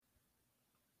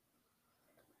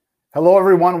Hello,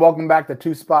 everyone. Welcome back to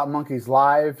Two Spot Monkeys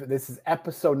Live. This is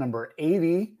episode number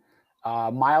 80,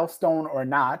 milestone or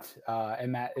not.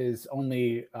 And that is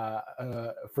only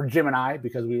for Jim and I,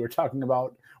 because we were talking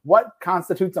about what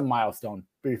constitutes a milestone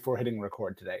before hitting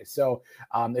record today. So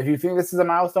if you think this is a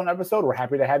milestone episode, we're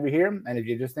happy to have you here. And if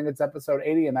you just think it's episode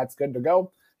 80 and that's good to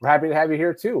go, we're happy to have you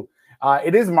here too.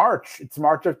 It is March. It's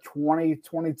March of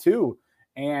 2022.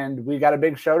 And we got a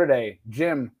big show today.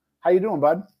 Jim, how you doing,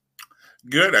 bud?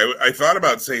 Good. I thought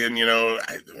about saying,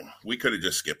 we could have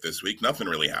just skipped this week. Nothing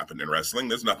really happened in wrestling.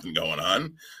 There's nothing going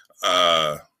on.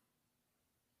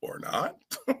 Or not.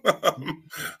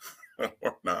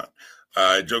 Or not.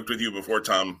 I joked with you before,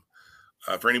 Tom.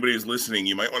 For anybody who's listening,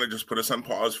 you might want to just put us on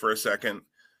pause for a second.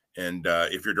 And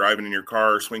if you're driving in your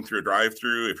car, swing through a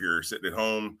drive-through. If you're sitting at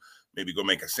home, maybe go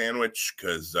make a sandwich,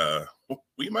 because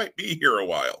we might be here a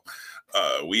while.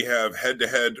 We have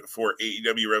head-to-head for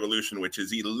AEW Revolution, which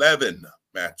is 11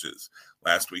 matches.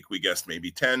 Last week we guessed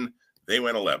maybe 10. They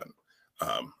went 11.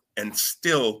 And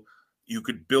still, you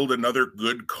could build another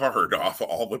good card off of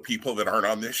all the people that aren't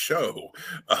on this show.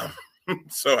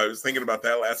 So I was thinking about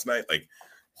that last night. Like,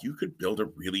 you could build a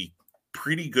really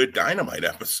pretty good Dynamite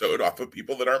episode off of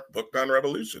people that aren't booked on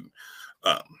Revolution.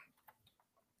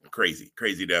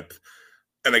 Crazy depth.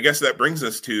 And I guess that brings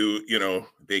us to,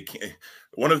 they can't.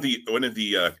 One of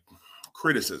the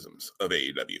criticisms of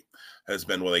AEW has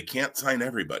been, well, they can't sign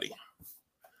everybody.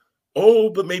 Oh,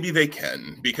 but maybe they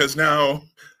can, because now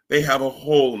they have a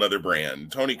whole nother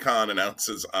brand. Tony Khan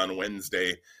announces on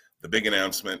Wednesday the big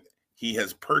announcement. He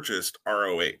has purchased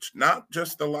ROH, not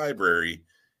just the library.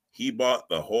 He bought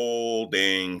the whole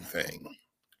dang thing,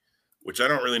 which I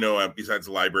don't really know, besides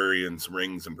the library and some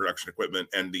rings and production equipment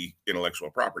and the intellectual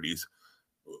properties,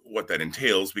 what that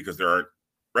entails, because there aren't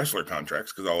wrestler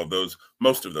contracts, because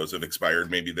most of those have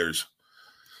expired. Maybe there's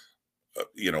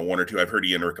one or two. I've heard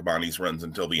Ian Riccaboni's runs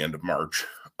until the end of March,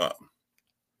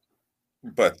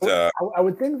 but I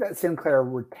would think that Sinclair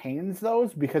retains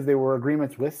those because they were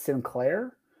agreements with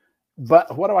Sinclair,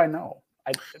 but what do I know?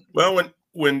 Well,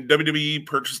 when WWE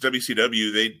purchased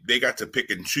WCW, they got to pick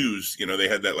and choose. They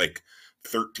had that like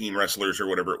 13 wrestlers or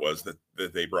whatever it was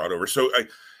that they brought over. So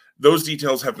those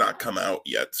details have not come out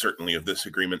yet, certainly, of this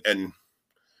agreement. And,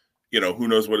 who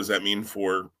knows what does that mean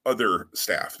for other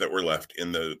staff that were left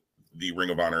in the Ring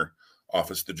of Honor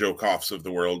office, the Joe Koffs of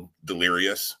the world.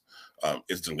 Delirious.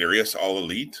 Is Delirious all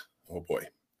elite? Oh, boy.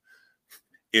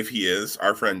 If he is,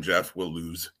 our friend Jeff will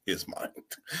lose his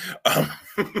mind. I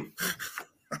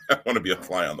want to be a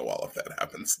fly on the wall if that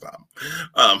happens,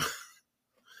 Tom.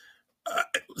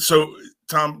 So,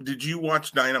 Tom, did you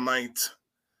watch Dynamite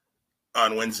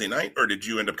on Wednesday night, or did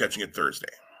you end up catching it Thursday?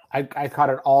 I caught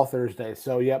it all Thursday.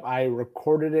 So, yep, I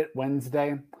recorded it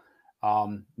Wednesday.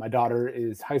 My daughter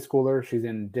is high schooler. She's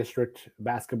in district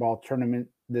basketball tournament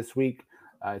this week.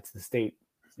 It's the state,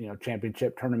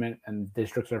 championship tournament, and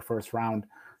districts are first round.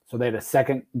 So they had a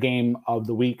second game of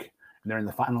the week, and they're in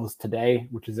the finals today,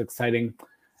 which is exciting.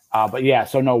 But yeah,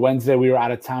 so no, Wednesday we were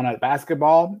out of town at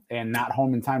basketball and not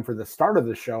home in time for the start of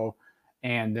the show.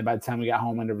 And then by the time we got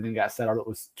home and everything got settled, it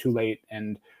was too late.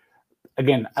 And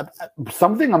again,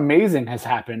 something amazing has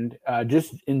happened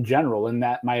just in general, in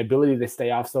that my ability to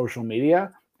stay off social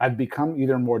media, I've become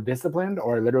either more disciplined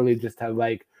or literally just have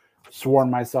sworn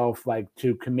myself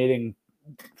to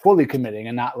fully committing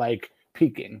and not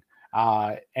peaking.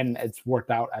 And it's worked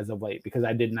out as of late, because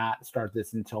I did not start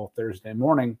this until Thursday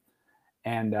morning,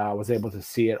 and was able to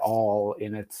see it all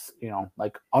in its,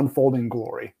 unfolding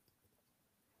glory.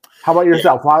 How about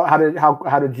yourself? Yeah.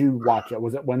 How did you watch it?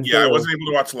 Was it Wednesday? Yeah, I wasn't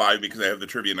able to watch live because I have the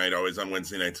trivia night always on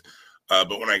Wednesday nights.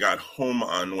 But when I got home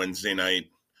on Wednesday night,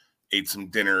 ate some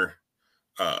dinner,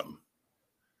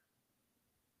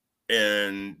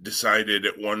 and decided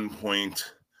at one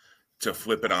point to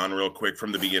flip it on real quick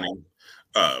from the beginning,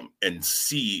 and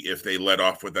see if they let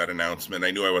off with that announcement.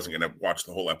 I knew I wasn't going to watch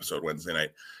the whole episode Wednesday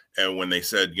night. And when they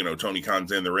said, Tony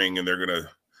Khan's in the ring and we're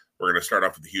going to start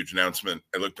off with a huge announcement,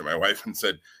 I looked at my wife and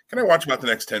said, can I watch about the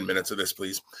next 10 minutes of this,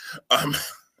 please?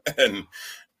 And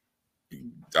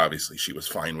obviously she was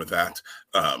fine with that.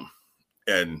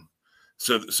 And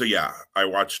so yeah, I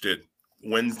watched it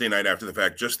Wednesday night after the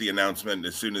fact, just the announcement.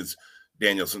 As soon as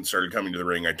Danielson started coming to the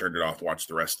ring, I turned it off, watched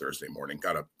the rest Thursday morning,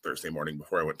 got up Thursday morning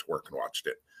before I went to work and watched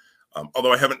it.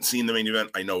 Although I haven't seen the main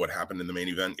event, I know what happened in the main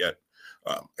event yet.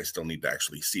 I still need to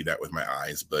actually see that with my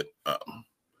eyes, but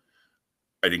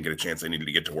I didn't get a chance. I needed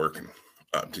to get to work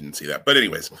and didn't see that. But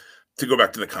anyways, to go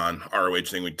back to the Khan ROH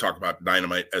thing, we talk about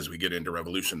Dynamite as we get into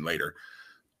Revolution later.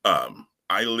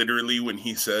 I literally, when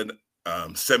he said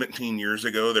 17 years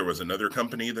ago, there was another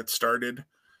company that started,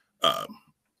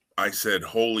 I said,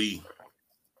 holy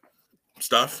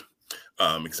stuff,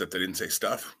 except I didn't say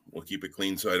stuff. We'll keep it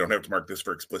clean so I don't have to mark this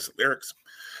for explicit lyrics.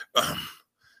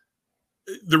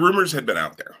 The rumors had been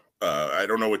out there. I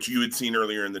don't know what you had seen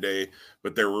earlier in the day,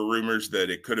 but there were rumors that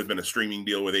it could have been a streaming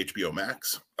deal with HBO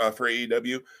Max for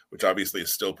AEW, which obviously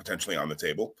is still potentially on the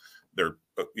table. They're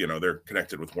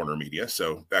connected with Warner Media,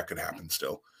 so that could happen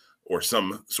still, or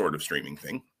some sort of streaming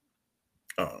thing.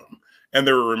 And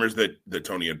there were rumors that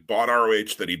Tony had bought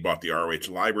ROH, that he'd bought the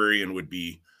ROH library and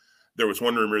there was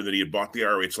one rumor that he had bought the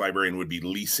ROH library and would be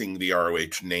leasing the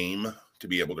ROH name to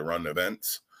be able to run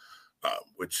events,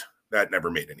 which that never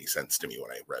made any sense to me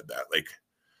when I read that. Like,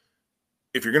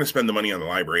 if you're going to spend the money on the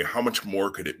library, how much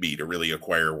more could it be to really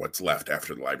acquire what's left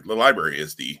after the library? The library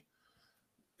is the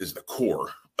core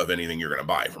of anything you're going to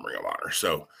buy from Ring of Honor.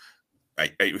 So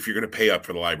if you're going to pay up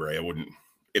for the library,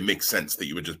 it makes sense that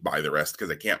you would just buy the rest, because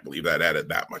I can't believe that added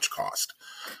that much cost.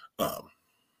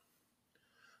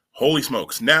 Holy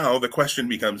smokes. Now the question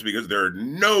becomes, because there are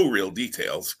no real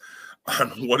details on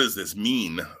what does this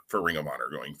mean for Ring of Honor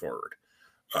going forward.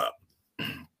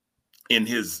 In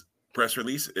his press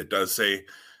release, it does say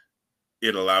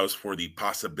it allows for the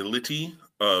possibility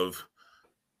of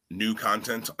new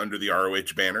content under the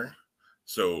ROH banner.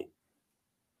 So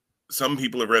some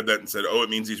people have read that and said, oh, it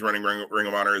means he's running Ring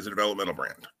of Honor as a developmental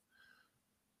brand.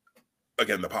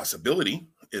 Again, the possibility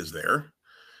is there.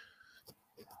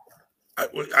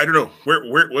 I don't know. Where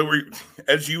were you,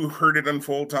 as you heard it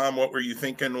unfold, Tom, what were you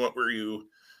thinking?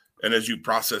 And as you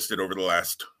processed it over the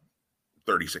last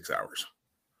 36 hours?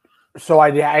 So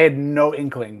I had no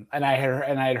inkling, and I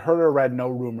had heard or read no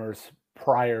rumors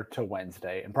prior to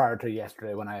Wednesday and prior to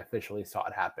yesterday when I officially saw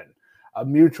it happen. A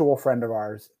mutual friend of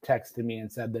ours texted me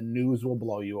and said, the news will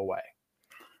blow you away.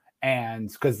 And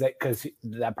because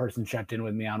that person checked in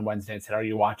with me on Wednesday and said, are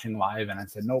you watching live? And I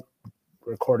said, nope,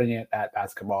 recording it at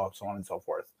basketball, so on and so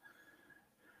forth.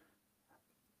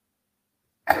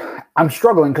 I'm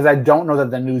struggling because I don't know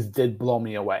that the news did blow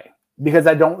me away, because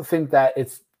I don't think that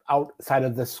it's outside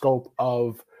of the scope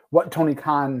of what Tony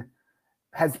Khan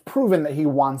has proven that he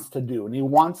wants to do. And he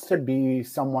wants to be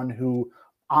someone who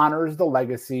honors the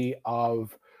legacy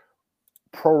of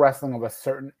pro wrestling of a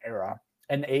certain era.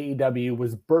 And AEW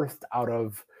was birthed out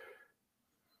of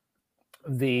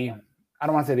I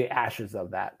don't want to say the ashes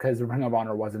of that, because Ring of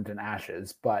Honor wasn't in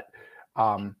ashes, but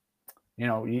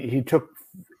he took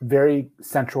very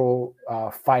central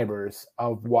fibers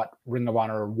of what Ring of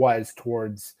Honor was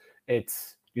towards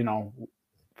its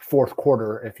fourth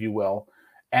quarter, if you will,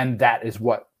 and that is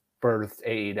what birthed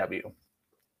AEW.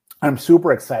 I'm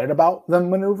super excited about the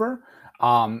maneuver,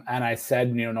 and I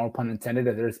said, no pun intended,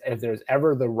 if there's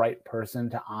ever the right person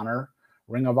to honor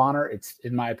Ring of Honor, it's,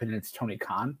 in my opinion, it's Tony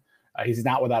Khan. He's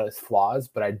not without his flaws,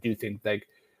 but I do think that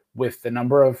with the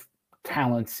number of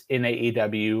talents in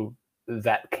AEW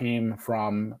that came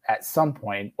from, at some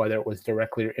point, whether it was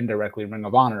directly or indirectly, Ring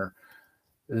of Honor,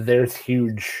 there's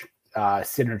huge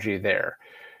synergy there.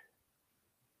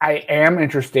 I am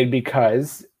interested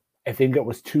because I think it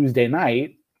was Tuesday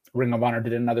night, Ring of Honor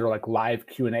did another live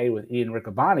Q&A with Ian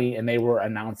Riccaboni, and they were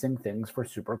announcing things for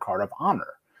Super Card of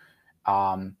Honor,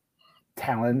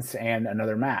 talents, and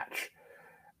another match.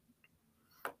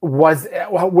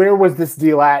 Where was this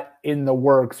deal at in the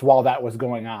works while that was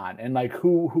going on? And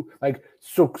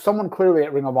so someone clearly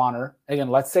at Ring of Honor, again,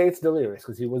 let's say it's Delirious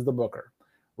because he was the booker.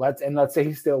 Let's say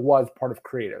he still was part of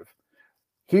creative.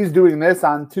 He's doing this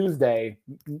on Tuesday,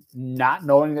 not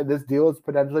knowing that this deal is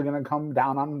potentially going to come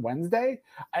down on Wednesday.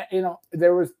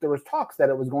 There was talks that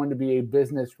it was going to be a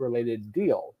business related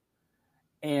deal.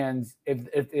 And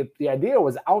if the idea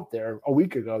was out there a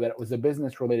week ago that it was a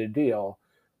business related deal,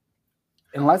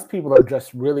 unless people are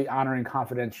just really honoring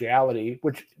confidentiality,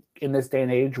 which in this day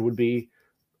and age would be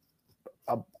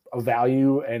a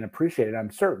value and appreciated,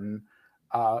 I'm certain,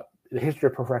 the history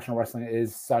of professional wrestling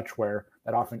is such where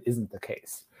that often isn't the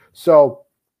case. So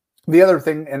the other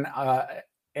thing, and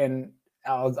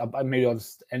maybe I'll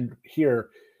just end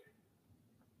here.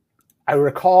 I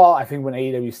recall, I think when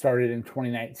AEW started in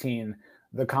 2019,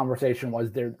 the conversation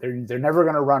was they're never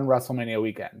going to run WrestleMania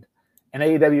weekend. And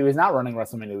AEW is not running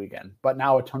WrestleMania weekend, but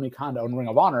now a Tony Khan and Ring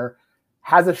of Honor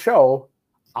has a show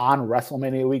on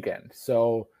WrestleMania weekend.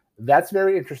 So that's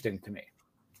very interesting to me.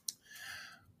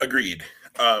 Agreed.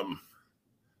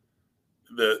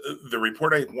 The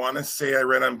report I want to say I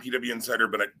read on PW Insider,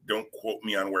 but don't quote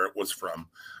me on where it was from.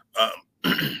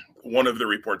 One of the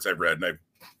reports I've read, and I've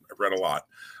read a lot,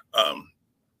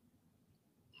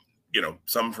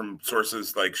 some from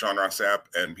sources like Sean Ross Sapp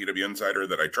and PW Insider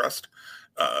that I trust,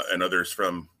 and others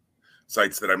from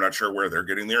sites that I'm not sure where they're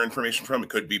getting their information from. It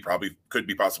could be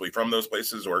possibly from those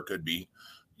places, or it could be,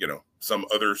 some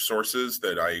other sources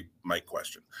that I might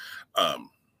question.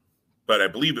 But I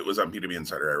believe it was on PW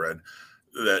Insider. I read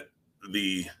that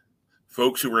the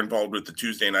folks who were involved with the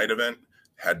Tuesday night event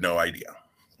had no idea.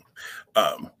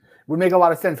 Would make a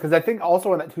lot of sense, because I think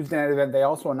also in that Tuesday night event, they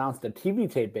also announced a TV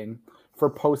taping for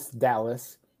post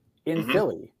Dallas in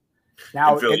Philly.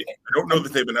 Now, I don't know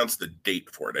that they've announced the date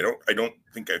for it. I don't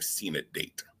think I've seen a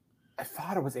date. I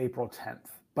thought it was April 10th,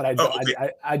 but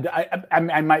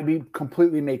I might be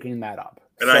completely making that up.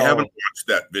 And I haven't watched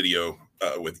that video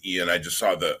with Ian. I just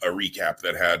saw a recap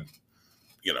that had,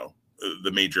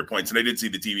 the major points, and I did see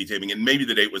the TV taping, and maybe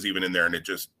the date was even in there, and it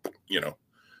just,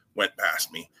 went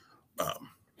past me.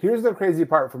 Here's the crazy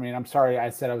part for me, and I'm sorry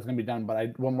I said I was going to be done,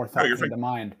 but one more thought came to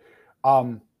mind.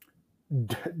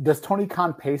 Does Tony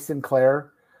Khan pay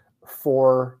Sinclair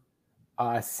for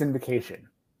syndication?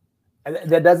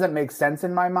 That doesn't make sense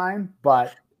in my mind,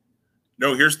 but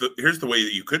no. Here's the way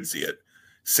that you could see it.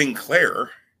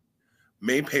 Sinclair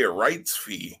may pay a rights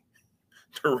fee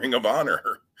to Ring of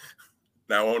Honor,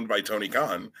 now owned by Tony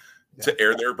Khan, to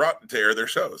air their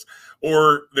shows,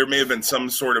 or there may have been some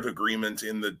sort of agreement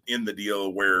in the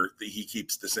deal where he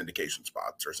keeps the syndication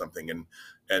spots or something,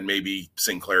 and maybe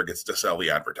Sinclair gets to sell the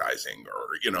advertising,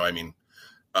 or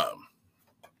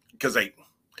because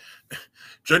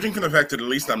judging from the fact that at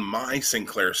least on my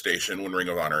Sinclair station when Ring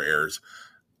of Honor airs,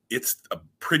 it's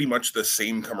pretty much the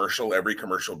same commercial every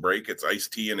commercial break. It's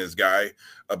Ice-T and his guy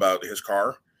about his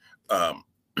car.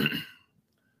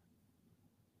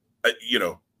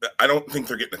 I don't think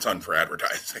they're getting a ton for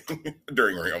advertising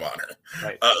during Ring of Honor.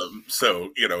 Right.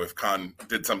 So, if Khan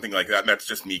did something like that, and that's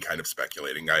just me kind of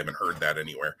speculating, I haven't heard that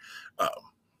anywhere.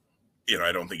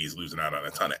 I don't think he's losing out on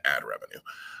a ton of ad revenue.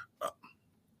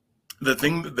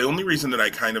 The only reason that I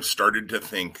kind of started to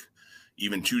think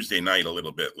even Tuesday night a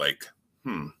little bit like,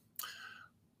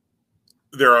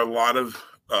 there are a lot of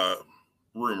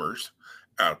rumors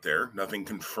out there, nothing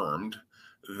confirmed,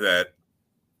 that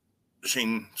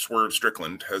Shane Swerve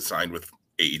Strickland has signed with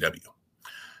AEW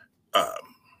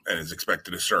and is expected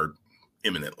to start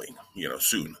imminently,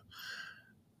 soon.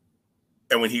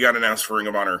 And when he got announced for Ring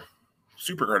of Honor,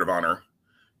 Supercard of Honor,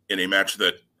 in a match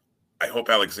that I hope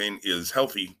Alex Zane is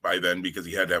healthy by then, because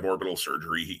he had to have orbital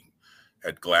surgery. He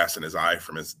had glass in his eye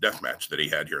from his death match that he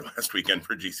had here last weekend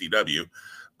for GCW,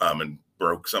 and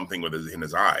broke something in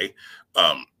his eye.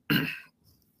 I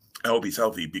hope he's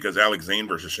healthy, because Alex Zane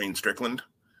versus Shane Strickland,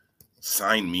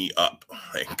 sign me up.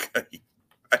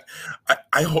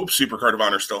 I hope Supercard of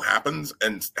Honor still happens,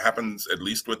 and happens at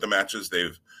least with the matches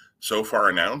they've so far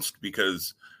announced,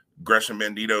 because Gresham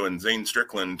Bandito and Zane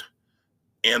Strickland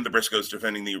and the Briscoes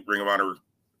defending the Ring of Honor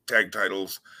tag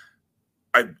titles.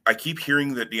 I keep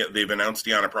hearing that they've announced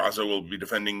Deonna Purrazzo will be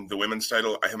defending the women's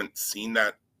title. I haven't seen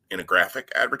that in a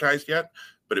graphic advertised yet,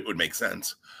 but it would make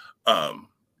sense. And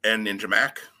Ninja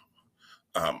Mac,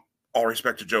 all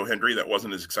respect to Joe Hendry, that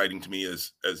wasn't as exciting to me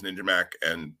as Ninja Mac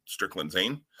and Strickland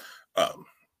Zane.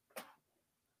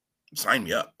 Sign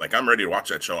me up. I'm ready to watch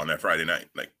that show on that Friday night.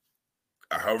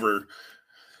 However,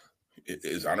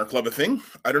 is Honor Club a thing?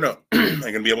 I don't know. Am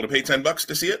I going to be able to pay $10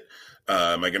 to see it?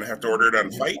 Am I going to have to order it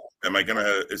on Fight?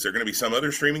 Is there going to be some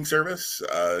other streaming service?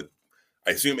 I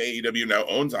assume AEW now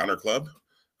owns Honor Club.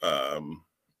 I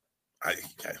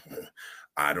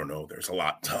don't know. There's a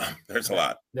lot, Tom. There's a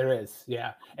lot. There is,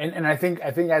 yeah. And I think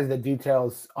as the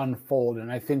details unfold,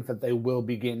 and I think that they will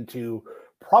begin to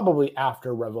probably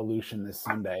after Revolution this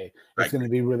Sunday, it's going to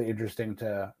be really interesting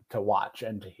to watch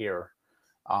and to hear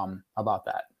about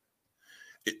that.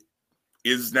 It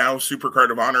is now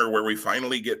Supercard of Honor where we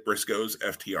finally get Briscoe's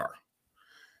FTR.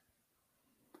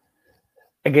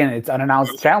 Again, it's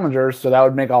unannounced challengers, so that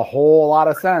would make a whole lot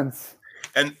of sense.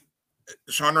 And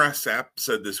Sean Ross Sapp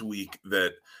said this week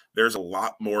that there's a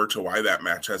lot more to why that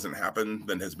match hasn't happened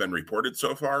than has been reported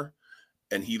so far.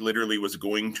 And he literally was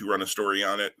going to run a story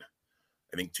on it,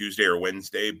 I think Tuesday or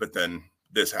Wednesday, but then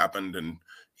this happened. And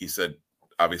he said,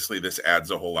 obviously this adds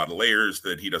a whole lot of layers,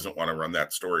 that he doesn't want to run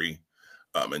that story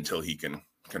until he can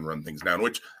run things down,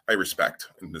 which I respect.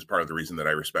 And is part of the reason that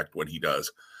I respect what he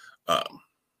does.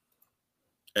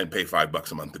 And pay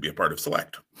 $5 a month to be a part of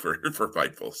Select for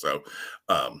Fightful. So,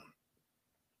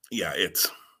 yeah,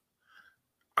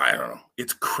 I don't know.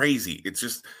 It's crazy. It's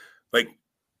just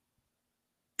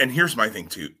and here's my thing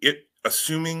too.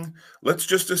 Let's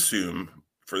just assume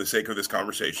for the sake of this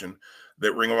conversation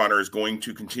that Ring of Honor is going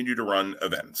to continue to run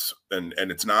events. And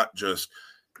it's not just,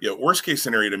 worst case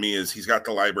scenario to me is he's got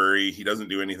the library. He doesn't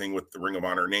do anything with the Ring of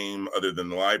Honor name other than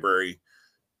the library.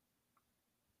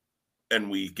 And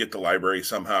we get the library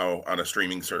somehow on a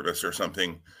streaming service or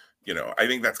something, I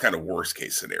think that's kind of worst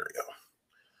case scenario.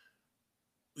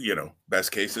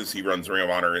 best cases, he runs Ring of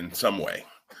Honor in some way.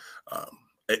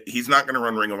 He's not going to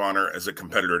run Ring of Honor as a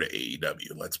competitor to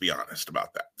AEW. Let's be honest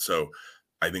about that. So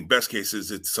I think best cases,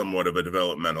 it's somewhat of a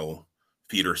developmental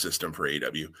feeder system for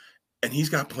AEW. And he's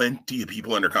got plenty of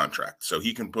people under contract. So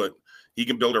he can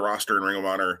build a roster in Ring of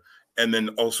Honor and then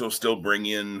also still bring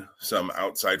in some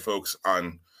outside folks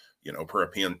on, per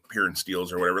appearance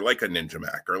deals or whatever, like a Ninja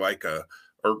Mac or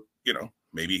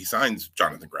maybe he signs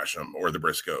Jonathan Gresham or the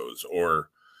Briscoes or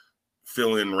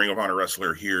fill in Ring of Honor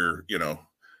wrestler here,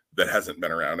 that hasn't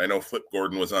been around. I know Flip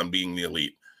Gordon was on Being the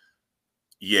Elite.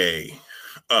 Yay.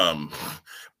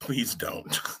 Please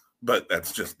don't. But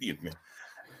that's just,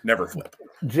 never Flip.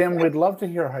 Jim, we'd love to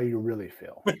hear how you really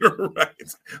feel.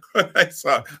 Right. When I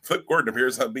saw Flip Gordon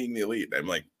appears on Being the Elite, I'm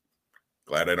like,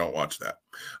 glad I don't watch that.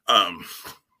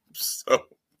 So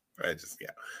I just,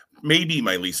 maybe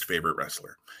my least favorite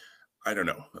wrestler. I don't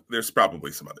know. There's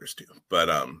probably some others too, but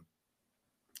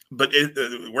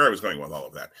where I was going with all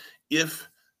of that, if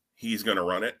he's going to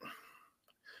run it,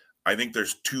 I think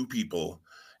there's two people.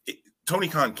 Tony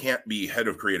Khan can't be head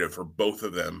of creative for both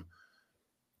of them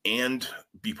and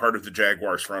be part of the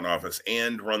Jaguars front office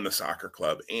and run the soccer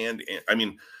club. And I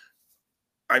mean,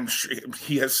 I'm sure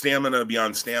he has stamina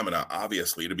beyond stamina,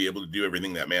 obviously, to be able to do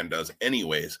everything that man does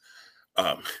anyways.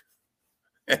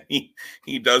 And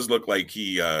he does look like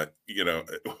he,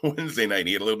 Wednesday night,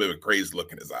 he had a little bit of a crazed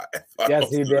look in his eye. Yes,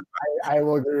 he did. I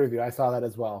will agree with you. I saw that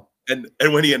as well. And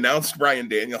when he announced Bryan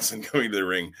Danielson coming to the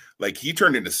ring, like he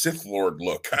turned into Sith Lord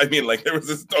look. I mean, like there was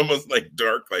this almost like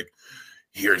dark, like,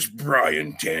 here's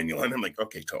Bryan Danielson. And I'm like,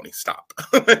 okay, Tony, stop.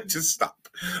 Just stop.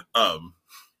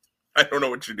 I don't know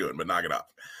what you're doing, but knock it off.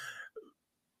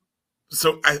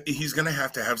 So he's going to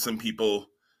have some people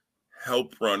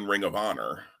help run Ring of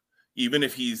Honor, even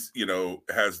if he's,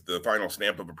 has the final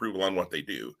stamp of approval on what they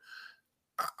do.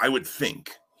 I would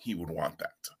think he would want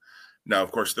that. Now,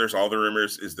 of course, there's all the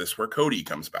rumors. Is this where Cody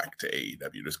comes back to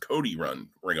AEW? Does Cody run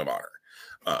Ring of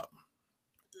Honor?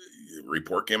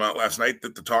 Report came out last night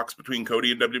that the talks between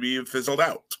Cody and WWE have fizzled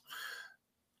out.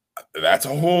 That's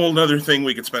a whole nother thing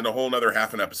we could spend a whole nother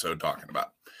half an episode talking about.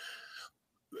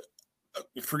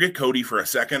 Forget Cody for a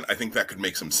second. I think that could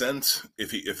make some sense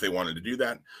if they wanted to do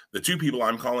that. The two people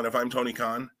I'm calling if I'm Tony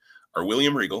Khan are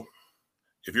William Regal.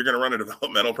 If you're going to run a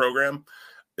developmental program,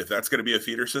 if that's going to be a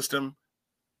feeder system,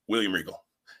 William Regal.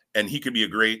 And he could be a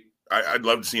great, I'd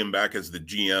love to see him back as the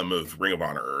GM of Ring of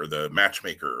Honor or the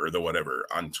matchmaker or the whatever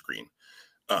on screen.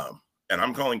 And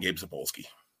I'm calling Gabe Sapolsky.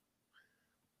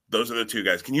 Those are the two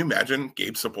guys. Can you imagine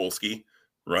Gabe Sapolsky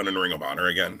running Ring of Honor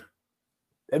again?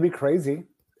 That'd be crazy.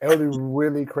 It would be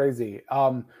really crazy.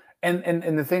 And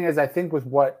the thing is, I think with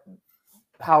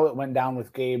how it went down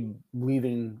with Gabe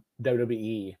leaving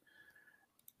WWE,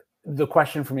 the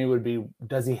question for me would be,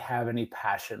 does he have any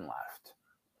passion left?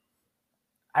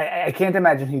 I can't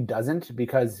imagine he doesn't,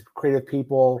 because creative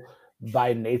people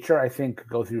by nature, I think,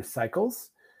 go through cycles.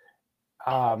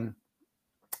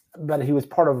 But he was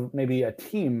part of maybe a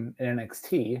team in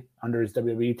NXT under his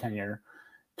WWE tenure,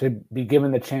 to be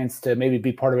given the chance to maybe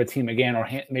be part of a team again, or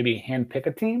maybe handpick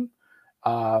a team,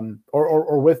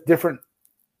 or with different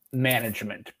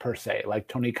management per se, like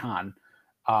Tony Khan.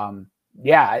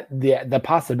 The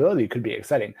possibility could be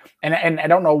exciting. And I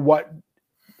don't know what,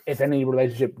 if any,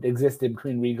 relationship existed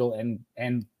between Regal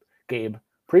and Gabe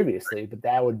previously, but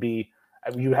that would be,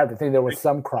 you have to think there was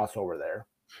some crossover there.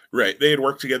 Right. They had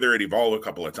worked together at Evolve a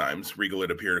couple of times. Regal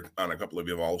had appeared on a couple of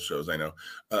Evolve shows, I know.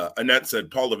 Annette said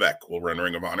Paul Levesque will run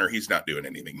Ring of Honor. He's not doing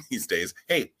anything these days.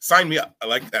 Hey, sign me up. I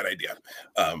like that idea.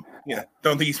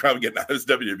 Don't think he's probably getting out of his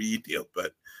WWE deal,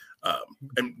 but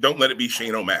and don't let it be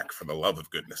Shane O'Mac, for the love of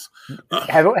goodness.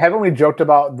 Haven't we joked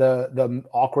about the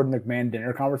awkward McMahon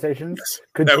dinner conversations?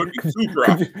 Yes, that would be super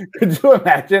awkward. Could you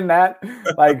imagine that?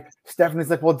 Like Stephanie's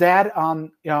like, well, Dad,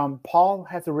 Paul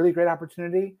has a really great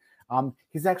opportunity.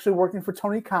 He's actually working for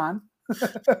Tony Khan.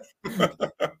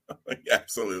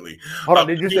 Absolutely. Hold on,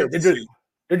 did you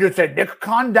say Nick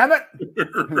Khan? Damn it!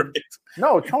 Right.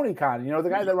 No, Tony Khan. The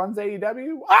guy that runs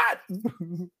AEW. What?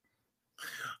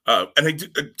 And I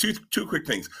do two quick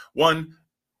things. One,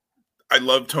 I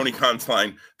love Tony Khan's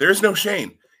line. There's no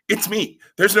Shane. It's me.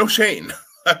 There's no Shane.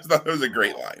 I thought that was a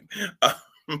great line.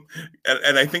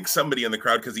 And I think somebody in the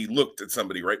crowd, because he looked at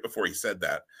somebody right before he said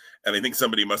that, and I think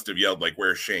somebody must have yelled like,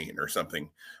 "Where's Shane?" or something.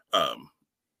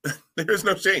 There's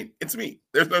no Shane. It's me.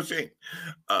 There's no Shane.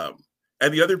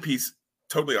 And the other piece,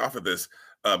 totally off of this,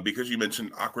 because you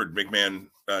mentioned awkward McMahon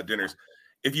dinners.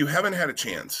 If you haven't had a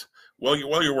chance, while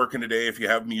you're working today, if you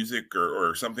have music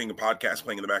or something, a podcast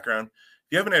playing in the background,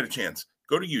 if you haven't had a chance,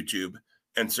 go to YouTube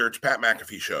and search Pat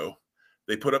McAfee Show.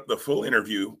 they put up the full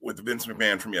interview with Vince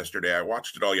McMahon from yesterday. I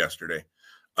watched it all yesterday.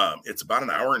 It's about an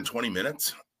hour and 20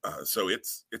 minutes. So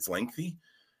it's lengthy.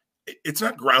 It's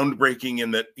not groundbreaking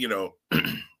in that,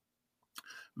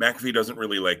 McAfee doesn't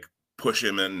really like push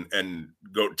him and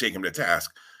go take him to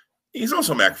task. He's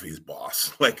also McAfee's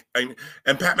boss. And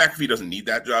Pat McAfee doesn't need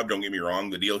that job. Don't get me wrong.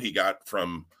 The deal he got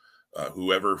from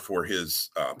whoever for his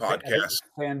podcast.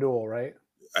 FanDuel, right?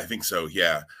 I think so.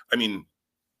 Yeah. I mean,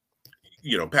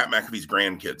 Pat McAfee's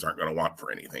grandkids aren't going to want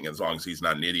for anything as long as he's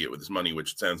not an idiot with his money,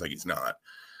 which it sounds like he's not.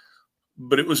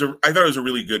 But I thought it was a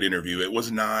really good interview. It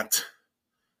was not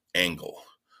Angle,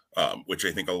 which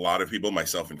I think a lot of people,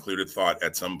 myself included, thought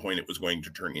at some point it was going to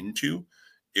turn into.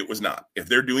 It was not. If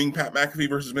they're doing Pat McAfee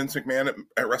versus Vince McMahon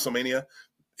at WrestleMania,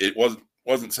 it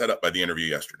wasn't set up by the interview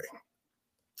yesterday.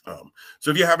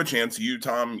 So if you have a chance, you,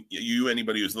 Tom,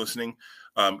 anybody who's listening,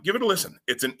 give it a listen.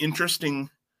 It's an interesting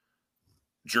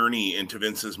journey into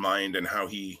Vince's mind and how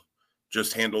he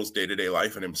just handles day-to-day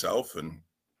life and himself. And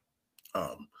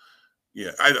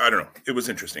I don't know. It was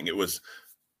interesting.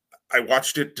 I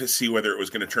watched it to see whether it was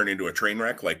going to turn into a train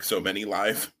wreck, like so many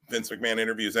live Vince McMahon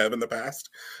interviews have in the past.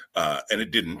 And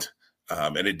it didn't.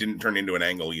 And it didn't turn into an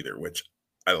Angle either, which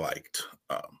I liked.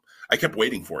 I kept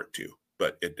waiting for it to,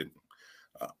 but it didn't.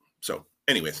 So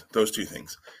anyways, those two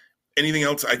things. Anything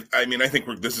else? I mean, I think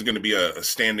this is going to be a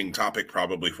standing topic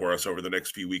probably for us over the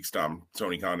next few weeks, Tom,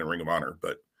 Tony Khan and Ring of Honor.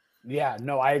 But yeah,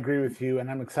 no, I agree with you.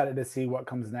 And I'm excited to see what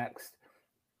comes next.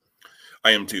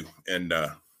 I am too. And,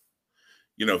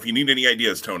 if you need any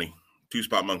ideas, Tony,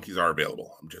 2-Spot Monkeys are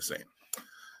available. I'm just saying.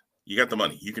 You got the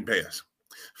money. You can pay us.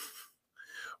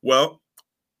 Well,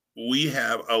 we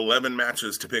have 11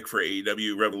 matches to pick for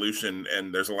AEW Revolution,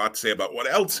 and there's a lot to say about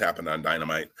what else happened on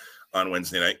Dynamite on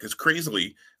Wednesday night, because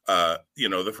crazily,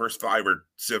 the first 5 or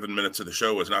 7 minutes of the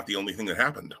show was not the only thing that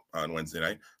happened on Wednesday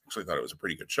night. Actually, I thought it was a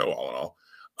pretty good show all in all.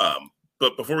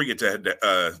 But before we get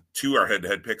to our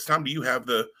head-to-head picks, Tom, do you have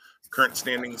the current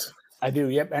standings? I do.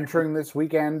 Yep. Entering this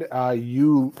weekend,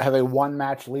 you have a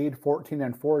 1-match lead.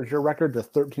 14-4 is your record to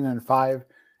 13-5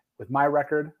 with my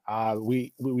record.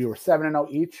 We were 7-0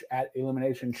 each at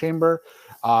Elimination Chamber.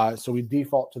 So we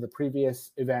default to the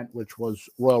previous event, which was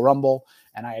Royal Rumble,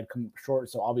 and I had come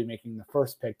short. So I'll be making the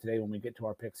first pick today when we get to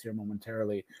our picks here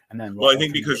momentarily. And then I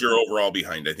think because you're overall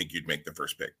behind, I think you'd make the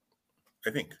first pick. I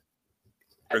think.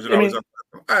 Or is it always up?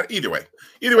 Either way,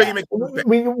 you make the first pick.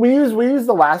 We use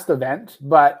the last event,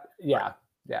 but yeah.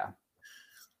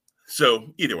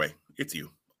 So either way, it's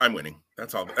you. I'm winning.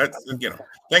 That's all. That's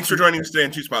Thanks for joining us today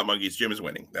on 2-Spot Monkeys. Jim is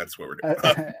winning. That's what we're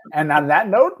doing. And on that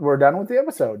note, we're done with the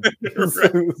episode.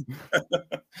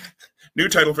 New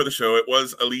title for the show. It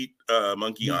was Elite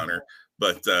Monkey Honor,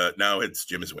 but now it's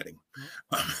Jim is winning.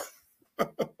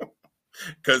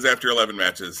 Because after 11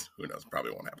 matches, who knows?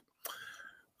 Probably won't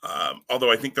happen.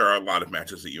 Although I think there are a lot of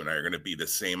matches that you and I are going to be the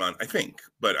same on. I think,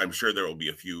 but I'm sure there will be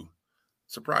a few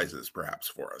surprises perhaps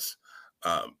for us.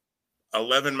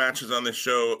 11 matches on this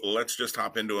show. Let's just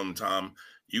hop into them, Tom.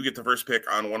 You get the first pick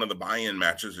on one of the buy-in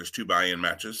matches. There's 2 buy-in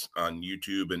matches on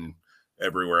YouTube and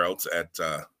everywhere else at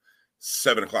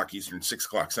 7 o'clock Eastern, 6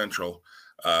 o'clock Central.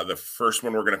 The first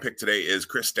one we're going to pick today is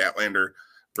Chris Statlander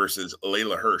versus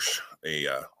Layla Hirsch, a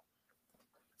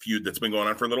feud that's been going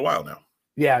on for a little while now.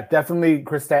 Yeah, definitely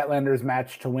Chris Statlander's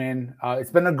match to win.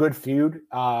 It's been a good feud.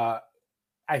 I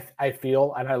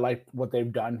feel, and I like what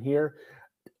they've done here.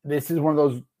 This is one of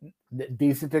those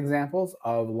decent examples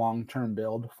of long-term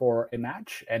build for a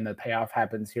match, and the payoff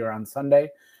happens here on Sunday.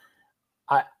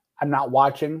 I'm not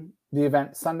watching the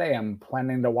event Sunday. I'm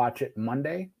planning to watch it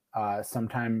Monday,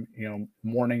 sometime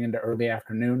morning into early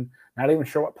afternoon. Not even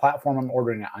sure what platform I'm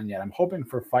ordering it on yet. I'm hoping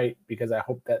for Fight because I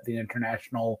hope that the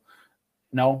international.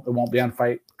 No, it won't be on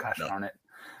Fight. Gosh darn it!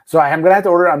 So I'm gonna have to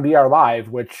order it on BR Live,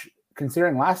 which,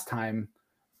 considering last time,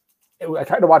 I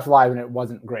tried to watch live and it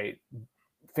wasn't great.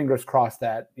 Fingers crossed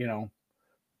that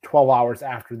 12 hours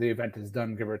after the event is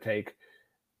done, give or take,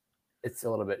 it's a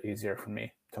little bit easier for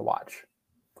me to watch.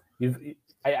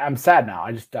 I'm sad now.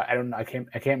 I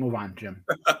can't move on, Jim.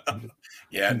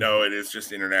 Yeah, no, it is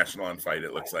just international on Fight.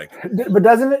 It looks like. But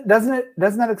doesn't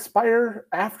that expire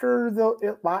after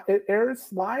it airs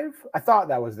live? I thought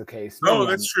that was the case. No,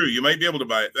 that's true. You might be able to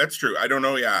buy it. That's true. I don't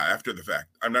know. Yeah, after the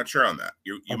fact, I'm not sure on that.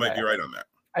 You might be right on that.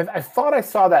 I thought I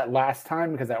saw that last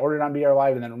time because I ordered on BR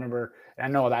Live, and then remember, and I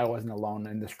know that I wasn't alone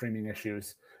in the streaming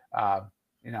issues. I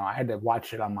had to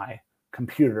watch it on my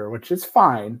computer, which is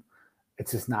fine.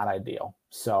 It's just not ideal.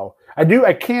 So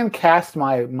I can cast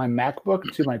my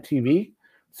MacBook to my TV.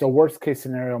 So worst case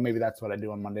scenario, maybe that's what I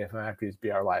do on Monday if I have to use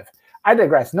BR Live. I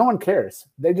digress. No one cares.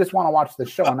 They just want to watch the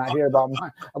show and not hear about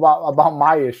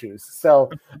my issues. So,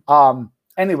 and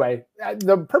Anyway,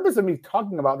 the purpose of me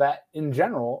talking about that in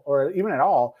general, or even at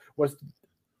all, was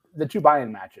the 2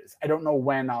 buy-in matches. I don't know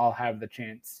when I'll have the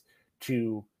chance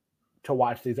to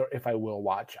watch these, or if I will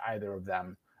watch either of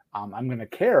them. I'm going to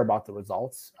care about the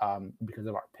results because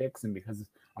of our picks and because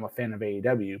I'm a fan of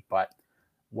AEW, but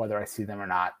whether I see them or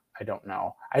not, I don't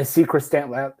know. I see Chris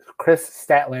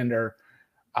Statlander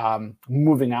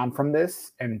moving on from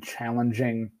this and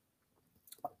challenging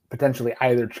potentially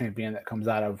either champion that comes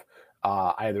out of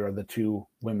either of the 2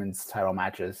 women's title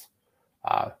matches.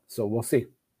 So we'll see.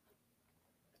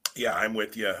 Yeah, I'm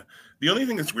with you. The only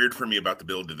thing that's weird for me about the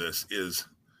build to this is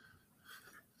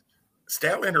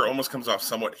Statlander almost comes off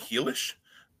somewhat heelish,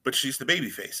 but she's the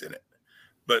babyface in it.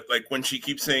 But like when she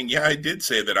keeps saying, yeah, I did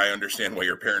say that I understand why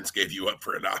your parents gave you up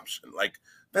for adoption. Like,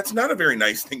 that's not a very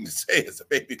nice thing to say as a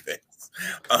babyface.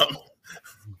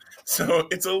 So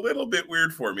it's a little bit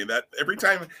weird for me that every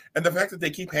time, and the fact that they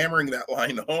keep hammering that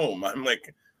line home, I'm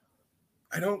like,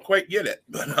 I don't quite get it.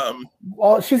 But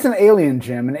well, she's an alien,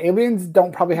 Jim, and aliens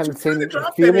don't probably have the same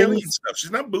feelings. Alien stuff.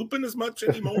 She's not booping as much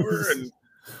anymore, and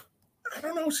I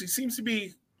don't know. She seems to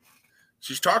be.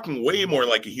 She's talking way more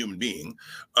like a human being,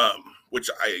 which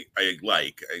I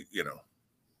like.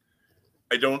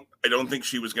 I don't think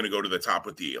she was going to go to the top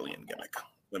with the alien gimmick.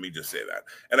 Let me just say that,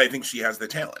 and I think she has the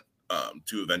talent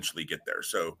to eventually get there.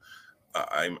 So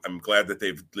I'm glad that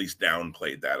they've at least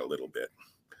downplayed that a little bit.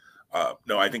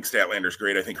 No, I think Statlander's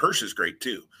great. I think Hirsch is great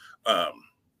too.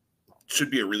 Should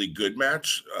be a really good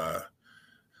match.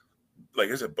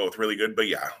 Like I said, both really good. But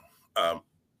yeah,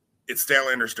 it's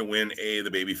Statlander's to win. A, the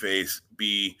babyface.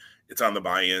 B, it's on the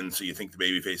buy-in, so you think the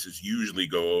babyfaces usually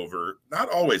go over. Not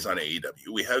always on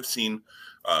AEW. We have seen,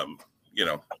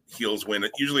 heels win.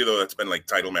 Usually, though, that's been like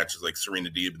title matches like Serena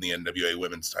Deeb in the NWA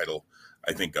Women's title,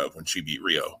 I think of when she beat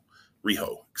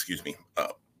Riho, excuse me.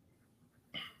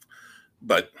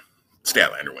 But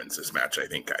Statlander wins this match, I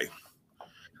think.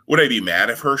 Would I be mad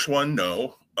if Hirsch won?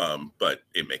 No, but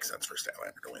it makes sense for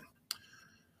Statlander to win.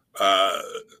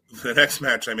 The next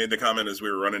match, I made the comment as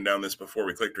we were running down this before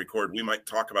we clicked record. We might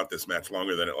talk about this match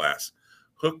longer than it lasts.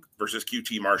 Hook versus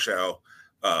QT Marshall.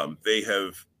 They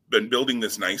have been building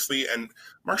this nicely, and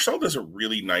Marshall does a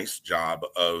really nice job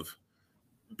of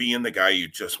being the guy you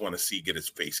just want to see get his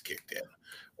face kicked in.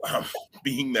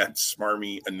 Being that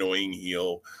smarmy, annoying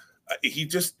heel.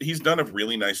 He's done a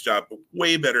really nice job,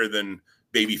 way better than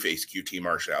babyface QT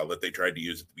Marshall that they tried to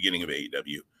use at the beginning of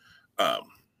AEW.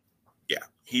 Yeah,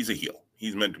 he's a heel.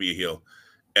 He's meant to be a heel.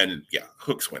 And yeah,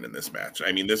 Hook's winning this match.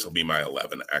 I mean, this will be my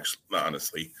 11, actually,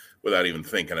 honestly, without even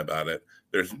thinking about it.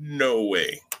 There's no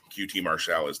way QT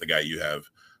Marshall is the guy you have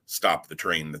stop the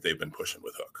train that they've been pushing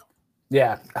with Hook.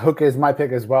 Yeah, Hook is my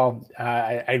pick as well.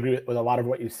 I agree with a lot of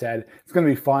what you said. It's going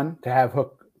to be fun to have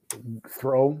Hook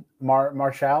throw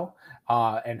Marshall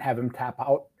and have him tap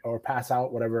out or pass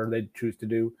out, whatever they choose to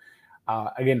do.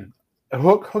 Again,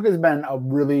 Hook has been a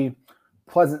really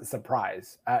pleasant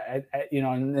surprise,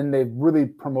 and they've really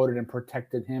promoted and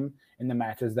protected him in the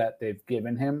matches that they've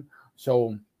given him.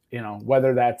 So,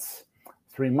 whether that's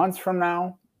 3 months from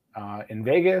now in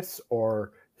Vegas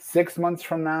or 6 months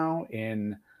from now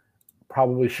in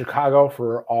probably Chicago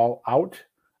for All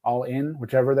In,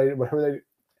 whichever they,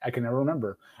 I can never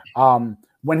remember.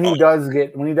 When he does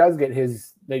get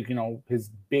his, his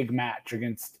big match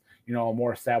against, a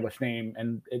more established name,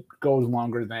 and it goes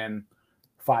longer than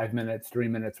 5 minutes, 3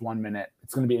 minutes, 1 minute,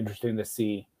 it's going to be interesting to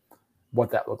see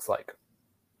what that looks like.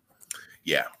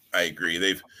 Yeah, I agree.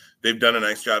 They've done a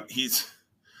nice job.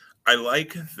 I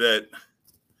like that.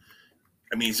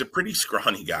 I mean, he's a pretty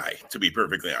scrawny guy, to be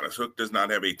perfectly honest. Hook does not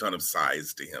have a ton of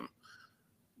size to him.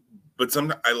 But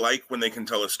I like when they can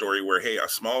tell a story where, hey, a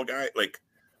small guy, like,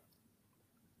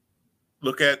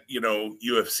 look at,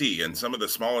 UFC, and some of the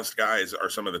smallest guys are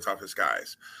some of the toughest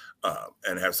guys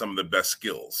and have some of the best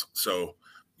skills. So,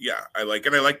 yeah, I like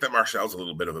it. I like that Marshall's a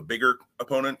little bit of a bigger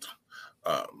opponent.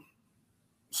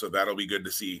 So that'll be good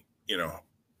to see,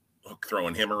 Hook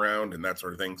throwing him around and that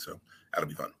sort of thing. So that'll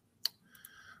be fun.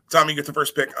 Tommy gets the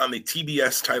first pick on the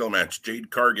TBS title match, Jade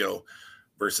Cargill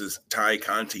versus Ty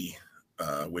Conti,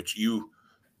 which you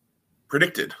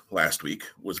predicted last week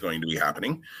was going to be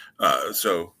happening.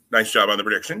 So nice job on the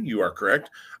prediction. You are correct.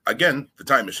 Again, the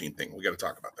time machine thing. We got to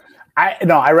talk about that.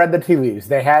 I read the tea leaves.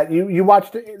 They had you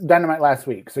watched Dynamite last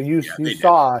week, so you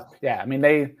saw. Yeah, I mean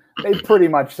they pretty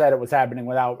much said it was happening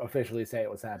without officially say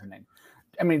it was happening.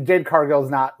 I mean, Jade Cargill's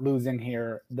not losing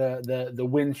here. The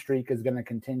win streak is going to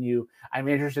continue. I'm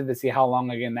interested to see how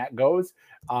long again that goes.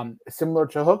 Similar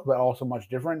to Hook, but also much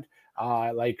different.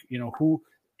 Who.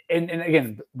 And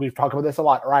again, we've talked about this a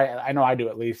lot, right? I know I do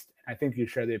at least. I think you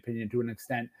share the opinion to an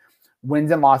extent.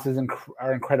 wins and losses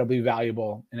are incredibly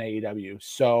valuable in AEW.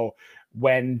 So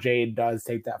when Jade does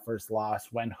take that first loss,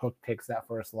 when Hook takes that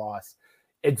first loss,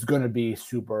 it's going to be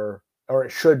super, or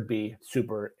it should be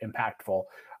super impactful.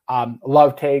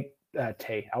 Love Tay.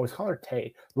 I always call her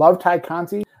Tay. Love Ty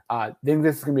Conti. Think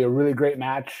this is going to be a really great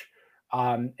match.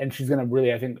 And she's going to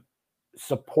really, I think,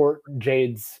 support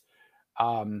Jade's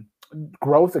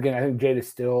growth. Again, I think Jade is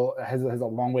still has a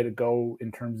long way to go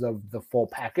in terms of the full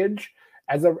package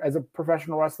as a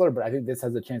professional wrestler, but I think this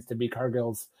has a chance to be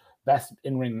Cargill's best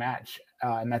in-ring match,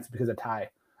 and that's because of Ty.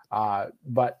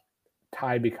 But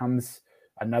Ty becomes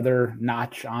another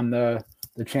notch on the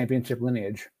championship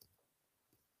lineage.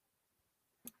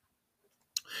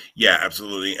 Yeah,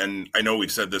 absolutely. And I know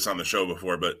we've said this on the show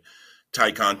before, but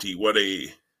Ty Conti, what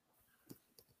a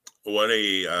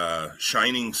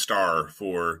shining star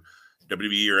for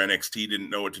WWE or NXT. Didn't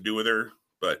know what to do with her,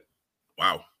 but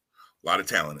wow, a lot of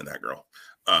talent in that girl.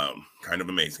 Kind of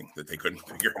amazing that they couldn't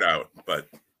figure it out, but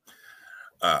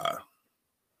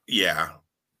yeah,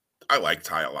 I like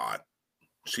Ty a lot.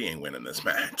 She ain't winning this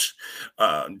match.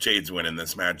 Jade's winning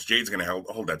this match. Jade's going to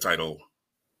hold that title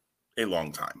a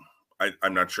long time.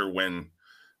 I'm not sure when.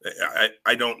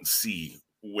 I don't see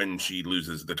when she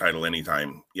loses the title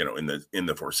anytime, in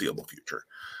the foreseeable future.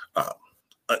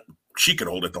 She could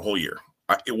hold it the whole year.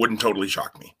 It wouldn't totally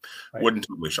shock me. Right. Wouldn't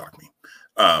totally shock me.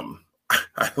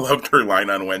 I loved her line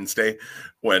on Wednesday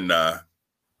when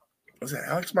was it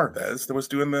Alex Marvez that was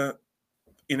doing the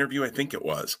interview? I think it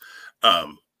was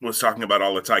talking about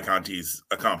all of Ty Conti's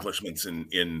accomplishments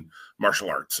in martial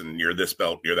arts, and you're this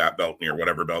belt, you're that belt, and you're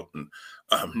whatever belt. And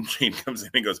Jane comes in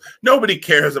and goes, "Nobody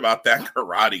cares about that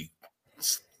karate."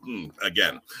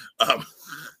 Again, I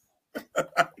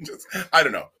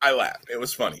don't know. I laughed. It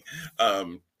was funny.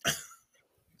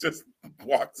 Just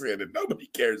walks in and nobody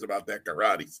cares about that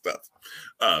karate stuff,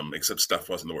 except stuff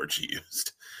wasn't the word she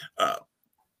used. I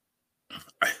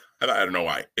don't know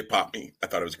why. It popped me. I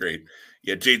thought it was great.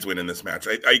 Yeah, Jade's winning this match.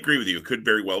 I agree with you. It could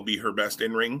very well be her best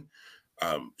in ring.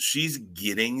 She's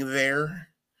getting there.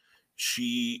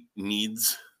 She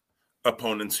needs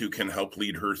opponents who can help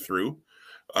lead her through.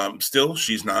 Still,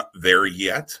 she's not there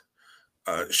yet.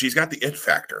 She's got the it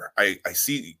factor. I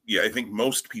see. Yeah, I think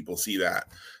most people see that.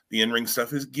 The in-ring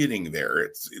stuff is getting there.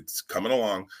 It's coming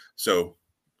along. So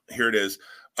here it is.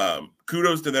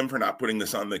 Kudos to them for not putting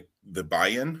this on the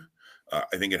buy-in.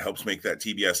 I think it helps make that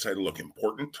TBS title look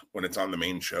important when it's on the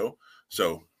main show.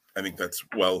 So I think that's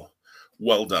well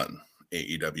done,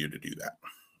 AEW, to do that.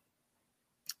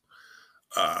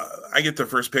 I get the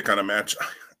first pick on a match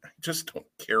I just don't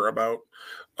care about.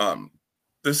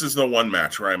 This is the one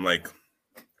match where I'm like,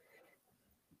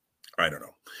 I don't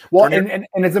know. Well, and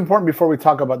it's important before we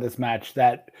talk about this match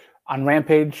that on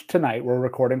Rampage tonight, we're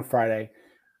recording Friday,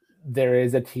 there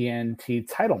is a TNT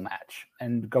title match,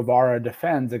 and Guevara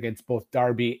defends against both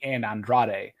Darby and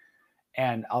Andrade.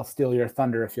 And I'll steal your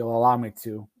thunder if you'll allow me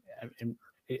to.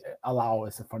 Allow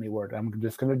is a funny word. I'm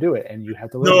just going to do it, and you have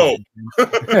to live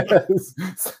with it.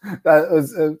 That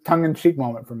was a tongue-in-cheek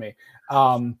moment for me.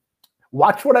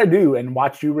 Watch what I do and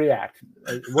watch you react.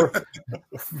 We're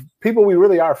people. We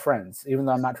really are friends, even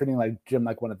though I'm not treating like Jim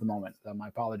like one at the moment. My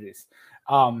apologies.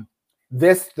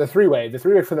 The three-way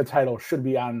for the title should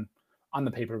be on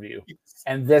the pay-per-view,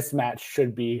 and this match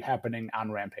should be happening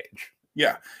on Rampage.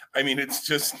 Yeah, I mean, it's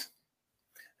just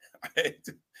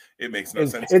it makes no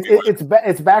sense.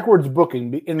 It's backwards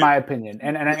booking, in my opinion,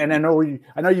 and I know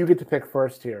you get to pick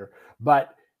first here,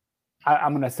 but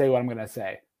I'm going to say what I'm going to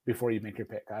say before you make your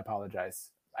pick. I apologize.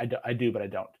 I do, but I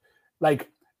don't. Like,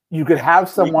 you could have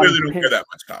someone. You really don't care that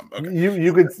much, Tom.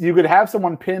 Okay. You could have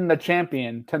someone pin the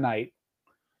champion tonight,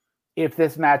 if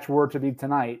this match were to be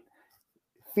tonight,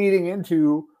 feeding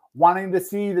into wanting to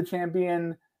see the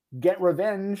champion get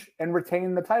revenge and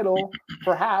retain the title,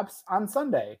 perhaps on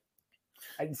Sunday.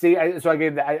 So I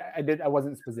gave that. I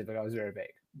wasn't specific. I was very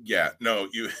vague. Yeah, no,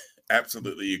 you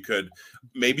absolutely you could.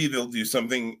 Maybe they'll do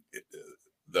something.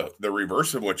 The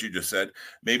reverse of what you just said.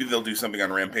 Maybe they'll do something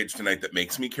on Rampage tonight that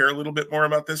makes me care a little bit more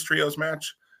about this trios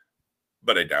match,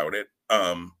 but I doubt it.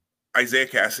 Isaiah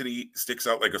Cassidy sticks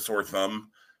out like a sore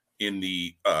thumb in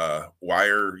the why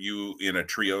are you in a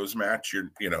trios match?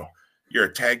 You're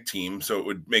a tag team, so it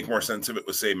would make more sense if it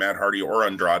was, say, Matt Hardy or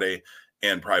Andrade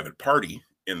and Private Party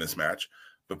in this match,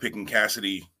 but picking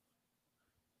Cassidy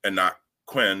and not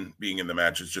Quinn being in the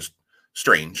match is just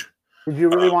strange. Did you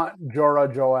really want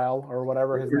Jora Joel or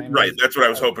whatever his name is? Right, that's what I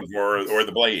was hoping for, or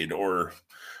the Blade, or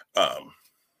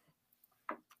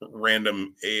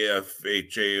random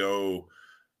AFHAO,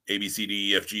 ABCD,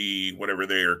 EFG, whatever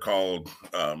they are called.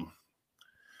 Yeah,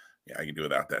 I can do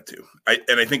without that too.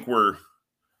 I think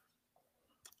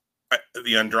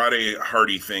the Andrade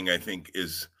Hardy thing, I think,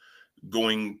 is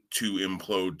going to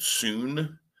implode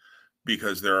soon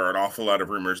because there are an awful lot of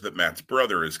rumors that Matt's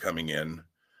brother is coming in.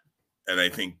 And I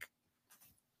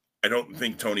don't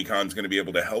think Tony Khan's going to be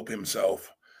able to help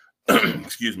himself,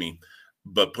 excuse me,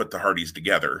 but put the Hardys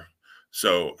together.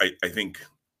 So I think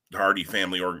the Hardy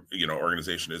family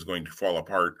organization is going to fall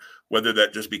apart, whether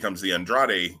that just becomes the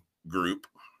Andrade group,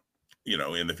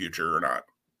 in the future or not.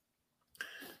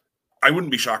 I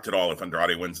wouldn't be shocked at all if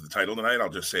Andrade wins the title tonight. I'll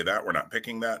just say that. We're not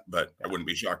picking that, but I wouldn't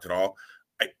be shocked at all.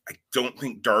 I don't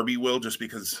think Darby will, just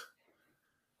because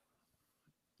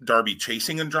Darby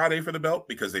chasing Andrade for the belt,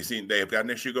 because they have got an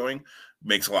issue going,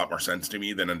 makes a lot more sense to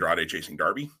me than Andrade chasing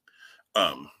Darby.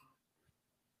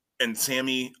 And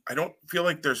Sammy, I don't feel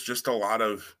like there's just a lot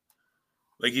of,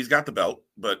 like, he's got the belt,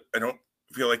 but I don't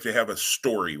feel like they have a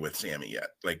story with Sammy yet.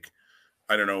 Like,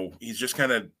 I don't know. He's just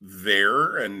kind of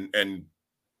there and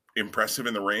impressive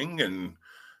in the ring, and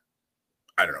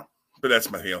I don't know, but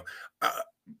that's my feel.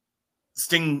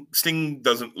 Sting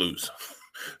doesn't lose,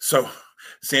 so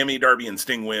Sammy, Darby, and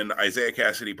Sting win. Isaiah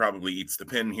Cassidy probably eats the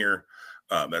pin here.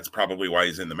 That's probably why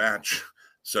he's in the match.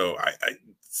 So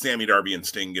Sammy, Darby, and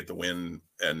Sting get the win,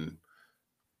 and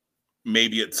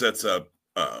maybe it sets up.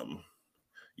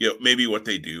 Maybe what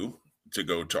they do to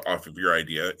go off of your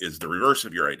idea is the reverse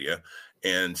of your idea,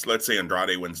 and let's say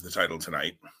Andrade wins the title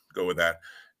tonight. Go with that.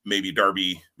 Maybe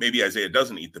Isaiah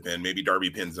doesn't eat the pin. Maybe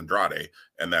Darby pins Andrade,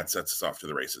 and that sets us off to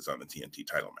the races on the TNT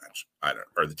title match.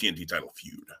 Or the TNT title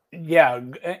feud. Yeah,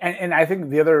 and I think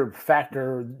the other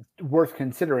factor worth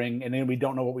considering, and then we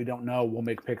don't know what we don't know, we'll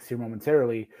make picks here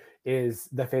momentarily, is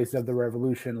the Face of the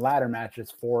Revolution ladder matches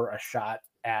for a shot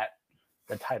at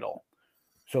the title.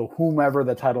 So whomever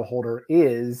the title holder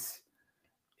is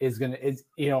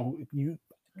you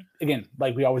again,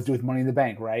 like we always do with Money in the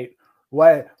Bank, right?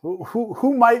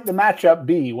 Who might the matchup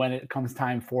be when it comes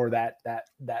time for that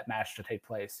match to take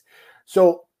place?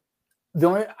 So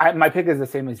my pick is the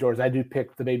same as yours. I do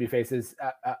pick the baby faces.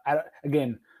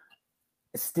 Again,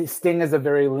 Sting is a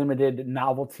very limited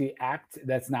novelty act.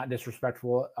 That's not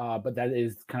disrespectful, but that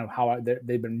is kind of how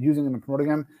they've been using him and promoting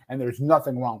him, and there's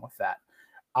nothing wrong with that.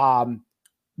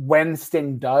 When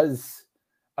Sting does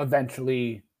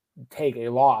eventually take a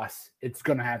loss, it's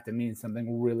going to have to mean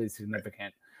something really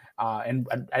significant. And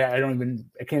I can't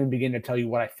even begin to tell you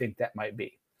what I think that might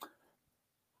be.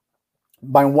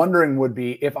 My wondering would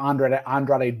be if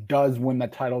Andrade does win the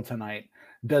title tonight,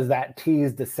 does that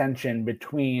tease dissension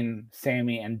between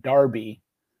Sammy and Darby?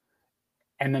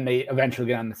 And then they eventually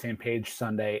get on the same page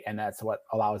Sunday, and that's what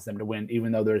allows them to win,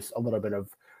 even though there's a little bit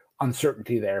of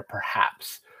uncertainty there,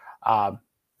 perhaps.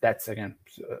 That's, again,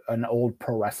 an old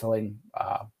pro wrestling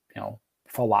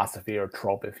philosophy or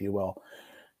trope, if you will.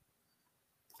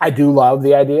 I do love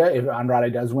the idea if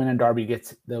Andrade does win and Darby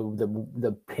gets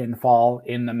the pinfall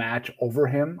in the match over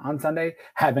him on Sunday,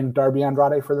 having Darby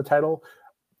Andrade for the title.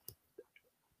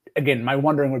 Again, my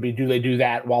wondering would be, do they do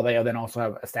that while they then also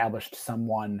have established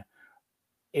someone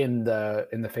in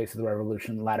the Face of the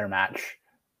Revolution ladder match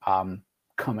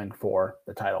coming for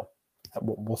the title?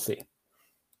 We'll see.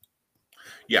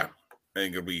 Yeah, I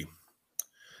think it'll be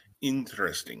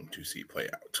interesting to see play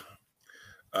out.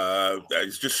 I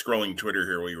was just scrolling Twitter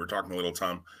here while you were talking a little,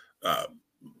 Tom.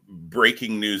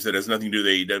 Breaking news that has nothing to do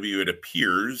with AEW. It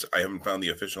appears, I haven't found the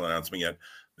official announcement yet,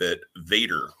 that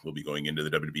Vader will be going into the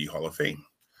WWE Hall of Fame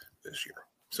this year.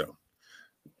 So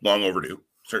long overdue,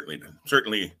 certainly.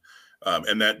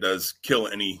 And that does kill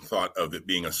any thought of it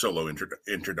being a solo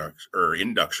induction,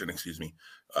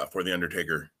 for the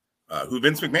Undertaker, who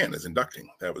Vince McMahon is inducting.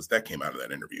 That came out of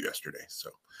that interview yesterday. So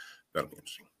that'll be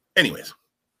interesting. Anyways,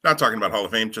 not talking about Hall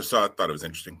of Fame, just thought it was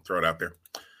interesting. Throw it out there.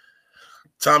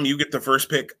 Tom, you get the first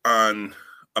pick on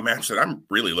a match that I'm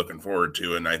really looking forward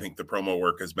to, and I think the promo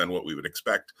work has been what we would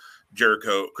expect.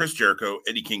 Chris Jericho,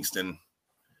 Eddie Kingston.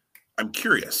 I'm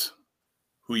curious,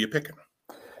 who you picking?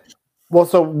 Well,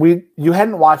 so you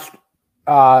hadn't watched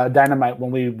Dynamite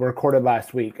when we recorded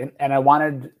last week, and I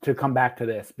wanted to come back to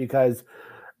this because,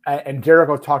 and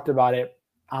Jericho talked about it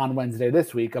on Wednesday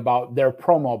this week about their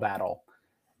promo battle.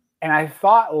 And I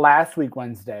thought last week,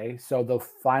 Wednesday, so the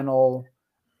final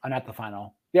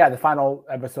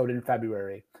episode in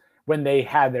February, when they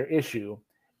had their issue,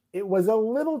 it was a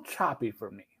little choppy for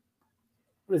me.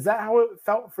 Is that how it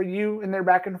felt for you in their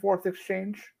back and forth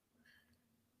exchange?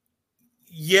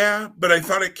 Yeah, but I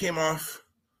thought it came off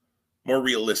more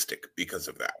realistic because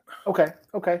of that. Okay.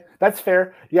 That's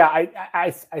fair. Yeah,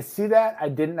 I see that. I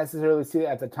didn't necessarily see it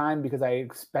at the time because I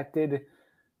expected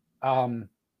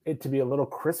it to be a little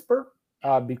crisper.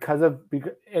 because I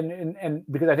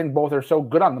think both are so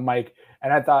good on the mic,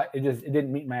 and I thought it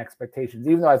didn't meet my expectations,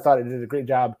 even though I thought it did a great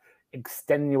job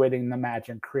extenuating the match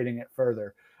and creating it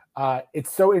further.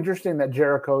 It's so interesting that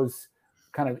Jericho's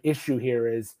kind of issue here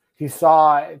is he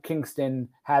saw Kingston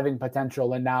having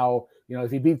potential, and now,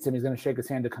 if he beats him, he's going to shake his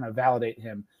hand to kind of validate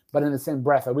him. But in the same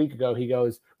breath, a week ago, he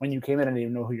goes, "When you came in, I didn't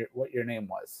even know what your name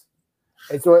was."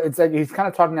 And so it's like he's kind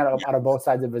of talking out of both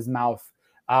sides of his mouth.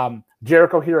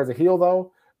 Jericho here as a heel,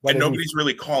 though. And nobody's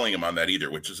really calling him on that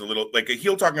either, which is a little like a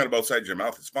heel talking out of both sides of your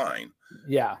mouth is fine.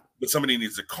 Yeah. But somebody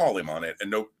needs to call him on it.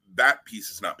 And that piece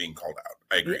is not being called out.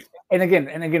 I agree. And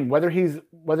again, whether he's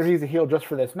a heel just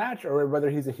for this match or whether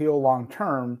he's a heel long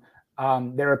term,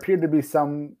 there appeared to be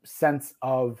some sense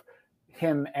of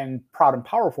him and Proud and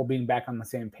Powerful being back on the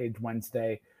same page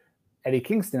Wednesday. Eddie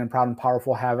Kingston and Proud and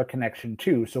Powerful have a connection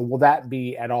too. So will that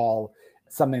be at all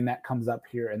something that comes up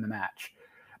here in the match?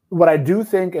 What I do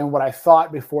think, and what I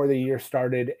thought before the year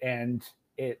started, and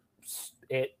it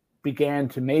began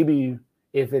to maybe,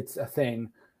 if it's a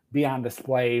thing, be on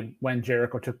display when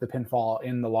Jericho took the pinfall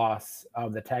in the loss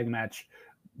of the tag match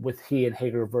with he and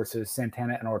Hager versus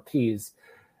Santana and Ortiz.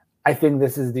 I think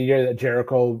this is the year that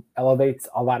Jericho elevates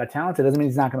a lot of talent. It doesn't mean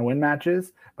he's not going to win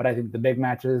matches, but I think the big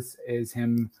matches is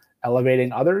him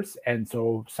elevating others. And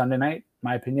so Sunday night,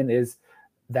 my opinion is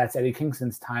that's Eddie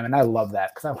Kingston's time. And I love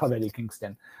that because I love Eddie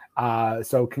Kingston.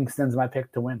 So Kingston's my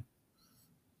pick to win.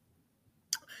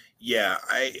 Yeah,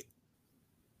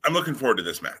 I'm looking forward to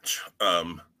this match.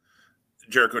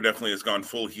 Jericho definitely has gone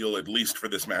full heel, at least for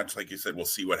this match. Like you said, we'll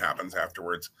see what happens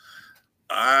afterwards.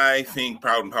 I think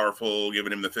Proud and Powerful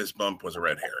giving him the fist bump was a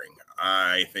red herring.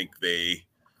 I think they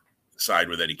side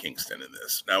with Eddie Kingston in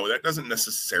this. Now, that doesn't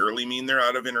necessarily mean they're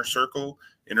out of Inner Circle.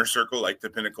 Inner Circle, like the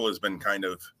Pinnacle, has been kind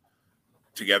of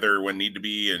together when need to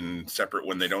be and separate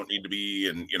when they don't need to be.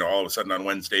 And, all of a sudden on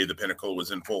Wednesday, the Pinnacle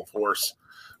was in full force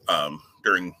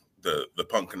during the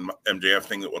Punk and MJF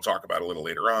thing that we'll talk about a little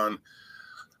later on.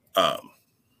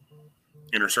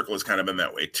 Inner Circle has kind of been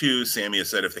that way too. Sammy has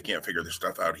said if they can't figure their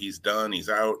stuff out, he's done. He's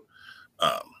out.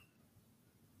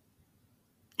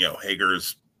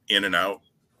 Hager's in and out,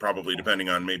 probably depending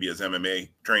on maybe his MMA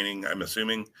training, I'm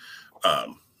assuming.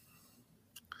 I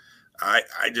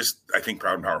think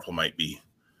Proud and Powerful might be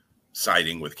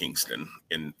siding with Kingston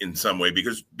in some way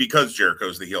because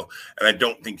Jericho's the heel, and I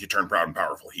don't think you turn Proud and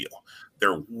Powerful heel.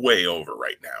 They're way over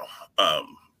right now.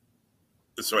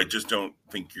 So I just don't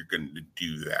think you're going to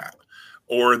do that.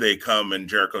 Or they come and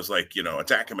Jericho's like,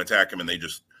 attack him, and they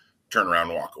just turn around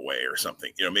and walk away or something.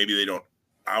 Maybe they don't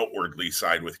outwardly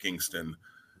side with Kingston,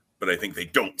 but I think they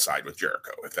don't side with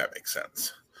Jericho, if that makes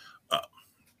sense.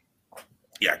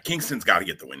 Kingston's got to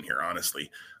get the win here, honestly.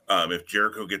 If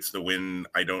Jericho gets the win,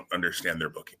 I don't understand their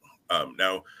booking.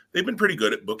 Now, they've been pretty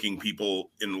good at booking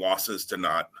people in losses to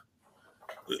not –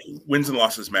 wins and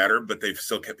losses matter, but they've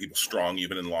still kept people strong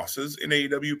even in losses in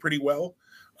AEW pretty well.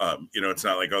 It's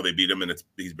not like, they beat him and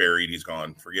he's buried, he's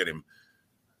gone, forget him.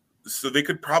 So they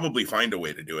could probably find a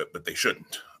way to do it, but they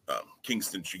shouldn't.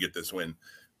 Kingston should get this win.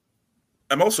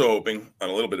 I'm also hoping on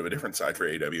a little bit of a different side for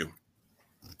AEW.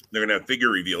 They're going to have figure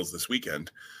reveals this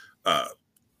weekend on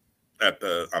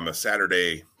the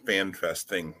Saturday Fan Fest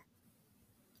thing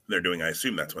they're doing. I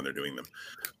assume that's when they're doing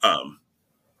them.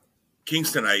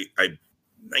 Kingston, I'm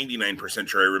 99%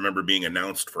 sure I remember being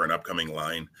announced for an upcoming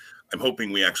line. I'm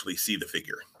hoping we actually see the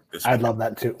figure this weekend. I'd love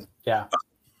that too. Yeah.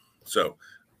 So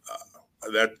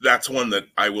that's one that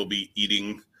I will be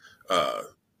eating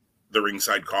the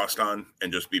ringside cost on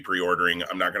and just be pre-ordering.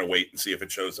 I'm not going to wait and see if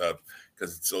it shows up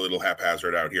because it's a little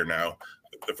haphazard out here now.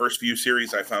 The first few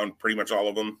series, I found pretty much all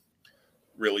of them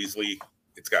real easily.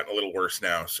 It's gotten a little worse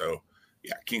now. So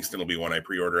yeah, Kingston will be one I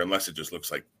pre-order unless it just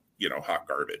looks like, hot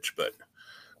garbage. But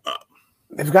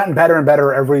they've gotten better and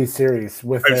better every series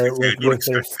with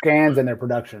their scans and their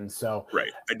productions. So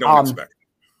right. I don't expect it.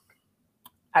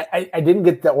 I didn't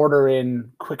get the order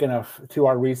in quick enough to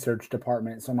our research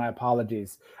department, so my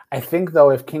apologies. I think,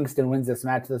 though, if Kingston wins this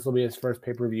match, this will be his first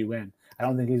pay-per-view win. I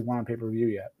don't think he's won on pay-per-view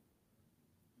yet.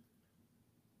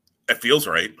 It feels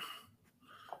right.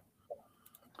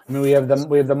 I mean, we have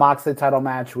the Moxley title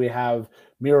match. We have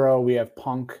Miro. We have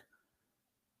Punk.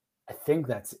 I think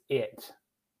that's it.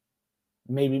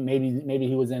 Maybe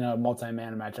he was in a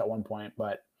multi-man match at one point,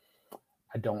 but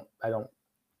I don't.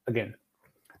 Again,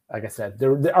 like I said,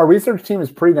 our research team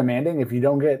is pretty demanding. If you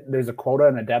don't there's a quota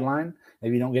and a deadline.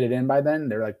 If you don't get it in by then,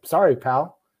 they're like, "Sorry,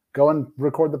 pal, go and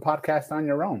record the podcast on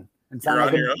your own and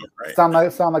sound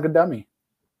like a dummy."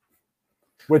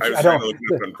 Which I don't. Look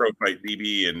up on Pro Fight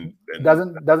DB and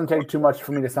doesn't take too much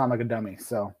for me to sound like a dummy.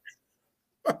 So,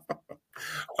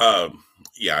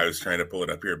 yeah, I was trying to pull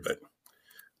it up here, but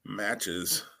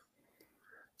matches.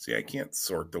 See, I can't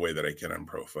sort the way that I can on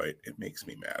Pro Fight. It makes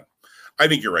me mad. I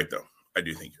think you're right, though. I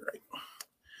do think you're right.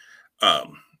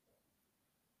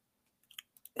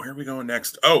 Where are we going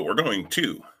next? Oh, we're going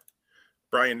to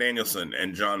Bryan Danielson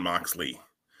and Jon Moxley.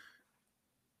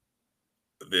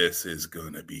 This is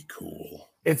going to be cool.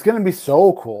 It's going to be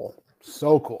so cool.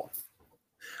 So cool.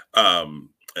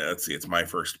 Let's see. It's my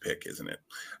first pick, isn't it?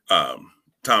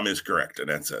 Tom is correct.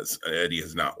 Annette says Eddie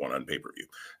has not won on pay-per-view.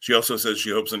 She also says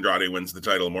she hopes Andrade wins the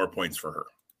title. More points for her.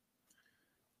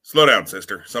 Slow down,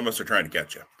 sister. Some of us are trying to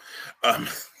catch you.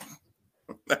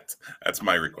 That's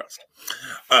my request.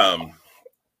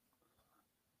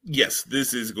 Yes,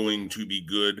 this is going to be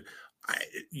good.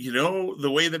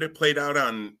 The way that it played out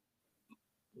on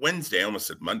Wednesday, I almost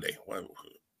said Monday. Well,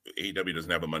 AEW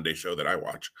doesn't have a Monday show that I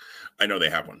watch. I know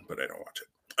they have one, but I don't watch it.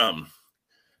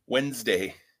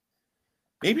 Wednesday,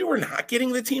 maybe we're not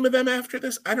getting the team of them after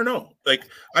this. I don't know. Like,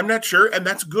 I'm not sure, and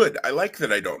that's good. I like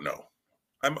that I don't know.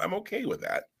 I'm okay with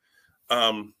that.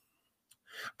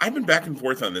 I've been back and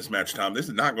forth on this match, Tom. This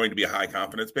is not going to be a high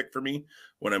confidence pick for me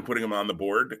when I'm putting them on the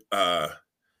board,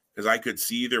 because I could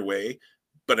see either way.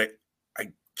 But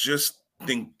I just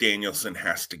think Danielson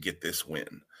has to get this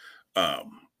win.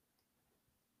 And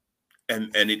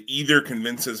it either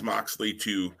convinces Moxley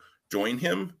to join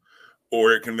him,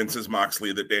 or it convinces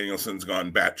Moxley that Danielson's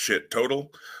gone batshit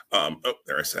total.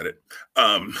 There, I said it.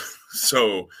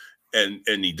 So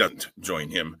he doesn't join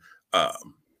him.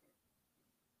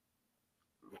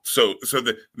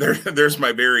 There's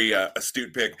my very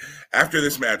astute pick. After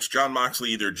this match, Jon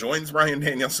Moxley either joins Bryan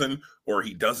Danielson or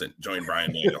he doesn't join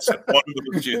Bryan Danielson. One of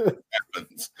the two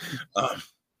happens.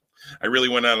 I really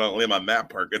went out on a limb on that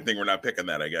part. Good thing we're not picking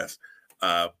that, I guess.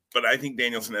 But I think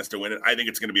Danielson has to win it. I think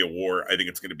it's going to be a war. I think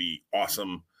it's going to be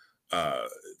awesome.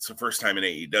 It's the first time in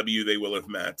AEW they will have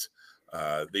met.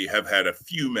 They have had a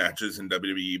few matches in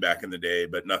WWE back in the day,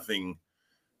 but nothing.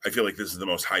 I feel like this is the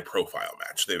most high-profile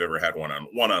match they've ever had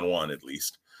one-on-one, at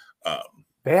least.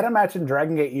 They had a match in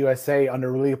Dragon Gate USA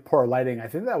under really poor lighting. I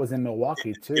think that was in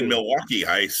Milwaukee, too. In Milwaukee,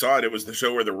 I saw it. It was the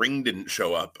show where the ring didn't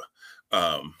show up.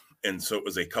 And so it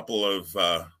was a couple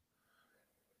of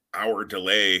hour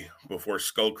delay before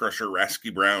Skull Crusher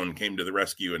Rasky Brown came to the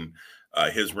rescue, and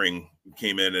his ring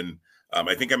came in. And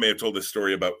I think I may have told this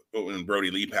story about when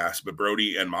Brody Lee passed, but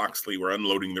Brody and Moxley were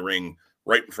unloading the ring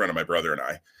right in front of my brother and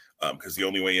I, because the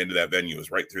only way into that venue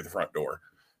was right through the front door.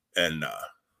 And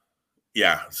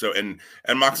so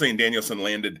Moxley and Danielson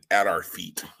landed at our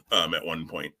feet at one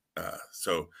point.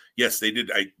 So yes, they did.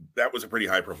 That was a pretty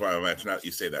high profile match. Now that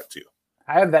you say that too.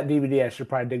 I have that DVD. I should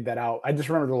probably dig that out. I just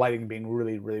remember the lighting being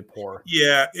really, really poor.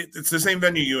 Yeah, it's the same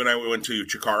venue you and I went to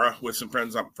Chikara with some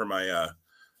friends up for my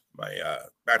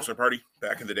bachelor party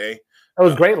back in the day. It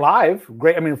was great live.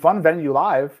 Great. I mean, fun venue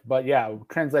live. But yeah,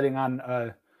 translating on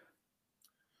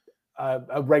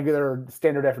a regular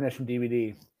standard definition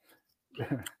DVD.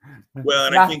 Well,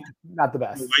 and I think not the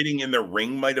best. The lighting in the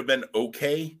ring might have been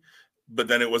okay, but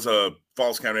then it was a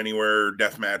Falls Count Anywhere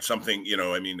death match, something,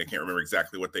 I mean, I can't remember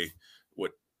exactly what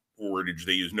wordage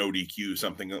they use, no DQ,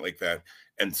 something like that.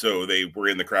 And so they were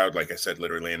in the crowd, like I said,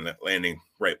 literally landing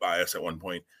right by us at one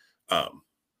point.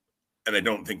 And I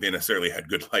don't think they necessarily had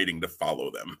good lighting to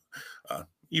follow them.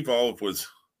 Evolve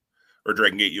or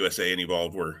Dragon Gate USA and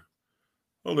Evolve were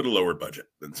a little lower budget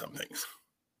than some things.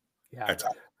 Yeah. That's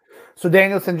all. So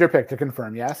Danielson's your pick to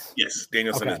confirm, yes? Yes,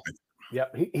 Danielson is.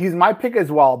 Yep, he's my pick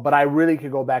as well, but I really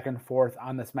could go back and forth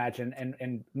on this match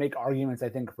and make arguments, I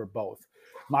think, for both.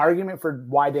 My argument for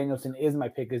why Danielson is my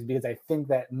pick is because I think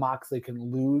that Moxley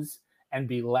can lose and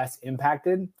be less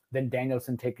impacted than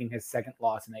Danielson taking his second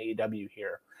loss in AEW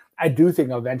here. I do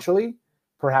think eventually,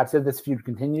 perhaps if this feud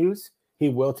continues, he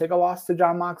will take a loss to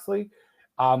Jon Moxley.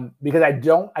 Because I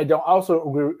don't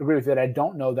also agree with it. I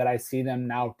don't know that I see them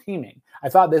now teaming. I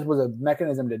thought this was a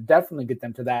mechanism to definitely get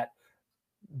them to that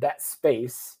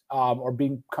space, or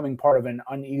becoming part of an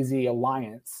uneasy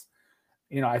alliance.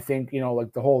 I think,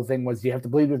 like the whole thing was, you have to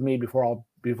bleed with me before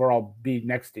I'll be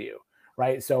next to you.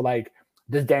 Right. So like,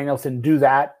 does Danielson do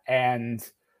that? And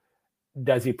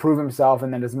does he prove himself?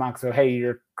 And then does Mox say, hey,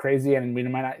 you're crazy and we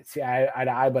might not see eye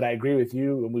to eye, but I agree with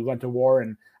you. And we went to war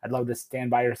and I'd love to stand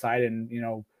by your side and,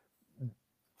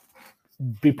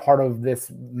 be part of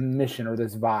this mission or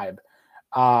this vibe.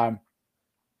 Or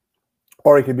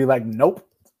he could be like, nope,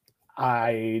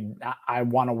 I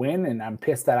want to win and I'm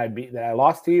pissed that I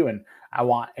lost to you. And I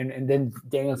want, and then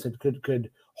Danielson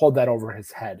could hold that over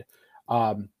his head.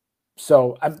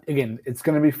 So again, it's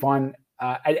going to be fun.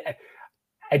 I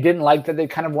didn't like that they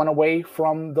kind of went away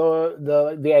from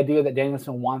the idea that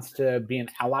Danielson wants to be an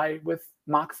ally with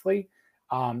Moxley.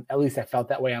 At least I felt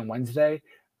that way on Wednesday.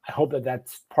 I hope that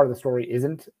that's part of the story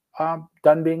isn't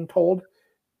done being told.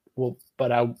 Well,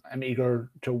 but I'm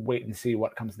eager to wait and see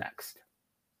what comes next.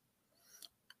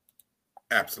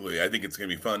 Absolutely. I think it's going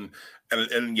to be fun.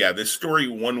 And yeah, this story,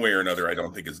 one way or another, I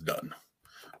don't think is done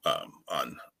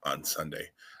on Sunday.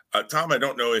 Tom, I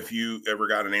don't know if you ever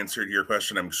got an answer to your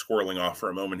question. I'm squirreling off for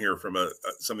a moment here from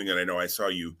something that I know I saw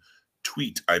you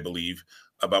tweet, I believe,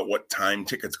 about what time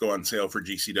tickets go on sale for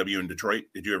GCW in Detroit.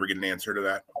 Did you ever get an answer to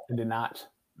that? I did not.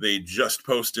 They just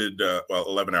posted,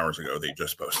 11 hours ago, they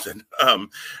just posted on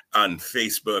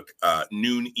Facebook,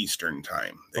 noon Eastern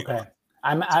time. Okay.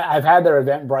 I've had their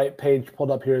Eventbrite page pulled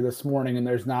up here this morning, and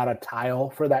there's not a tile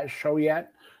for that show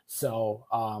yet. So,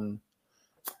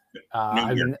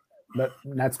 but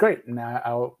that's great.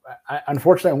 Now, I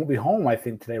unfortunately I won't be home. I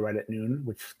think today right at noon,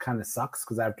 which kind of sucks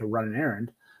because I have to run an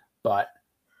errand. But,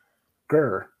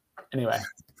 anyway,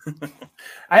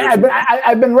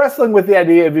 I've been wrestling with the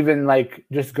idea of even like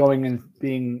just going and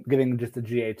getting just a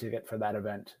GA ticket for that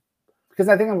event because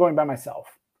I think I'm going by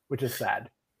myself, which is sad,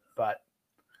 but.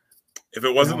 If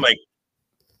it wasn't like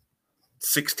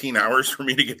 16 hours for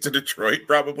me to get to Detroit,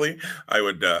 probably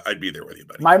I'd be there with you,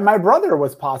 buddy. My brother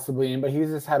was possibly in, but he's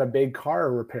just had a big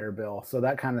car repair bill, so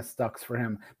that kind of sucks for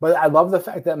him. But I love the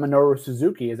fact that Minoru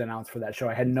Suzuki is announced for that show.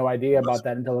 I had no idea about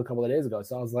that until a couple of days ago,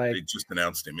 so I was like, they just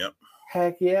announced him. Yep.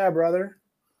 Heck yeah, brother.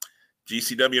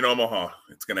 GCW in Omaha.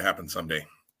 It's going to happen someday.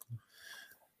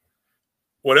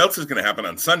 What else is going to happen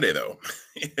on Sunday, though,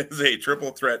 is a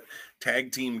triple threat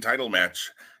tag team title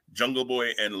match. Jungle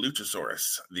Boy and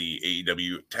Luchasaurus, the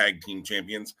AEW tag team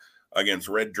champions, against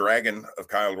Red Dragon of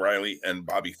Kyle O'Reilly and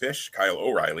Bobby Fish. Kyle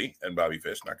O'Reilly and Bobby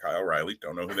Fish, not Kyle O'Reilly.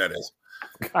 Don't know who that is.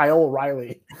 Kyle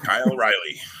O'Reilly. Kyle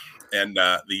O'Reilly. And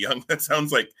the young, that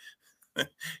sounds like,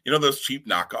 those cheap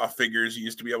knockoff figures you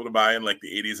used to be able to buy in like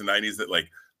the 80s and 90s that like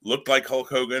looked like Hulk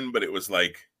Hogan, but it was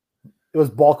like. It was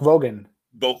Bulk Logan.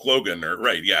 Bulk Logan, or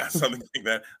right. Yeah. Something like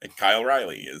that. Like Kyle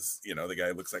O'Reilly is, the guy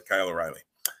who looks like Kyle O'Reilly.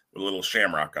 With a little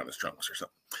shamrock on his trunks or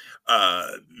something.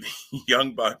 The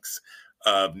Young Bucks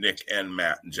of Nick and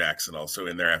Matt and Jackson also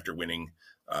in there after winning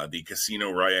the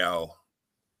Casino Royale,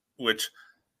 which,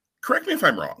 correct me if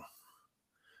I'm wrong,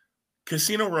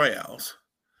 Casino Royales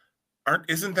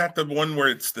isn't that the one where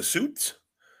it's the suits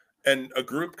and a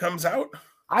group comes out?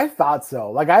 I thought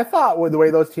so. Like I thought the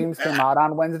way those teams came out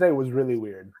on Wednesday was really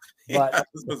weird. But yeah,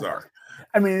 it's bizarre.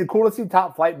 I mean, cool to see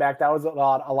Top Flight back. That was a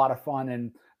lot of fun,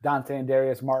 and Dante and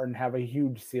Darius Martin have a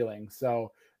huge ceiling,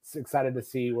 so it's excited to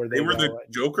see where they were. The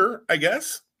Joker, I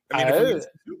guess. I mean,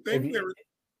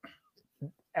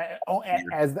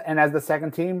 as the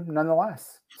second team,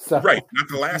 nonetheless. So right, not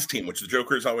the last team, which the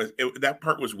Joker is always. That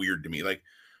part was weird to me. Like,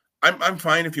 I'm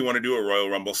fine if you want to do a Royal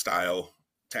Rumble style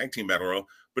tag team battle royal,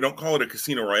 but don't call it a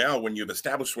Casino Royale when you've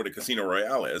established what a Casino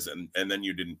Royale is, and then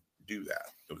you didn't do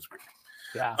that. It was weird.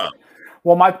 Yeah.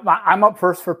 Well, I'm up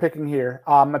first for picking here.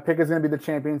 My pick is going to be the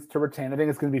champions to retain. I think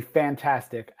it's going to be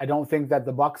fantastic. I don't think that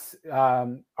the Bucks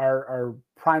are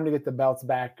primed to get the belts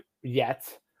back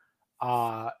yet.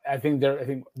 I think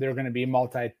they're going to be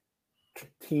multi-time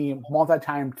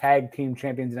tag team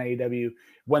champions in AEW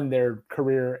when their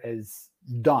career is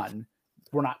done.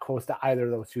 We're not close to either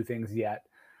of those two things yet.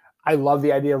 I love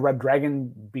the idea of Red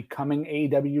Dragon becoming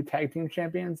AEW tag team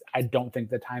champions. I don't think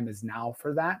the time is now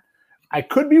for that. I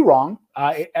could be wrong.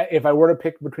 If I were to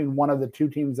pick between one of the two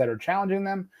teams that are challenging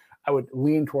them, I would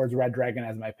lean towards Red Dragon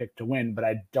as my pick to win, but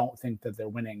I don't think that they're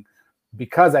winning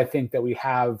because I think that we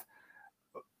have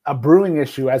a brewing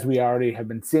issue, as we already have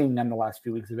been seeing in the last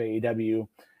few weeks of AEW.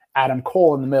 Adam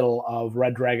Cole in the middle of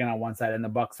Red Dragon on one side and the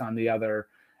Bucks on the other,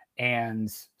 and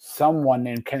someone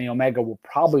named Kenny Omega will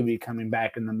probably be coming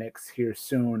back in the mix here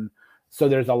soon. So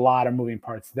there's a lot of moving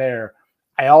parts there.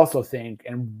 I also think,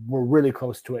 and we're really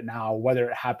close to it now, whether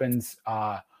it happens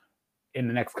in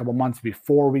the next couple months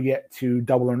before we get to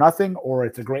Double or Nothing, or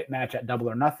it's a great match at Double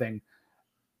or Nothing,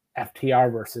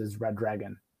 FTR versus Red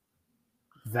Dragon.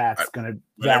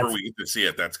 Whenever we get to see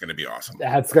it, that's going to be awesome.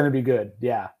 That's going to be good.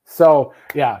 Yeah. So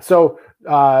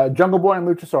Jungle Boy and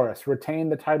Luchasaurus retain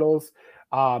the titles.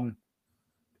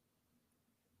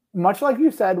 Much like you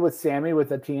said with Sammy with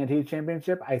the TNT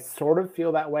Championship, I sort of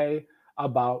feel that way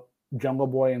about Jungle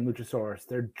Boy and Luchasaurus.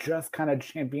 They're just kind of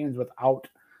champions without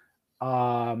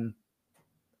a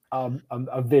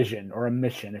vision or a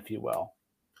mission, if you will.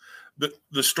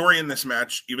 The story in this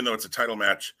match, even though it's a title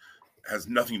match, has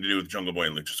nothing to do with Jungle Boy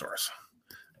and Luchasaurus,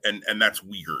 and that's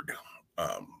weird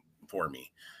for me.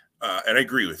 And I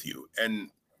agree with you. And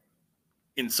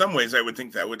in some ways, I would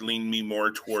think that would lean me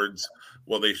more towards,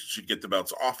 well, they should get the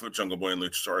belts off of Jungle Boy and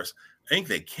Luchasaurus. I think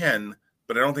they can,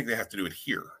 but I don't think they have to do it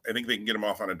here. I think they can get them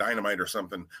off on a Dynamite or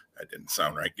something. That didn't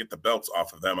sound right. Get the belts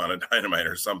off of them on a Dynamite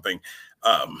or something.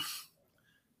 And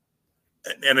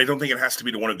I don't think it has to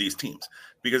be to one of these teams,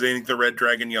 because I think the Red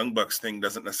Dragon Young Bucks thing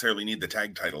doesn't necessarily need the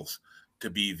tag titles to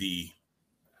be the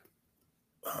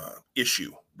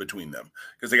issue between them,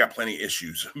 because they got plenty of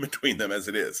issues between them as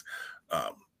it is.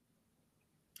 I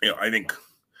think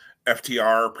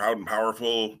FTR, Proud and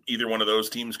Powerful, either one of those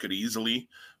teams could easily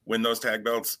win those tag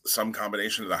belts. Some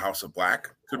combination of the House of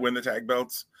Black could win the tag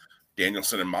belts.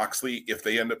 Danielson and Moxley, if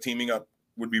they end up teaming up,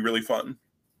 would be really fun.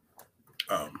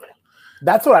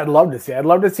 That's what I'd love to see. I'd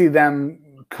love to see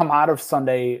them come out of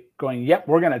Sunday going, yep,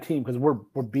 we're going to team because we're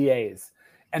BAs,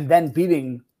 and then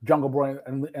beating Jungle Boy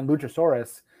and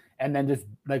Luchasaurus, and then just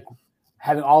like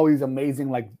having all these amazing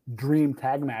like dream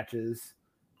tag matches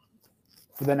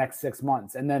for the next 6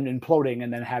 months, and then imploding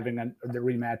and then having the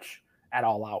rematch at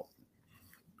All Out.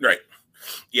 Right.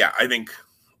 Yeah, I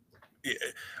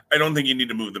don't think you need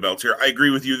to move the belts here. I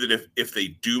agree with you that if they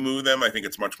do move them, I think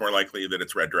it's much more likely that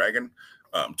it's Red Dragon.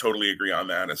 Totally agree on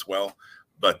that as well.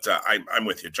 But I'm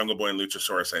with you. Jungle Boy and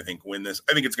Luchasaurus, I think, win this.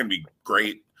 I think it's going to be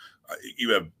great. You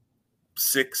have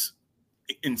 6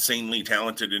 insanely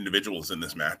talented individuals in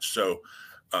this match. So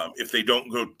if they don't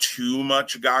go too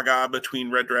much gaga between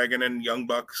Red Dragon and Young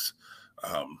Bucks,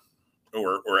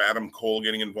 or Adam Cole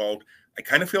getting involved, I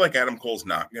kind of feel like Adam Cole's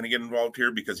not going to get involved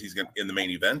here because he's in the main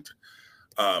event.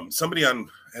 Somebody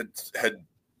had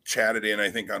chatted in, I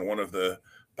think, on one of the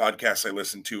podcasts I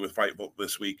listened to with Fightful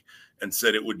this week, and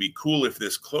said it would be cool if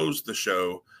this closed the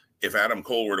show if Adam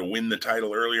Cole were to win the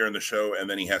title earlier in the show, and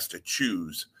then he has to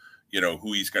choose,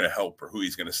 who he's going to help or who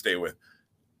he's going to stay with.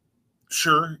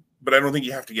 Sure, but I don't think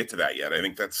you have to get to that yet. I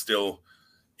think that's still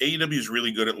AEW is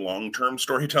really good at long-term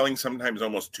storytelling, sometimes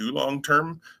almost too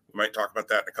long-term. We might talk about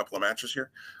that in a couple of matches here.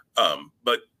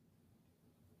 But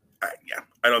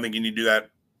I don't think you need to do that.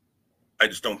 I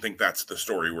just don't think that's the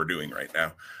story we're doing right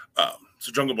now.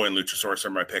 So Jungle Boy and Luchasaurus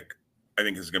are my pick. I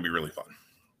think this is going to be really fun.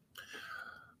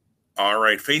 All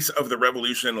right, Face of the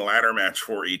Revolution ladder match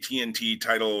for a TNT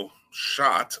title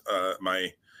shot.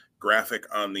 My graphic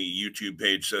on the YouTube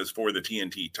page says for the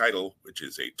TNT title, which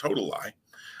is a total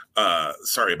lie.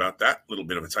 Sorry about that. Little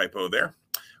bit of a typo there.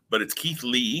 But it's Keith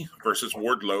Lee versus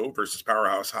Wardlow versus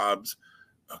Powerhouse Hobbs.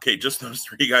 Okay, just those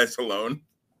 3 guys alone.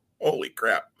 Holy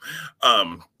crap.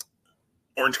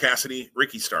 Orange Cassidy,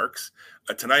 Ricky Starks.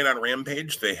 Tonight on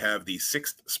Rampage, they have the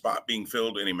 6th spot being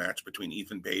filled in a match between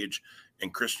Ethan Page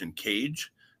and Christian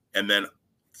Cage. And then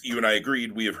you and I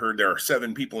agreed, we have heard there are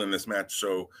 7 people in this match,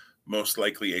 so most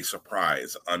likely a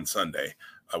surprise on Sunday,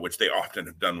 which they often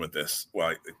have done with this. Well,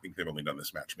 I think they've only done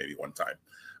this match maybe one time,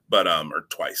 but or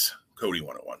twice. Cody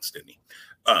won it once, didn't he?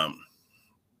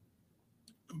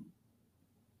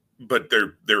 But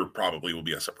there probably will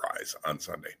be a surprise on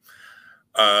Sunday.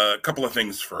 A couple of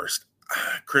things first.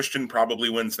 Christian probably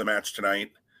wins the match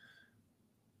tonight.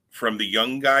 From the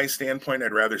young guy standpoint,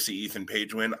 I'd rather see Ethan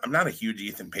Page win. I'm not a huge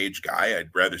Ethan Page guy. I'd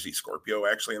rather see Scorpio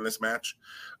actually in this match.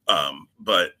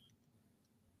 But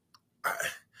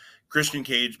Christian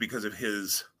Cage, because of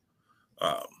his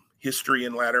history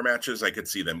in ladder matches, I could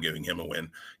see them giving him a win.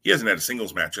 He hasn't had a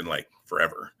singles match in like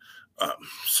forever.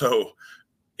 So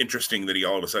interesting that he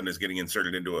all of a sudden is getting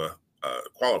inserted into a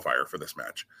qualifier for this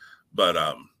match. But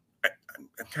I'm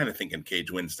kind of thinking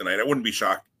Cage wins tonight. I wouldn't be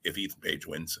shocked if Ethan Page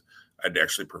wins. I'd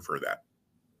actually prefer that.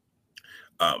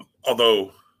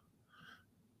 Although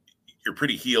you're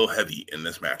pretty heel heavy in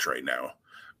this match right now.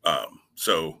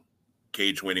 So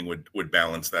Cage winning would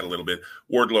balance that a little bit.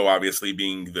 Wardlow obviously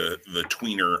being the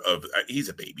tweener of, he's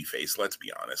a baby face, let's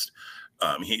be honest.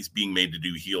 He's being made to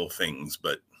do heel things,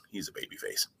 but he's a baby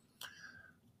face.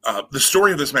 The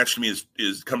story of this match to me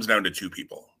is comes down to 2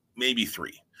 people, maybe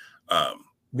 3.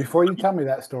 Before you tell me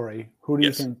that story, who do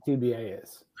you think TBA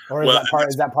is? Or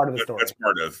is that part of the story? That's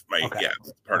part of my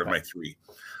part of my 3.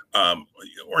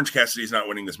 Orange Cassidy is not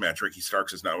winning this match. Ricky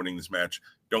Starks is not winning this match.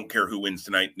 Don't care who wins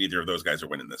tonight. Neither of those guys are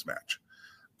winning this match.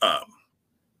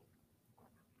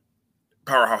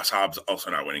 Powerhouse Hobbs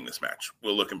also not winning this match.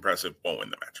 Will look impressive, won't win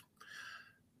the match.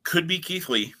 Could be Keith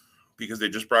Lee because they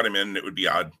just brought him in. And it would be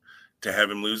odd to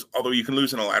have him lose. Although you can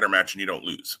lose in a ladder match and you don't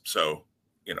lose. So,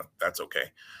 that's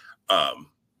okay.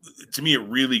 To me, it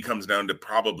really comes down to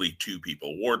probably 2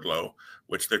 people. Wardlow,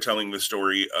 which they're telling the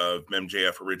story of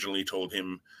MJF originally told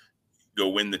him, go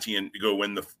win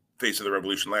the Face of the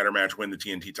Revolution ladder match, win the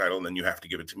TNT title, and then you have to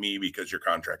give it to me because your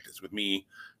contract is with me,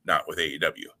 not with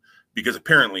AEW. Because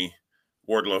apparently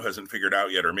Wardlow hasn't figured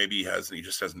out yet, or maybe he has, and he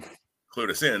just hasn't clued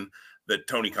us in, that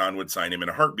Tony Khan would sign him in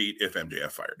a heartbeat if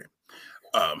MJF fired him.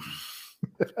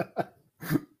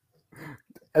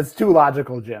 It's too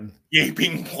logical, Jim.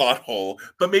 Gaping plot hole,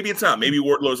 but maybe it's not. Maybe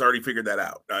Wardlow's already figured that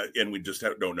out, and we just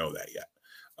don't know that yet.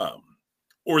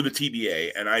 Or the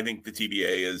TBA, and I think the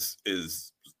TBA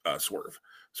is Swerve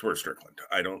Strickland.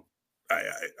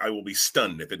 I will be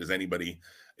stunned if it is anybody.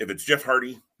 If it's Jeff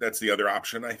Hardy, that's the other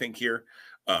option. I think here,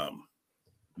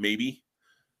 maybe.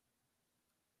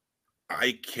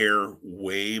 I care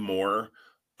way more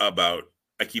about.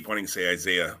 I keep wanting to say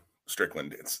Isaiah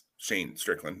Strickland. It's Shane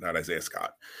Strickland, not Isaiah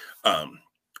Scott.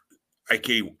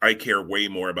 I care way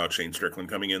more about Shane Strickland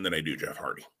coming in than I do Jeff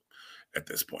Hardy at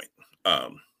this point.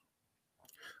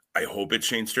 I hope it's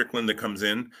Shane Strickland that comes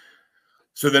in.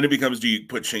 So then it becomes, do you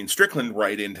put Shane Strickland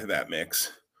right into that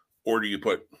mix, or do you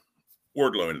put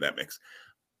Wardlow into that mix?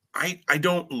 I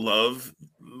don't love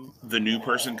the new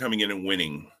person coming in and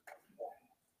winning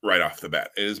right off the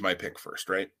bat. It is my pick first,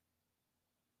 right?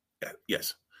 Yeah,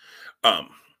 yes.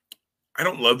 I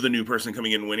don't love the new person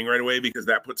coming in and winning right away, because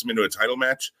that puts them into a title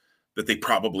match that they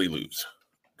probably lose.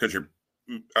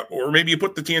 Or maybe you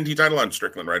put the TNT title on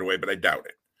Strickland right away, but I doubt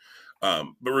it.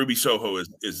 But Ruby Soho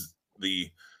is the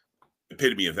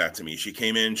epitome of that to me. She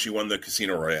came in, she won the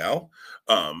Casino Royale,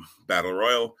 Battle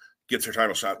Royal, gets her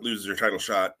title shot, loses her title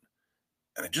shot.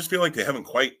 And I just feel like they haven't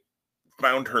quite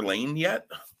found her lane yet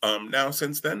now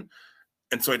since then.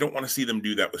 And so I don't want to see them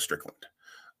do that with Strickland.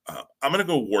 I'm going to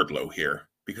go Wardlow here,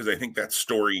 because I think that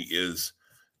story is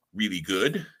really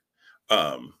good.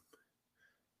 And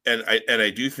I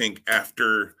do think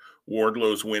after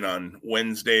Wardlow's win on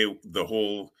Wednesday, the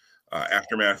whole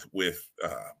aftermath with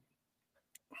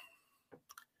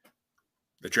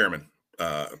the chairman,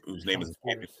 whose name is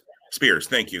Spears.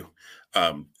 Thank you.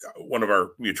 One of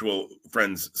our mutual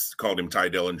friends called him Ty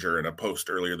Dillinger in a post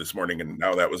earlier this morning, and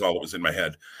now that was all that was in my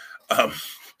head.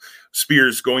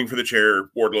 Spears going for the chair,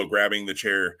 Wardlow grabbing the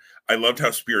chair. I loved how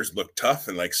Spears looked tough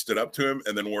and like stood up to him,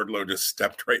 and then Wardlow just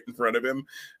stepped right in front of him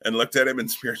and looked at him,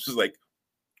 and Spears was like,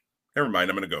 never mind,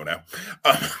 I'm going to go now.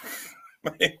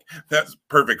 That's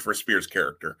perfect for Spears'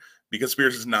 character, because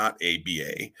Spears is not a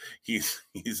BA. He's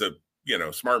a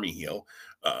smarmy heel,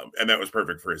 and that was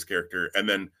perfect for his character. And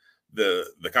then the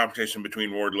confrontation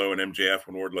between Wardlow and MJF,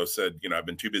 when Wardlow said, I've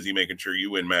been too busy making sure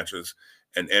you win matches,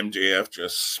 and MJF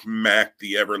just smacked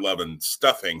the ever-loving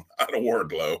stuffing out of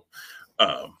Wardlow.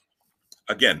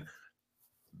 Again,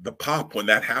 the pop when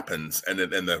that happens, and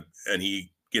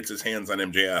he gets his hands on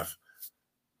MJF,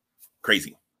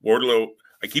 crazy. Wardlow,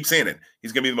 I keep saying it,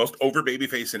 he's going to be the most over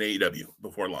babyface in AEW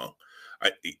before long.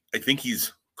 I think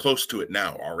he's close to it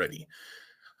now already.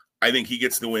 I think he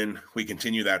gets the win. We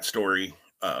continue that story.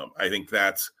 I think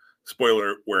that's,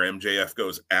 spoiler, where MJF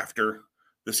goes after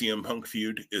the CM Punk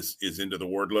feud is into the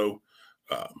Wardlow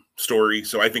story.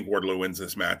 So I think Wardlow wins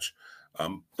this match.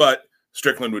 But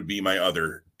Strickland would be my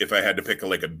other. If I had to pick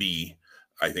a B,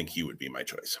 I think he would be my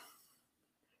choice.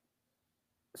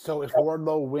 So if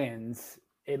Wardlow wins,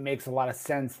 it makes a lot of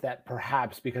sense that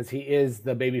perhaps, because he is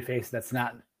the babyface that's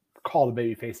not called a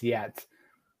babyface yet,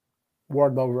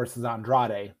 Wardlow versus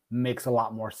Andrade makes a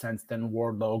lot more sense than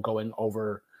Wardlow going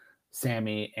over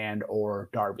Sammy and or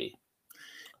Darby.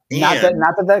 Not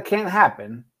that can't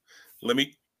happen. Let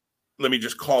me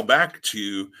just call back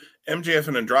to MJF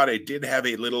and Andrade did have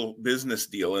a little business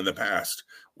deal in the past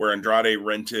where Andrade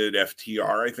rented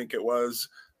FTR, I think it was,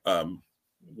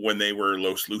 when they were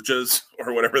Los Luchas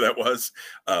or whatever that was,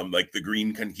 like the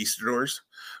Green Conquistadors.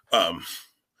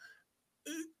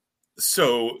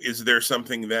 So is there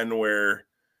something then where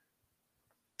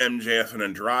MJF and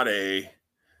Andrade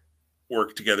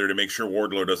work together to make sure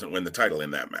Wardlow doesn't win the title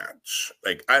in that match?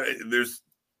 There's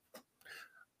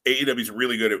AEW's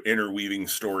really good at interweaving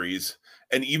stories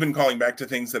and even calling back to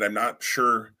things that I'm not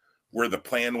sure were the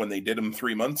plan when they did them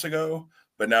 3 months ago,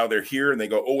 but now they're here and they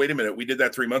go, oh, wait a minute, we did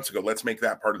that 3 months ago. Let's make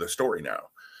that part of the story now.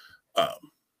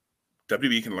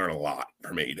 WWE can learn a lot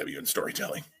from AEW in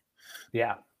storytelling.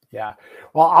 Yeah.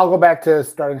 Well, I'll go back to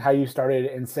starting how you started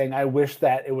and saying, I wish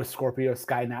that it was Scorpio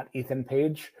Sky, not Ethan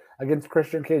Page against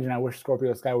Christian Cage. And I wish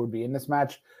Scorpio Sky would be in this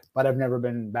match, but I've never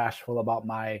been bashful about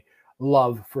my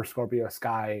love for Scorpio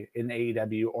Sky in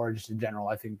AEW or just in general.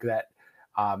 I think that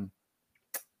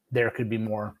there could be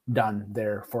more done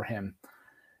there for him.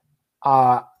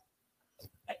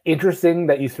 Interesting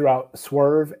that you threw out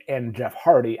Swerve and Jeff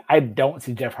Hardy. I don't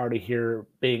see Jeff Hardy here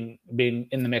being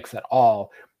in the mix at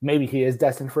all. Maybe he is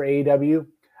destined for AEW.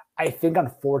 I think,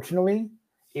 unfortunately,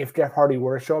 if Jeff Hardy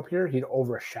were to show up here, he'd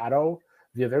overshadow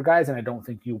the other guys, and I don't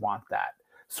think you want that.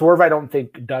 Swerve, I don't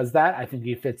think, does that. I think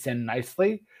he fits in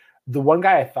nicely. The one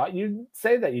guy I thought you'd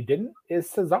say that you didn't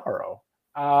is Cesaro.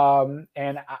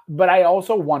 But I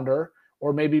also wonder,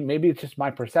 or maybe it's just my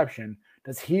perception,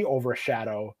 does he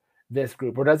overshadow this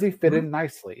group, or does he fit in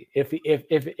nicely if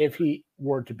he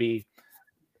were to be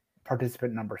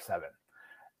participant number 7?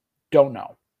 Don't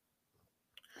know.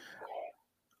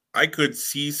 I could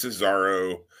see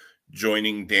Cesaro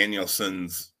joining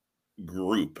Danielson's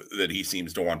group that he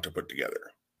seems to want to put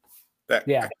together. That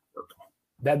could work.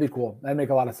 That'd be cool. That'd make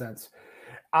a lot of sense.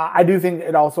 I do think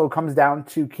it also comes down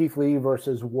to Keith Lee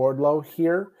versus Wardlow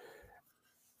here.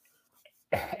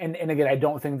 And again, I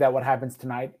don't think that what happens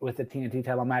tonight with the TNT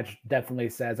title match definitely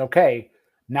says, okay,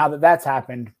 now that that's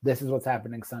happened, this is what's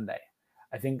happening Sunday.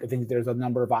 I think there's a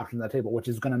number of options on the table, which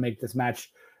is going to make this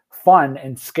match fun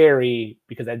and scary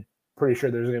because I'm pretty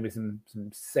sure there's going to be some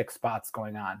sick spots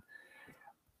going on.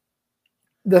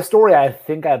 The story I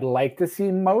think I'd like to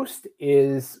see most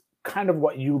is kind of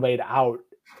what you laid out,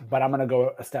 but I'm going to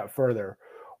go a step further.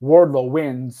 Wardlow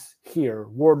wins here.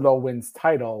 Wardlow wins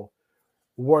title.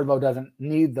 Wardlow doesn't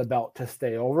need the belt to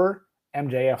stay over.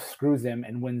 MJF screws him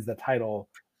and wins the title.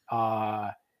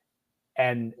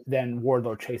 And then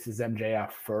Wardlow chases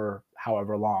MJF for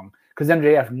however long. Because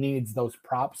MJF needs those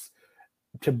props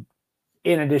to,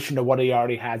 in addition to what he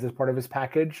already has as part of his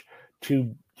package,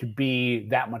 to be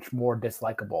that much more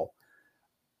dislikable.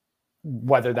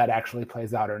 Whether that actually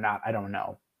plays out or not, I don't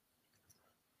know.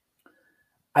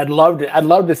 I'd love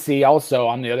to see also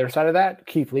on the other side of that,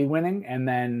 Keith Lee winning and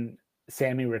then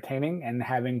Sammy retaining and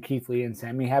having Keith Lee and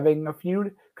Sammy having a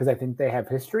feud, because I think they have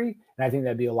history and I think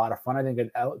that'd be a lot of fun. I think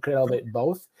it could elevate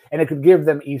both and it could give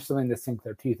them each something to sink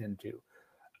their teeth into.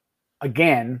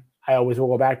 Again, I always will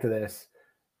go back to this.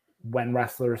 When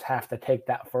wrestlers have to take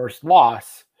that first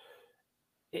loss,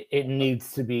 it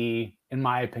needs to be, in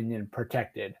my opinion,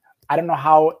 protected. I don't know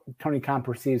how Tony Khan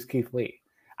perceives Keith Lee.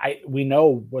 We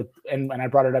know what, and I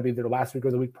brought it up either last week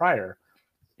or the week prior,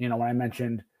 when I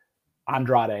mentioned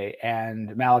Andrade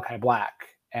and Malachi Black,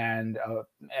 and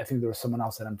I think there was someone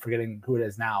else that I'm forgetting who it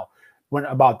is now,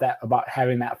 about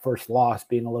having that first loss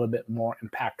being a little bit more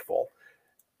impactful.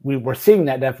 We were seeing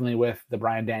that definitely with the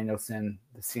Bryan Danielson,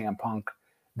 the CM Punk,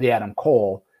 the Adam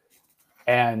Cole,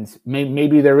 and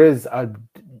maybe there is a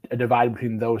divide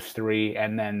between those three,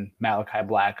 and then Malachi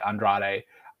Black, Andrade.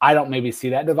 I don't maybe see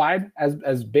that divide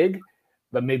as big,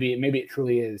 but maybe it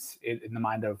truly is in the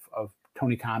mind of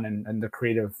Tony Khan and the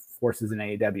creative forces in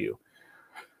AEW.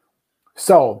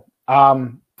 So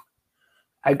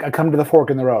I come to the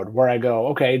fork in the road where I go,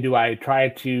 okay, do I try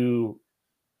to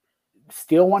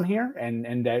steal one here and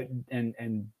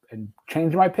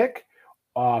change my pick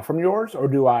from yours, or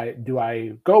do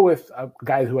I go with a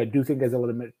guy who I do think has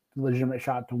a legitimate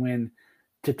shot to win,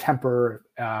 to temper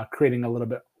creating a little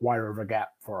bit wider of a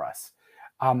gap for us?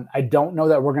 I don't know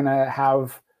that we're going to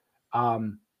have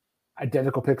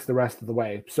identical picks the rest of the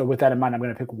way. So with that in mind, I'm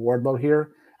going to pick Wardlow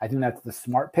here. I think that's the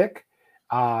smart pick.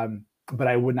 But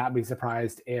I would not be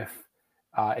surprised if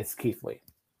it's Keith Lee.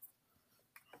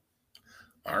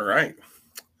 All right.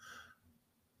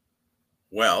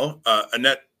 Well,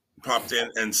 Annette popped in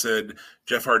and said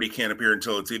Jeff Hardy can't appear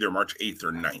until it's either March 8th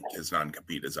or 9th. His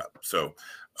non-compete is up. So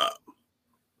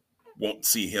won't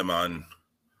see him on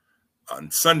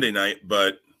Sunday night,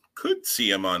 but could see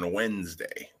him on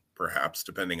Wednesday, perhaps,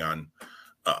 depending on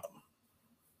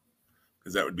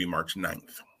because that would be March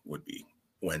 9th, would be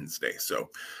Wednesday. So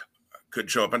could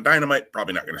show up on Dynamite,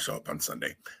 probably not going to show up on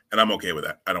Sunday. And I'm okay with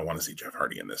that. I don't want to see Jeff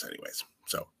Hardy in this anyways.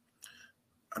 So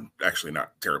I'm actually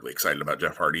not terribly excited about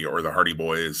Jeff Hardy or the Hardy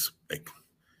Boys. Like,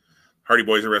 Hardy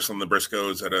Boys are wrestling the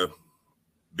Briscoes at a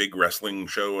big wrestling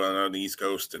show on the East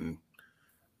Coast, and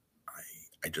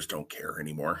I just don't care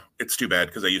anymore. It's too bad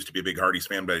because I used to be a big Hardys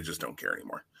fan, but I just don't care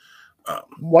anymore.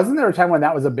 Wasn't there a time when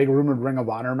that was a big rumored Ring of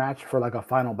Honor match for like a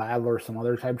Final Battle or some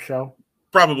other type show?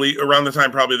 Probably around the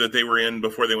time that they were in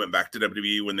before they went back to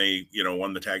WWE, when they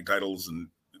won the tag titles and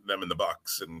them and the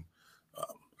Bucks, and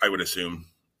I would assume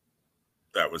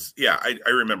that was I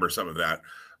remember some of that.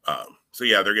 So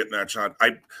yeah, they're getting that shot.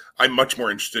 I'm much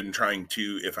more interested in trying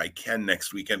to, if I can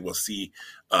next weekend, we'll see,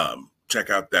 check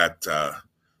out that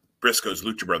Briscoes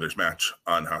Lucha Brothers match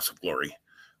on House of Glory.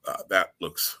 That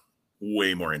looks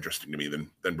way more interesting to me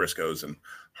than Briscoes and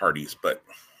Hardys, but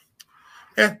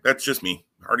that's just me.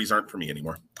 Hardys aren't for me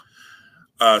anymore.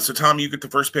 So Tom, you get the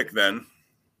first pick then.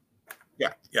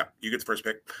 Yeah, you get the first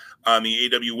pick. On the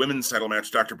AEW Women's title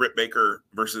match, Dr. Britt Baker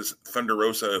versus Thunder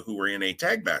Rosa, who were in a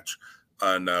tag match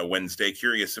on Wednesday.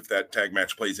 Curious if that tag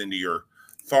match plays into your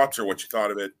thoughts or what you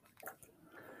thought of it.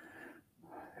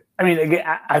 I mean, again,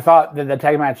 I thought that the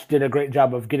tag match did a great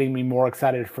job of getting me more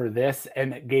excited for this,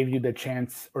 and it gave you the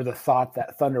chance or the thought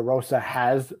that Thunder Rosa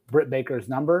has Britt Baker's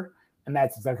number, and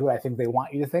that's exactly what I think they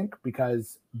want you to think,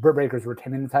 because Britt Baker's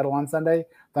retaining the title on Sunday.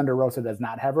 Thunder Rosa does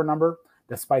not have her number,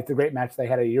 despite the great match they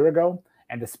had a year ago,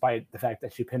 And despite the fact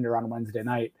that she pinned her on Wednesday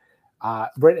night,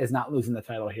 Britt is not losing the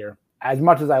title here. As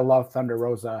much as I love Thunder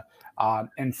Rosa,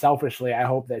 and selfishly, I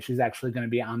hope that she's actually going to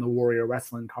be on the Warrior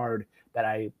Wrestling card that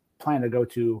I plan to go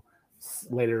to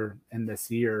later in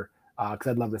this year, because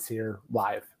I'd love to see her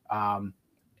live.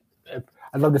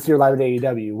 I'd love to see her live at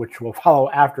AEW, which will follow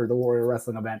after the Warrior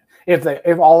Wrestling event,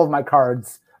 if all of my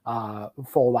cards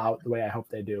fold out the way I hope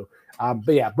they do.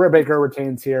 But yeah, Britt Baker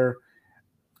retains here.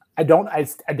 I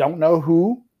don't know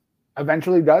who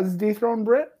eventually does dethrone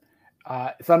Britt.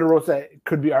 Thunder Rosa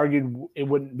could be argued it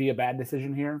wouldn't be a bad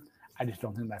decision here. I just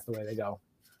don't think that's the way they go.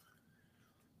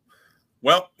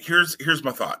 Well, here's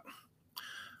my thought.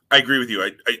 I agree with you.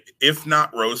 I if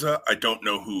not Rosa, I don't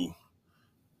know who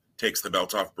takes the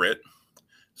belt off Britt.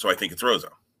 So I think it's Rosa.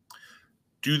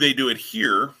 Do they do it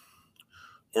here,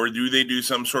 or do they do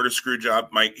some sort of screw job?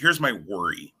 Here's my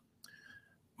worry.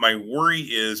 My worry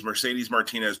is Mercedes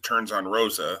Martinez turns on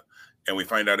Rosa, and we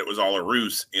find out it was all a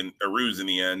ruse in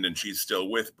the end, and she's still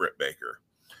with Britt Baker.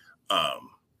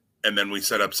 And then we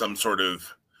set up some sort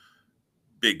of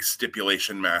big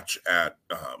stipulation match at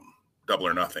Double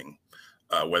or Nothing,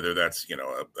 whether that's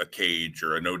a cage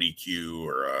or a no DQ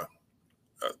or a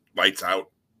lights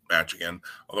out match again.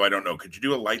 Although I don't know, could you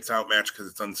do a lights out match because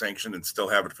it's unsanctioned and still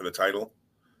have it for the title?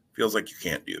 Feels like you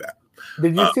can't do that.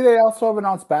 Did you see they also have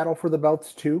announced Battle for the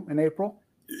Belts too in April?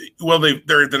 Well,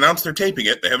 they're announced they're taping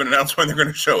it. They haven't announced when they're going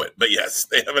to show it, but yes,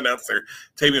 they have announced they're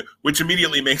taping it, which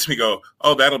immediately makes me go,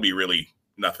 "Oh, that'll be really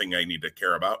nothing I need to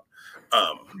care about."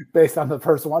 Based on the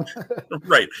first one,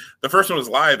 right? The first one was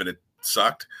live and it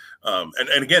sucked.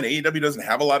 And again, AEW doesn't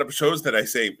have a lot of shows that I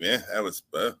say, that was.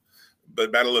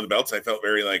 But Battle of the Belts, I felt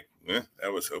very like,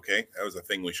 that was okay. That was a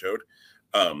thing we showed.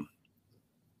 Battle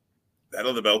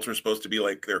of the Belts were supposed to be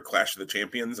like their Clash of the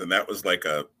Champions, and that was like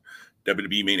a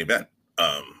WWE main event.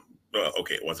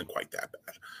 Okay, it wasn't quite that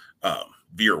bad.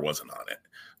 Veer wasn't on it.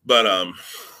 But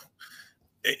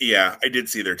yeah, I did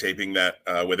see they're taping that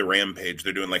with a Rampage.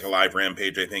 They're doing like a live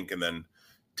Rampage, I think, and then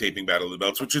taping Battle of the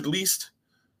Belts, which at least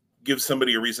gives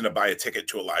somebody a reason to buy a ticket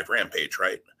to a live Rampage,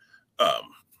 right?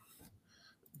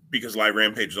 Because live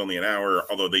Rampage is only an hour,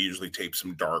 although they usually tape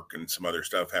some dark and some other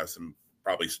stuff, have some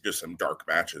probably just some dark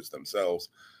matches themselves.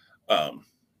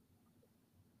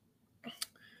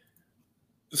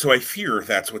 So I fear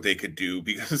that's what they could do,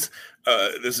 because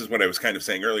this is what I was kind of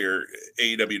saying earlier.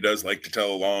 AEW does like to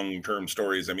tell long-term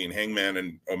stories. I mean, Hangman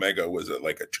and Omega was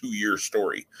like a 2-year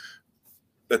story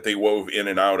that they wove in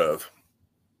and out of.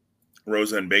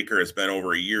 Rosa and Baker has been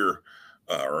over a year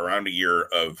or around a year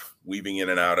of weaving in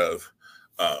and out of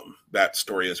that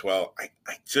story as well. I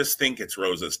just think it's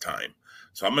Rosa's time.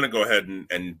 So I'm going to go ahead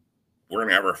and we're going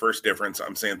to have our first difference.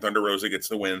 I'm saying Thunder Rosa gets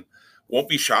the win. Won't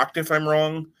be shocked if I'm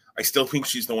wrong. I still think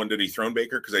she's the one to dethrone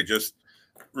Baker, because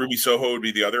Ruby Soho would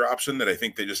be the other option that I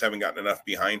think they just haven't gotten enough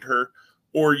behind her.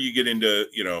 Or you get into,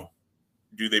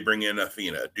 do they bring in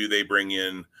Athena? Do they bring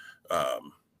in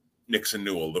Nixon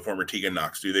Newell, the former Tegan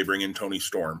Knox? Do they bring in Toni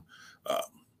Storm?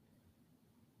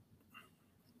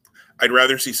 I'd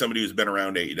rather see somebody who's been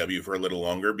around AEW for a little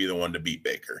longer be the one to beat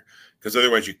Baker, because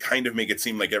otherwise you kind of make it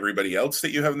seem like everybody else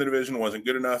that you have in the division wasn't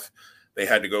good enough. They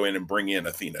had to go in and bring in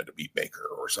Athena to beat Baker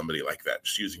or somebody like that,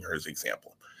 just using her as an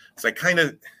example. So I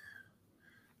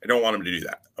don't want him to do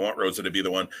that. I want Rosa to be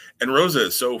the one. And Rosa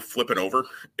is so flipping over.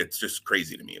 It's just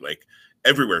crazy to me. Like,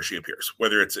 everywhere she appears,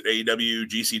 whether it's at AEW,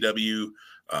 GCW,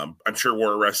 I'm sure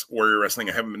Warrior Wrestling.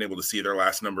 I haven't been able to see their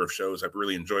last number of shows. I've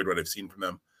really enjoyed what I've seen from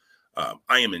them.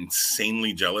 I am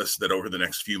insanely jealous that over the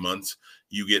next few months,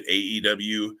 you get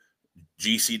AEW,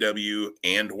 GCW,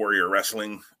 and Warrior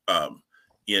Wrestling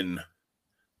in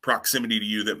proximity to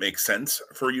you that makes sense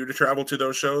for you to travel to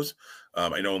those shows.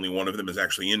 I know only one of them is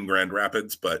actually in Grand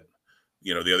Rapids, but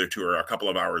the other two are a couple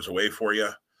of hours away for you.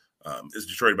 Is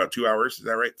Detroit about 2 hours? Is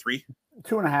that right? 3?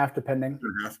 2.5, depending.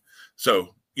 2.5.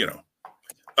 So,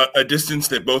 a distance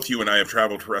that both you and I have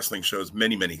traveled to wrestling shows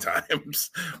many, many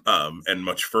times, and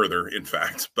much further, in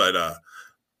fact. But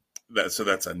that's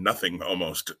a nothing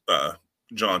almost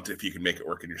jaunt if you can make it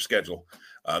work in your schedule.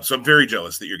 So I'm very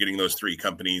jealous that you're getting those 3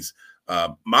 companies.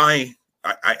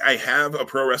 I have a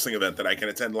pro wrestling event that I can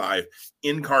attend live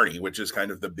in Kearney, which is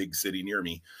kind of the big city near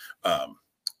me,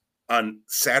 on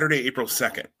Saturday, April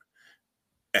 2nd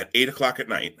at 8:00 at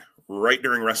night, right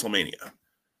during WrestleMania.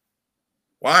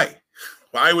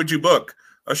 Why would you book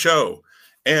a show?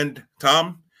 And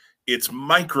Tom, it's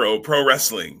micro pro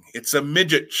wrestling. It's a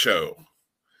midget show.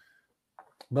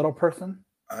 Little person?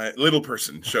 Little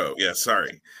person show. Yeah,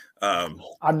 sorry. I'm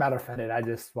not offended. I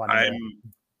just want to.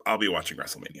 I'll be watching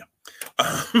WrestleMania.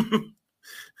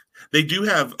 They do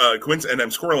have and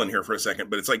I'm squirreling here for a second,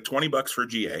 but it's like $20 for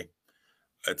GA.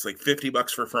 It's like $50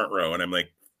 for front row. And I'm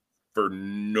like, for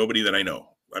nobody that I know,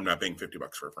 I'm not paying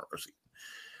 $50 for a front row seat.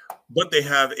 But they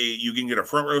have you can get a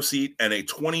front row seat and a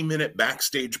 20-minute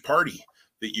backstage party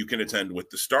that you can attend with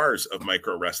the stars of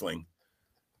micro wrestling.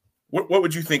 What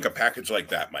would you think a package like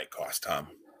that might cost, Tom?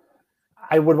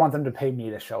 I would want them to pay me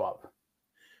to show up.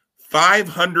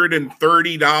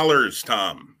 $530,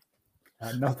 Tom.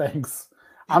 No thanks.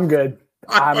 I'm good.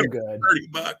 I'm good.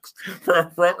 $30 for a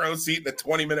front row seat and a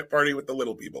 20-minute party with the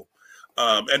little people.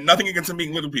 And nothing against them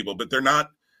being little people, but they're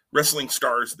not wrestling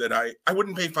stars that I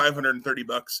wouldn't pay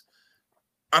 $530.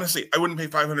 Honestly, I wouldn't pay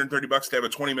 $530 to have a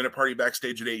 20-minute party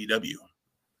backstage at AEW.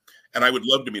 And I would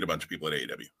love to meet a bunch of people at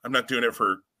AEW. I'm not doing it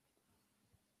for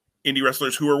indie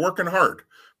wrestlers who are working hard,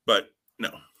 but no.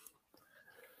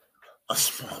 A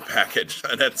small package.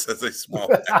 That's a small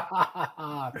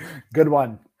package. Good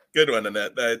one. Good one. And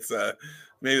that's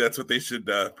maybe that's what they should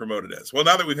promote it as. Well,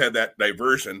 now that we've had that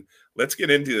diversion, let's get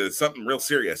into something real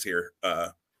serious here.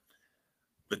 The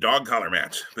dog collar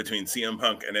match between CM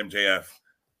Punk and MJF.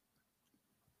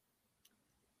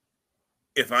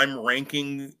 If I'm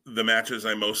ranking the matches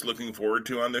I'm most looking forward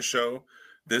to on this show,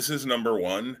 this is number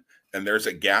one, and there's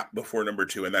a gap before number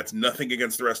two, and that's nothing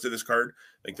against the rest of this card.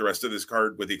 I think the rest of this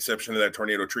card, with the exception of that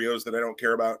Tornado Trios that I don't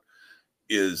care about,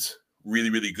 is really,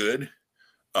 really good.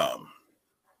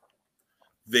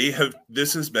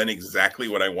 This has been exactly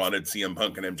what I wanted CM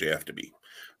Punk and MJF to be,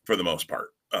 for the most part.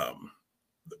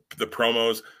 The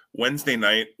promos Wednesday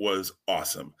night was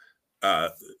awesome.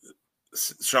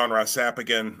 Sean Ross Sapp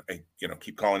again. I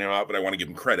keep calling him out, but I want to give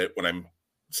him credit when I'm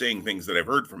saying things that I've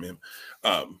heard from him.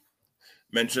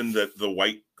 Mentioned that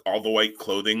all the white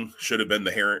clothing should have been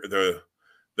the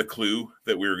clue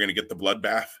that we were going to get the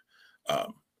bloodbath,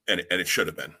 and it should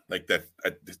have been like that.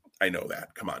 I know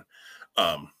that. Come on.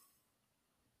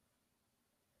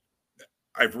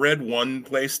 I've read one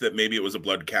place that maybe it was a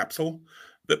blood capsule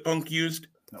that Punk used.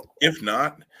 No. If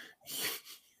not,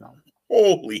 no.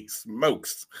 Holy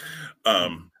smokes. A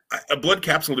blood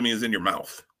capsule to me is in your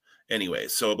mouth anyway.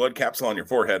 So a blood capsule on your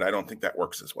forehead, I don't think that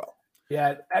works as well.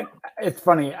 Yeah, it's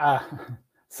funny.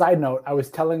 Side note, I was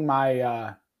telling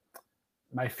my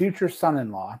my future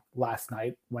son-in-law last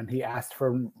night when he asked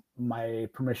for my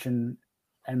permission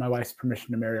and my wife's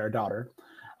permission to marry our daughter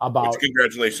about... Which,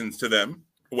 congratulations to them.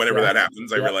 Whenever that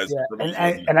happens, I realize. Yeah.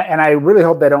 And I really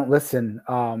hope they don't listen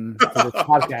to this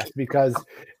podcast because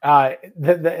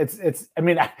it's. I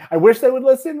mean, I wish they would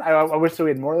listen. I wish we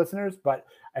had more listeners, but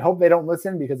I hope they don't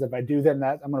listen because if I do, then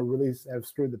I'm going to really have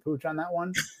screwed the pooch on that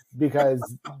one because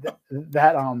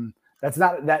that's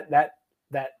not that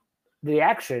the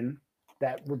action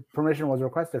that permission was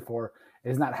requested for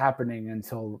is not happening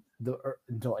until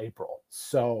April.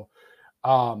 So.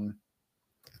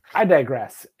 I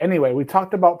digress. Anyway, we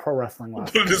talked about pro wrestling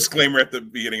last night. Put a disclaimer at the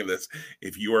beginning of this.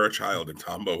 If you are a child of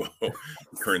Tom Bobo,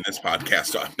 turn this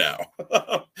podcast off now.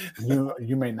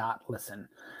 You may not listen.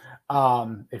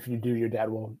 If you do, your dad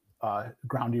will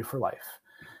ground you for life.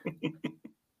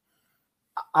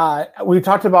 We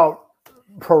talked about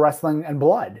pro wrestling and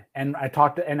blood, and I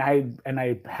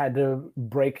had to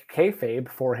break kayfabe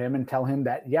for him and tell him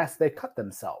that yes, they cut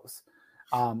themselves.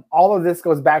 All of this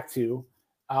goes back to.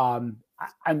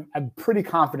 I'm pretty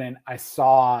confident I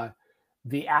saw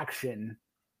the action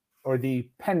or the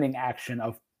pending action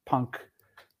of Punk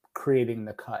creating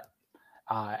the cut.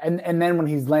 And then when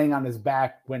he's laying on his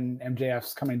back, when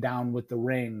MJF's coming down with the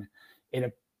ring,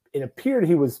 it appeared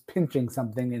he was pinching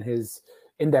something in his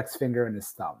index finger and his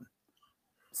thumb.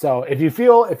 So if you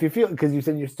feel, because you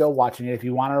said you're still watching it, if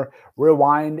you want to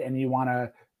rewind and you want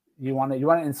to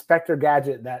Inspector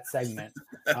Gadget that segment,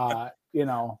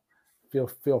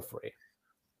 feel free.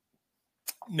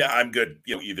 No, I'm good.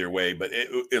 Either way, but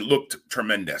it looked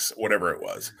tremendous, whatever it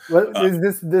was.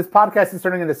 This podcast is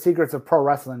turning into Secrets of Pro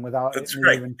Wrestling without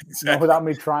without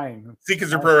me trying.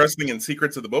 Secrets of Pro Wrestling and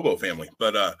Secrets of the Bobo Family,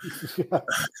 but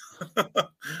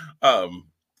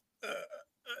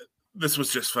this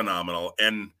was just phenomenal,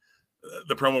 and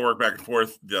the promo work back and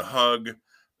forth, the hug,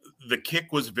 the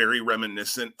kick was very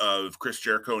reminiscent of Chris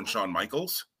Jericho and Shawn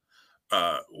Michaels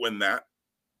when that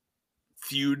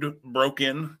feud broke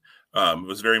in. It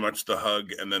was very much the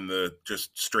hug and then the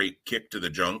just straight kick to the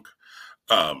junk.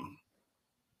 I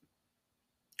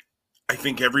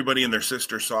think everybody and their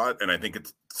sister saw it, and I think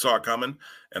it saw it coming,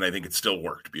 and I think it still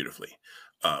worked beautifully.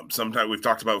 Sometimes we've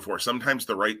talked about before. Sometimes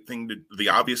the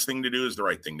obvious thing to do is the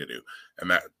right thing to do, and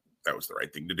that was the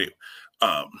right thing to do.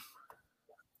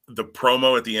 The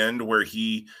promo at the end where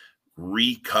he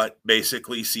recut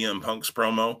basically CM Punk's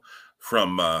promo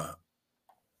from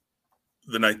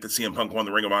the night that CM Punk won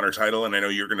the Ring of Honor title, and I know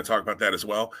you're going to talk about that as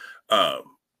well.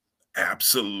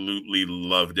 Absolutely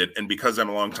loved it. And because I'm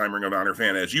a longtime Ring of Honor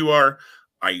fan, as you are,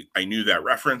 I knew that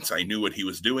reference. I knew what he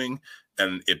was doing,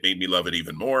 and it made me love it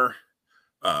even more.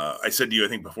 I said to you, I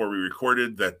think before we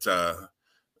recorded that,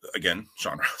 again,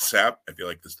 Sean Ross Sapp, I feel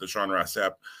like this is the Sean Ross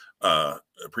Sapp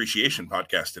appreciation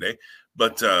podcast today,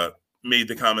 but made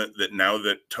the comment that now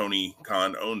that Tony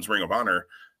Khan owns Ring of Honor,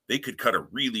 they could cut a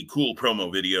really cool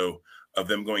promo video of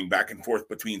them going back and forth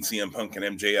between CM Punk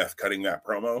and MJF, cutting that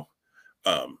promo,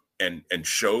 and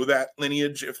show that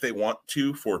lineage if they want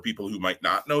to, for people who might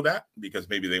not know that because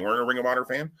maybe they weren't a Ring of Honor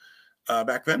fan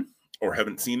back then or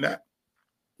haven't seen that.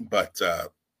 But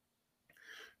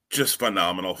just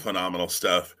phenomenal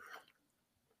stuff.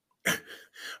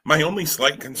 My only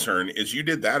slight concern is you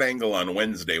did that angle on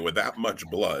Wednesday with that much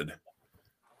blood.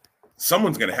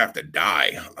 Someone's going to have to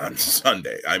die on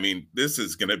Sunday. I mean, this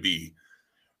is going to be,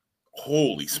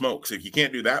 holy smokes. If you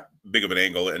can't do that big of an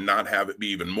angle and not have it be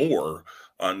even more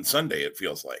on Sunday, it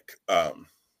feels like.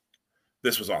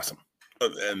 This was awesome.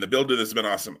 And the build to this has been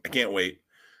awesome. I can't wait.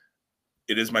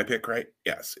 It is my pick, right?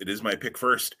 Yes, it is my pick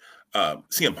first.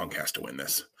 CM Punk has to win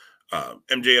this.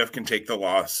 MJF can take the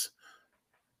loss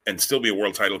and still be a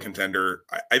world title contender.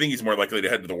 I think he's more likely to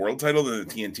head to the world title than the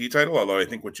TNT title, although I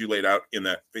think what you laid out in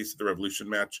that Face of the Revolution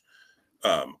match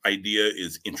idea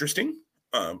is interesting,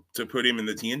 to put him in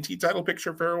the TNT title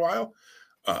picture for a while.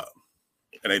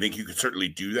 And I think you could certainly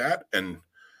do that. And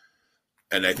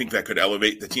I think that could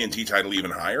elevate the TNT title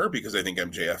even higher because I think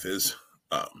MJF is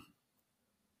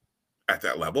at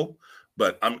that level.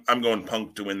 But I'm going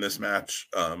Punk to win this match.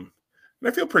 And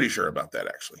I feel pretty sure about that,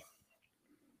 actually.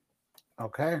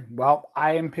 Okay, well,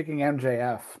 I am picking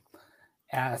MJF,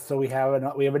 so we have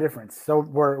a difference. So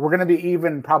we're going to be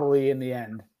even probably in the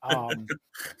end.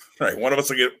 Right, one of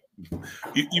us will get.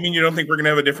 You mean you don't think we're going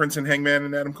to have a difference in Hangman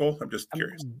and Adam Cole? I'm just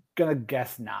curious. I'm gonna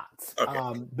guess not.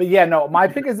 Okay. But yeah, no, my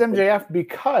pick is MJF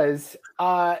because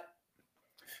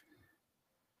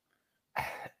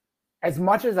as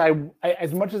much as I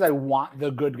want the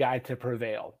good guy to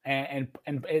prevail, and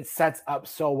it sets up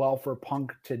so well for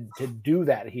Punk to do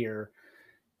that here.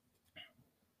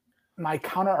 My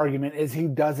counter argument is he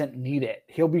doesn't need it.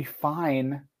 He'll be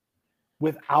fine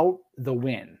without the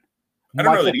win. I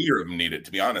don't know that either of them need it,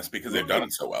 to be honest, because they've done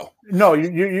it so well. No,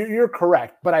 you're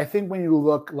correct. But I think when you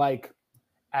look like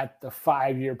at the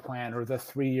 5-year plan or the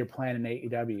 3-year plan in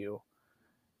AEW,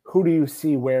 who do you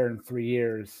see where in 3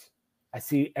 years? I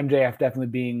see MJF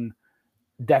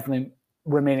definitely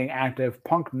remaining active.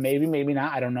 Punk, maybe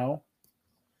not. I don't know.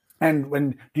 And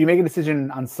when do you make a decision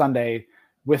on Sunday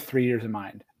with 3 years in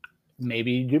mind?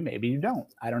 Maybe you do, maybe you don't.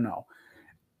 I don't know.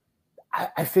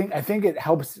 I think it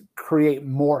helps create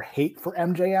more hate for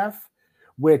MJF,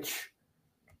 which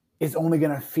is only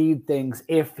going to feed things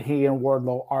if he and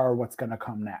Wardlow are what's going to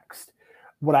come next.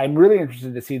 What I'm really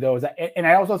interested to see, though, is that, and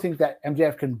I also think that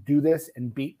MJF can do this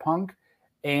and beat Punk,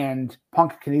 and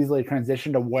Punk can easily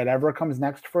transition to whatever comes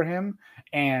next for him.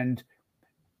 And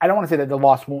I don't want to say that the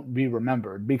loss won't be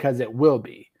remembered, because it will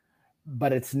be,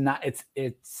 but it's not.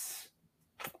 It's.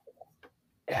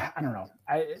 I don't know.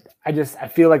 I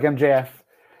feel like MJF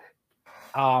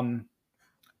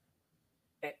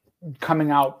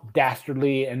coming out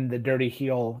dastardly and the dirty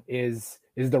heel is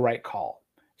the right call.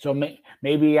 So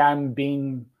maybe I'm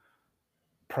being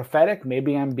prophetic.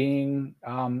 Maybe I'm being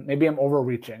maybe I'm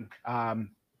overreaching. I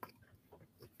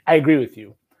agree with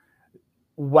you.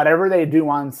 Whatever they do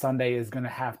on Sunday is going to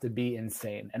have to be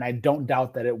insane, and I don't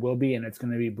doubt that it will be, and it's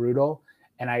going to be brutal.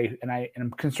 And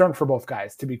I'm concerned for both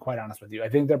guys, to be quite honest with you. I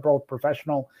think they're both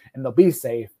professional and they'll be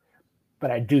safe,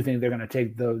 but I do think they're going to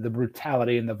take the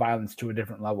brutality and the violence to a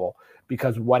different level,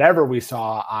 because whatever we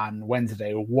saw on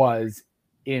Wednesday was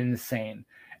insane.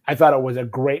 I thought it was a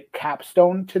great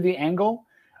capstone to the angle.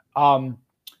 Man,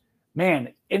 and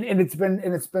it's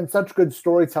been such good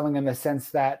storytelling in the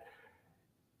sense that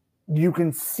you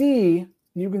can see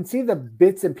the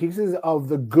bits and pieces of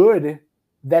the good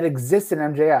that exists in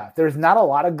MJF. There's not a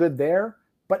lot of good there,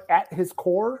 but at his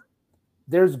core,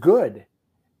 there's good.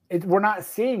 We're not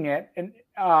seeing it in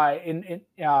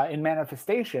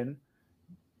manifestation,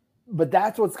 but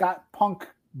that's what's got Punk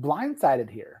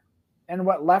blindsided here, and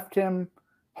what left him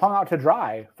hung out to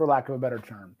dry, for lack of a better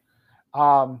term.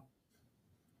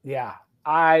 Yeah,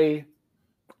 I'm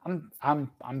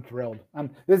thrilled.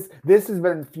 This has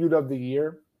been feud of the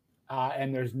year,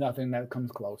 and there's nothing that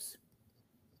comes close.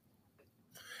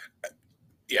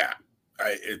 Yeah,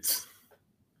 this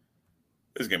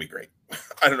is gonna be great.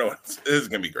 I don't know. This is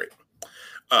gonna be great.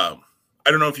 I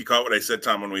don't know if you caught what I said,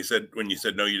 Tom, when you said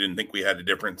no, you didn't think we had a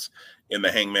difference in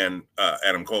the Hangman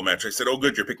Adam Cole match. I said, "Oh,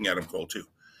 good, you're picking Adam Cole too."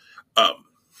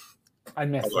 I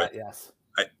missed that. Yes.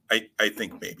 I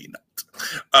think maybe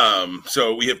not.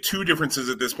 So we have two differences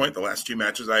at this point. The last two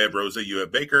matches, I have Rosa, you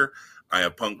have Baker. I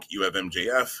have Punk, you have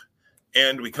MJF.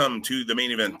 And we come to the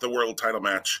main event, the world title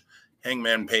match.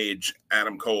 Hangman Page,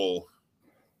 Adam Cole,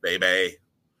 baby.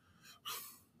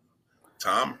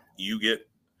 Tom, you get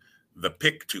the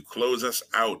pick to close us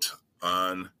out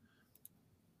on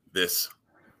this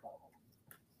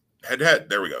head-to-head.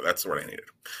 There we go. That's what I needed.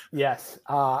 Yes.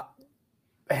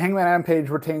 Hangman Adam Page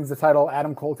retains the title.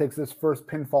 Adam Cole takes his first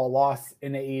pinfall loss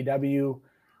in AEW.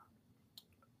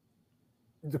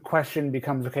 The question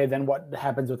becomes, okay, then what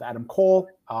happens with Adam Cole?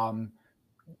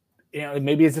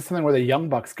 Maybe is this something where the Young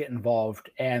Bucks get involved,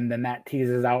 and then that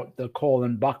teases out the Cole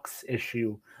and Bucks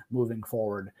issue moving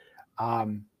forward.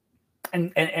 And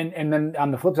then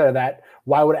on the flip side of that,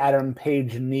 why would Adam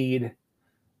Page need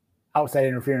outside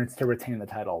interference to retain the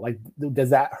title? Like, does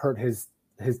that hurt his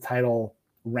title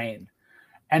reign?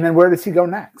 And then where does he go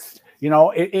next?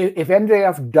 If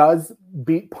MJF does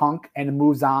beat Punk and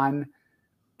moves on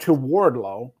to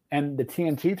Wardlow and the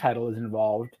TNT title is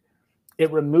involved, it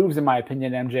removes, in my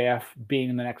opinion, MJF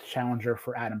being the next challenger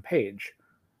for Adam Page.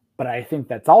 But I think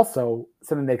that's also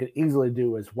something they could easily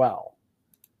do as well.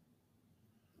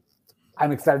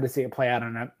 I'm excited to see it play out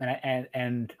on it,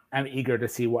 and I'm eager to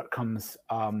see what comes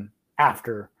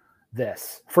after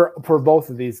this for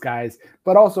both of these guys.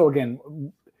 But also, again,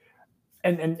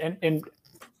 and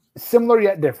similar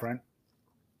yet different,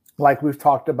 like we've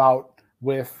talked about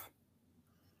with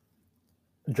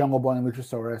Jungle Boy and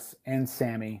Luchasaurus and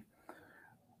Sammy.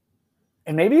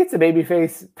 And maybe it's a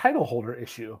babyface title holder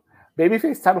issue.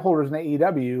 Babyface title holders in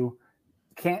AEW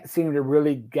can't seem to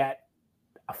really get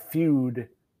a feud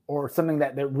or something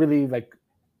that really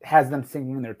has them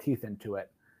sinking their teeth into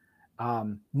it,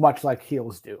 much like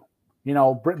heels do.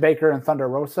 Britt Baker and Thunder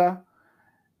Rosa,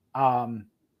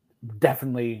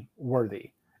 definitely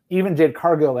worthy. Even Jade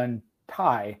Cargill and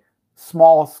Ty,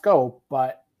 small scope,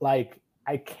 but I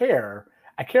care.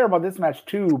 I care about this match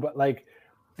too, but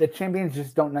the champions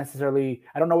just don't necessarily,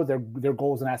 I don't know what their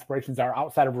goals and aspirations are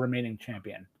outside of remaining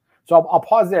champion. So I'll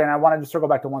pause there, and I wanted to circle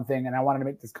back to one thing, and I wanted to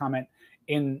make this comment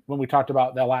when we talked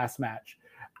about the last match.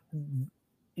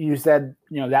 You said,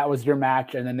 that was your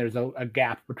match, and then there's a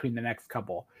gap between the next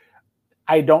couple.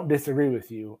 I don't disagree with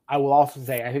you. I will also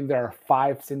say I think there are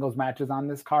 5 singles matches on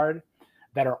this card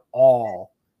that are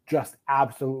all just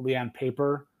absolutely on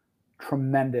paper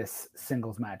tremendous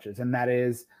singles matches, and that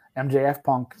is MJF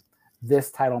Punk,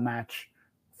 this title match,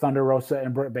 Thunder Rosa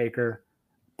and Britt Baker,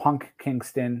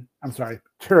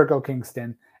 Jericho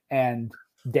Kingston, and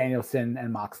Danielson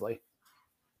and Moxley.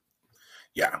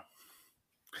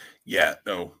 Yeah,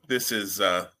 no, this is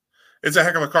it's a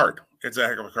heck of a card. It's a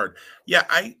heck of a card. Yeah,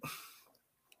 I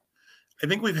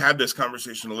think we've had this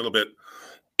conversation a little bit,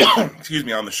 excuse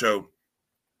me, on the show.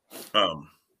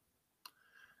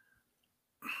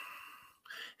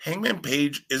 Hangman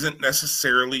Page isn't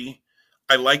necessarily,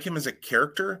 I like him as a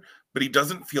character, but he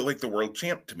doesn't feel like the world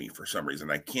champ to me for some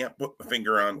reason. I can't put my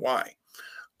finger on why.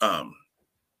 And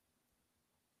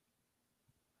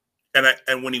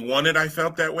when he won it, I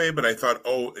felt that way, but I thought,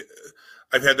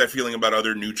 I've had that feeling about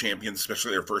other new champions,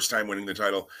 especially their first time winning the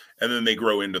title, and then they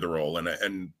grow into the role. And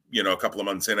a couple of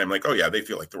months in, I'm like, oh yeah, they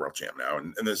feel like the world champ now,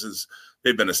 and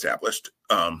they've been established.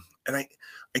 And I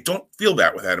don't feel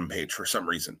that with Adam Page for some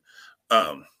reason.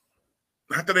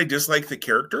 Not that I dislike the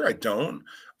character, I don't.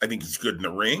 I think he's good in the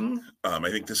ring.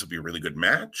 I think this will be a really good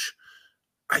match.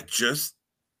 I just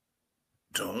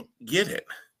don't get it.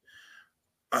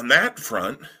 On that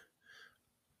front,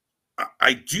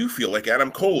 I do feel like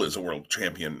Adam Cole is a world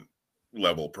champion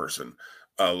level person,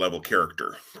 level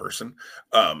character person.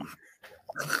 I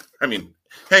mean,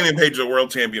 Hangman Page is a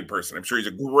world champion person. I'm sure he's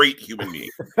a great human being.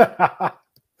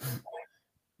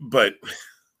 But,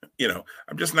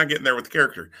 I'm just not getting there with the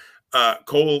character.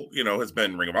 Cole, has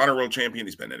been Ring of Honor world champion.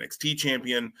 He's been NXT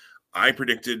champion. I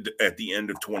predicted at the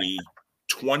end of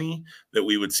 2020 that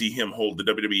we would see him hold the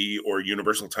WWE or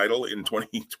Universal title in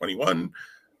 2021.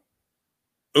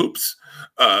 Oops.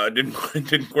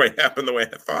 Didn't quite happen the way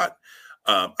I thought.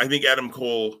 I think Adam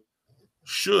Cole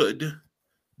should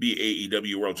be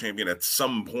AEW world champion at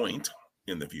some point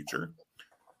in the future,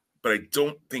 but I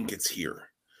don't think it's here.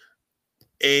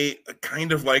 A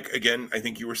kind of like, again, I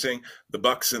think you were saying the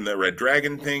Bucks and the Red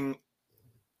Dragon thing.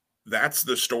 That's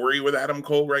the story with Adam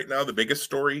Cole right now, the biggest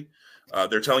story.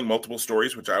 They're telling multiple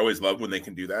stories, which I always love when they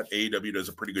can do that. AEW does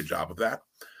a pretty good job of that.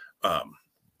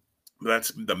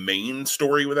 That's the main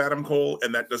story with Adam Cole,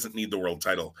 and that doesn't need the world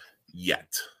title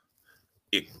yet.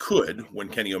 It could when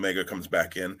Kenny Omega comes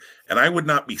back in, and I would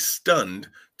not be stunned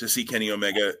to see Kenny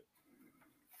Omega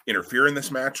interfere in this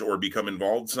match or become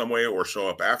involved some way or show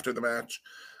up after the match.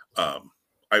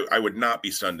 I would not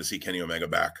be stunned to see Kenny Omega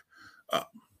back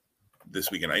this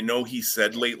weekend. I know he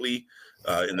said lately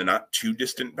in the not too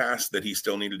distant past that he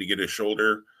still needed to get his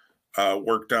shoulder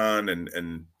worked on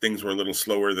and things were a little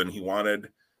slower than he wanted.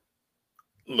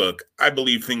 Look, I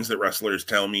believe things that wrestlers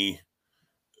tell me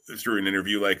through an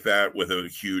interview like that with a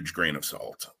huge grain of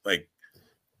salt. Like,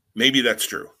 maybe that's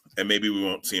true, and maybe we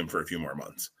won't see him for a few more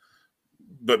months.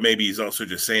 But maybe he's also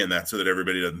just saying that so that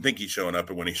everybody doesn't think he's showing up,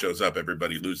 and when he shows up,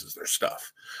 everybody loses their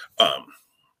stuff.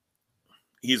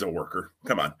 He's a worker.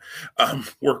 Come on.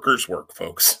 Workers work,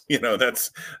 folks. You know,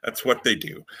 that's what they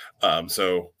do.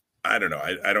 So I don't know.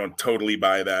 I don't totally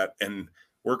buy that. And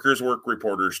workers work,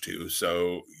 reporters too.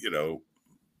 So, you know,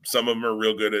 some of them are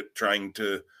real good at trying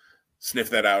to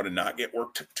sniff that out and not get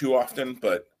worked too often,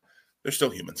 but they're still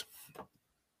humans.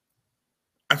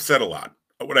 I've said a lot.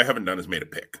 What I haven't done is made a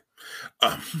pick.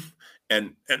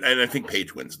 And I think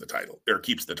Paige wins the title, or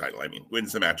keeps the title. I mean,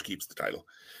 wins the match, keeps the title.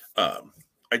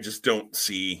 I just don't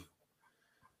see.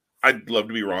 I'd love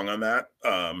to be wrong on that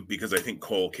because I think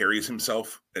Cole carries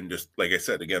himself, and just like I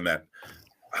said again, that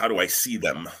how do I see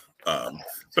them?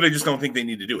 But I just don't think they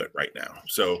need to do it right now.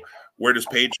 So where does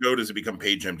Paige go? Does it become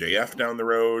Paige MJF down the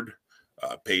road?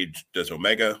 Paige, does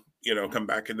Omega, you know, come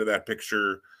back into that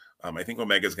picture? I think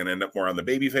Omega is going to end up more on the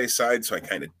babyface side, so I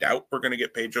kind of doubt we're going to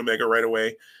get Paige Omega right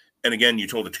away. And again, you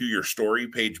told a 2-year story.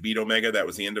 Paige beat Omega. That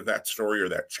was the end of that story or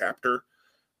that chapter.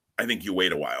 I think you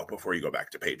wait a while before you go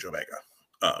back to Paige Omega.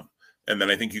 And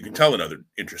then I think you can tell another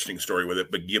interesting story with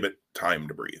it, but give it time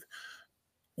to breathe.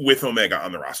 With Omega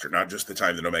on the roster, not just the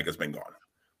time that Omega's been gone.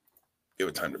 Give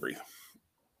it time to breathe.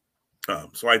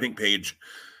 So I think Paige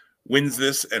wins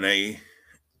this, and I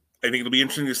think it'll be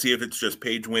interesting to see if it's just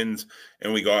Paige wins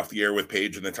and we go off the air with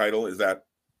Paige in the title. Is that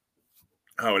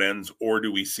how it ends? Or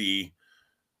do we see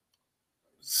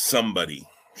somebody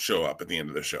show up at the end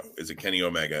of the show? Is it Kenny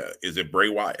Omega? Is it Bray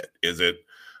Wyatt? Is it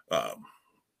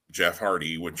Jeff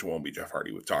Hardy, which won't be Jeff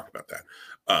Hardy? We've talked about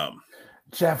that.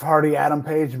 Jeff Hardy, Adam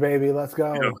Page, baby. Let's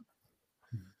go. You know,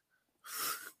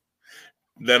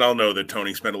 then I'll know that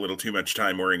Tony spent a little too much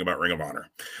time worrying about Ring of Honor.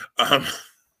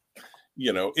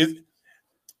 You know,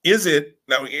 is it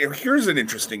now? Here's an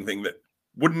interesting thing that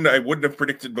I wouldn't have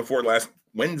predicted before last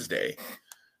Wednesday.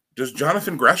 Does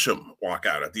Jonathan Gresham walk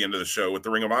out at the end of the show with the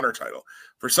Ring of Honor title?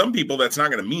 For some people, that's not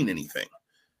going to mean anything.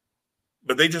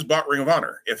 But they just bought Ring of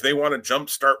Honor. If they want to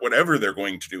jumpstart whatever they're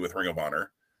going to do with Ring of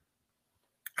Honor,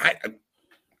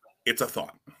 it's a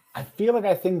thought. I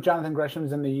think Jonathan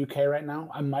Gresham's in the UK right now.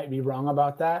 I might be wrong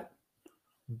about that.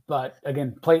 But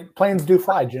again, planes do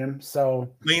fly, Jim.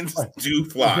 So planes do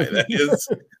fly. That is.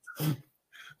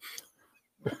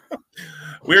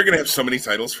 We're going to have so many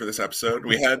titles for this episode.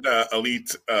 We had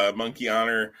Elite Monkey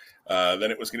Honor.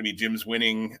 Then it was going to be Jim's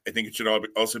winning. I think it should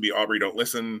also be Aubrey Don't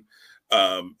Listen.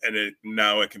 And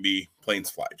now it can be Planes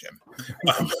Fly, Jim.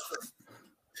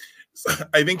 So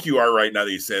I think you are right now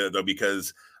that you say that, though,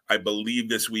 because I believe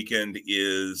this weekend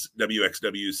is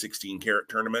WXW's 16 Carat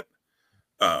tournament,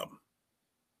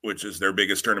 which is their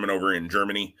biggest tournament over in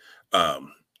Germany.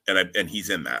 And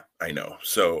he's in that, I know.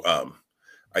 So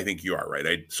I think you are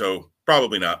right. So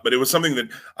probably not, but it was something that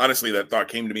honestly that thought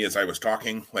came to me as I was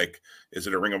talking. Like, is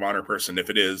it a Ring of Honor person? If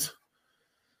it is,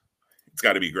 it's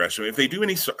got to be Gresham. If they do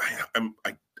any,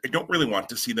 I don't really want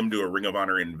to see them do a Ring of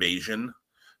Honor invasion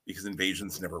because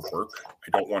invasions never work.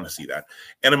 I don't want to see that.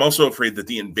 And I'm also afraid that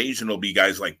the invasion will be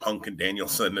guys like Punk and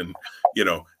Danielson and, you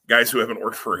know, guys who haven't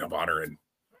worked for Ring of Honor in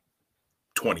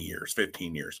 20 years,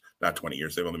 15 years, not 20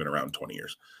 years. They've only been around 20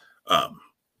 years.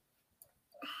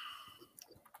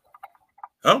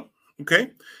 Oh,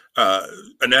 okay.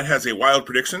 Annette has a wild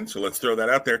prediction, so let's throw that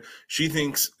out there. She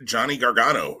thinks Johnny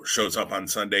Gargano shows up on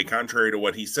Sunday. Contrary to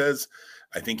what he says,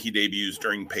 I think he debuts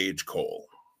during Paige Cole.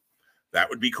 That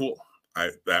would be cool.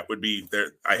 That would be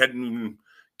there. I hadn't even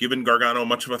given Gargano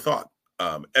much of a thought.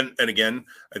 And again,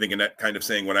 I think Annette kind of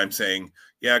saying what I'm saying.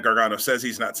 Yeah, Gargano says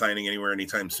he's not signing anywhere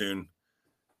anytime soon.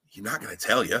 He's not going to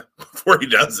tell you before he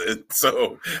does it.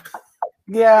 So,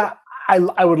 yeah.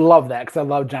 I would love that because I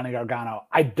love Johnny Gargano.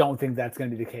 I don't think that's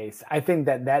going to be the case. I think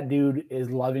that dude is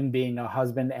loving being a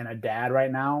husband and a dad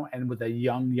right now, and with a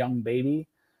young baby,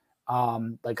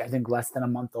 like I think less than a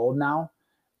month old now.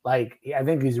 Like I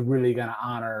think he's really going to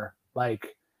honor.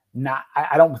 Like not.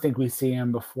 I don't think we see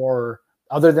him before,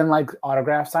 other than like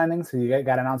autograph signings. So you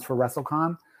got announced for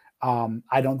WrestleCon.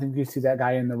 I don't think you see that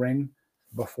guy in the ring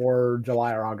before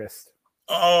July or August.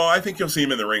 Oh, I think you'll see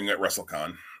him in the ring at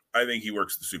WrestleCon. I think he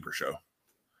works the Super Show.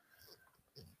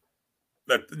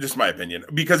 That's just my opinion,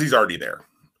 because he's already there.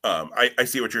 I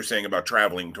see what you're saying about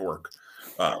traveling to work.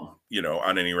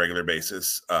 on any regular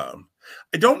basis. I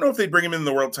don't know if they'd bring him in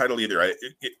the world title either. I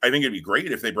think it'd be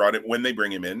great if they brought it when they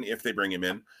bring him in. If they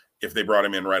brought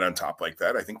him in right on top like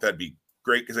that, I think that'd be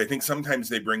great, because I think sometimes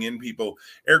they bring in people.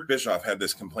 Eric Bischoff had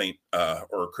this complaint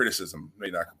or criticism,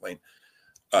 maybe not complaint,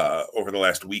 over the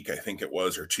last week, I think it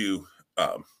was, or two,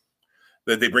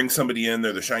 that they bring somebody in,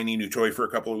 they're the shiny new toy for a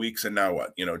couple of weeks, and now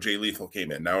what? Jay Lethal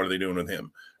came in. Now what are they doing with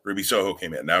him? Ruby Soho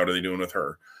came in. Now what are they doing with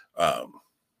her?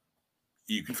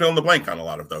 You can fill in the blank on a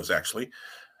lot of those, actually.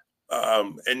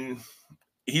 And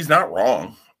he's not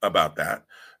wrong about that.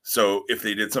 So if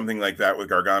they did something like that with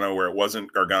Gargano, where it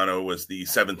wasn't Gargano was the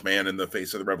seventh man in the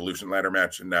face of the Revolution ladder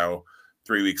match, and now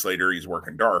 3 weeks later he's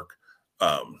working dark,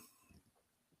 I'd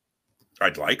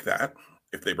like that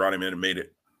if they brought him in and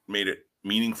made it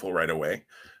meaningful right away.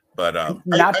 But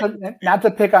not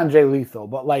to pick on Jay Lethal,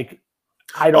 but like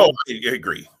I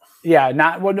agree. Yeah,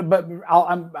 but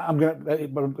I'm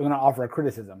gonna offer a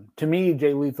criticism. To me,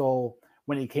 Jay Lethal,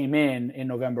 when he came in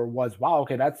November, was, wow,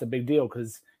 okay, that's a big deal,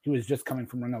 because he was just coming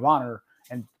from Ring of Honor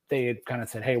and they had kind of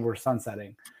said, hey, we're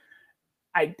sunsetting.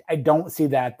 I don't see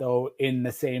that though in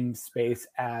the same space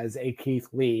as a Keith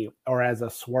Lee or as a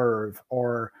Swerve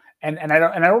and I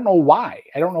don't know why.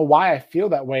 I don't know why I feel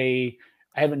that way.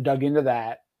 I haven't dug into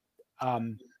that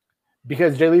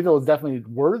because Jay Lethal is definitely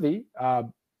worthy,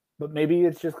 but maybe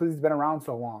it's just because he's been around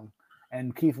so long,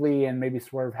 and Keith Lee and maybe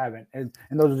Swerve haven't. And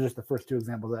those are just the first two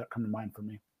examples that come to mind for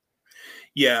me.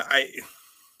 Yeah,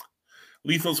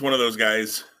 Lethal's one of those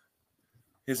guys.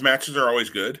 His matches are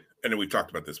always good, and we've talked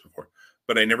about this before,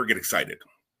 but I never get excited.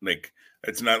 Like,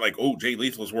 it's not like, oh, Jay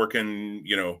Lethal's working,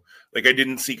 like I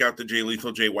didn't seek out the Jay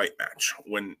Lethal Jay White match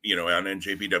when, on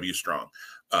NJPW Strong.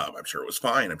 I'm sure it was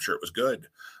fine. I'm sure it was good.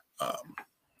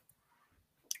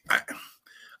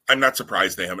 I'm not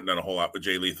surprised they haven't done a whole lot with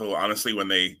Jay Lethal. Honestly, when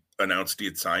they announced he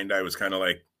had signed, I was kind of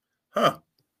like, huh,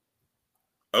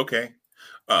 okay.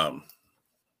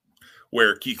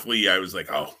 Where Keith Lee, I was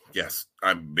like, oh, yes,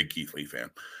 I'm a big Keith Lee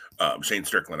fan. Shane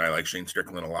Strickland, I like Shane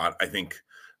Strickland a lot. I think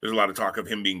there's a lot of talk of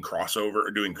him being crossover or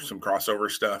doing some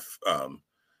crossover stuff.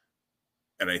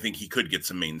 And I think he could get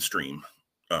some mainstream,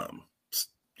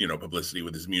 publicity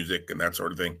with his music and that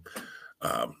sort of thing.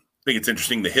 I think it's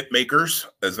interesting. The Hitmakers,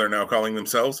 as they're now calling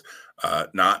themselves,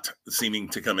 not seeming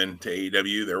to come into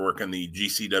AEW. They're working the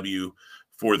GCW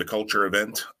for the Culture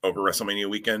event over WrestleMania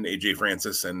weekend. AJ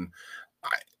Francis, and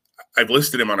I've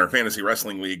listed him on our Fantasy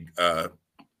Wrestling League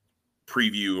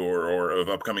preview or of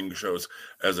upcoming shows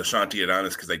as Ashanti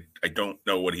Adonis, because I don't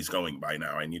know what he's going by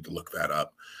now. I need to look that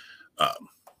up.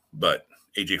 But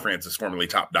AJ Francis, formerly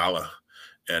Top Dollar,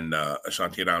 and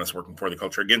Ashanti Adonis working for the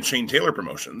Culture against Shane Taylor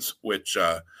Promotions, which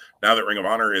now that Ring of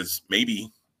Honor is maybe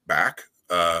back,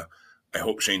 I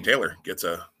hope Shane Taylor gets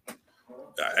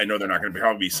I know they're not going to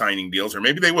probably be signing deals, or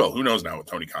maybe they will. Who knows now with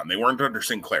Tony Khan? They weren't under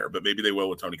Sinclair, but maybe they will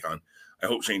with Tony Khan. I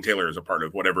hope Shane Taylor is a part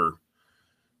of whatever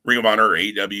Ring of Honor or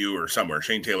AEW or somewhere.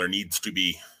 Shane Taylor needs to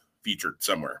be featured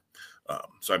somewhere.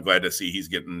 So I'm glad to see he's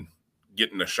getting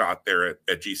a shot there at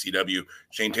GCW.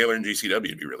 Shane Taylor and GCW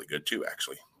would be really good too,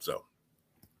 actually. So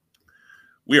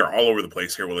we are all over the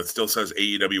place here. Well, it still says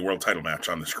AEW World Title match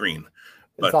on the screen.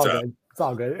 But, it's all good. It's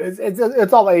all good.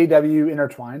 It's all AEW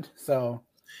intertwined. So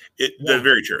that's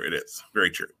very true. It is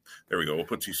very true. There we go. We'll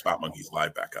put 2 Spot Monkeys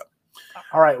live back up.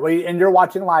 All right. Well, and you're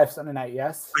watching live Sunday night,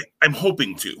 yes? I'm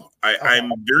hoping to.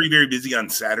 I'm very, very busy on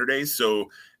Saturdays. So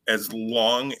as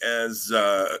long as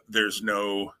there's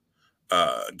no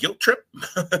guilt trip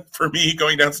for me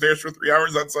going downstairs for 3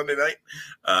 hours on Sunday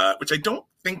night, which I don't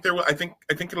think there will. I think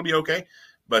it'll be okay.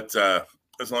 But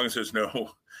as long as there's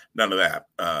none of that,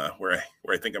 where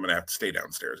I think I'm going to have to stay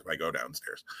downstairs if I go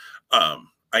downstairs.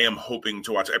 I am hoping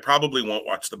to watch. I probably won't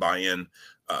watch the buy-in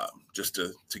just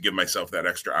to give myself that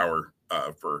extra hour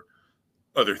for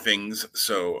other things.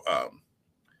 So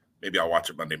maybe I'll watch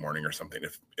it Monday morning or something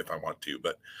if I want to.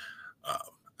 But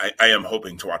I am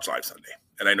hoping to watch live Sunday.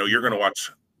 And I know you're going to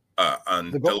watch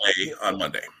on delay on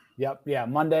Monday. Yep. Yeah.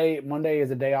 Monday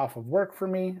is a day off of work for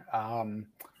me.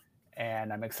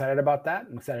 And I'm excited about that.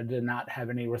 I'm excited to not have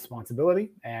any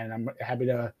responsibility. And I'm happy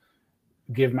to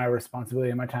give my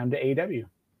responsibility and my time to AEW.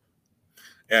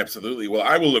 Absolutely. Well,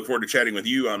 I will look forward to chatting with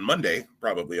you on Monday,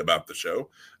 probably about the show,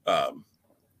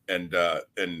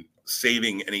 and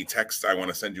saving any texts I want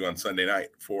to send you on Sunday night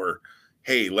for,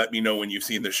 hey, let me know when you've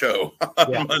seen the show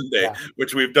on Monday,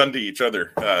 which we've done to each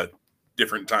other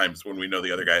different times when we know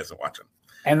the other guy isn't watching.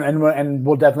 And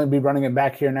we'll definitely be running it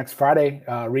back here next Friday,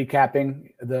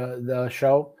 recapping the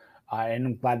show. And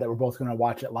I'm glad that we're both going to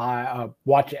watch it live,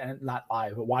 not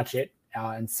live, but watch it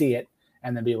and see it,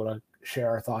 and then be able to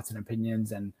share our thoughts and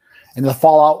opinions and the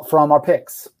fallout from our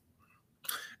picks.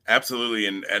 Absolutely.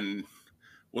 And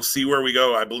we'll see where we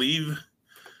go. I believe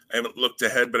I haven't looked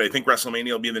ahead, but I think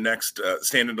WrestleMania will be the next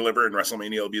Stand and Deliver, and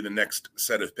WrestleMania will be the next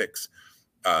set of picks.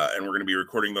 And we're going to be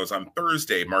recording those on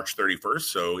Thursday, March 31st.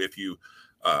 So if you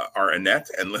are Annette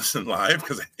and listen live,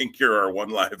 because I think you're our one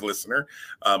live listener,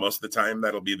 most of the time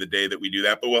that'll be the day that we do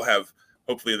that. But we'll have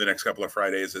hopefully the next couple of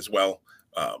Fridays as well,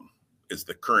 is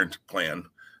the current plan.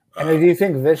 And if you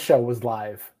think this show was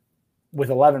live with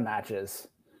 11 matches,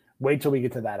 wait till we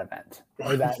get to that event.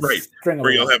 Or that right. String of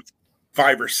where you'll have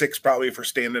 5 or 6 probably for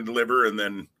Stand and Deliver, and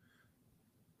then,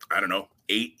 I don't know,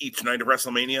 8 each night of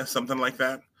WrestleMania, something like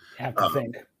that. You have to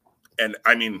think. And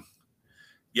I mean,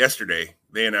 yesterday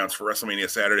they announced for WrestleMania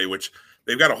Saturday, which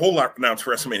they've got a whole lot announced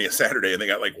for WrestleMania Saturday, and they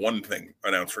got like one thing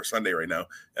announced for Sunday right now,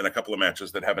 and a couple of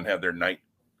matches that haven't had their night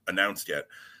announced yet.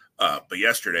 But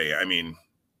yesterday, I mean,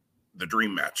 the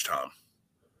dream match, Tom.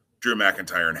 Drew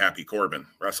McIntyre and Happy Corbin,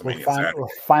 WrestleMania Saturday. We're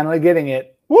finally getting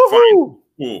it. Woohoo!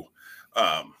 Ooh.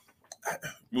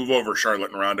 Move over,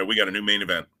 Charlotte and Ronda. We got a new main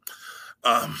event.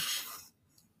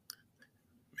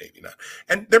 Maybe not.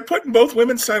 And they're putting both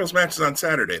women's titles matches on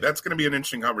Saturday. That's going to be an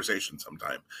interesting conversation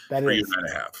sometime for you and I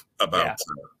to have about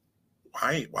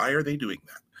why are they doing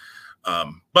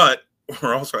that. But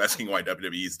we're also asking why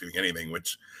WWE is doing anything,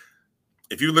 which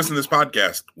if you listen to this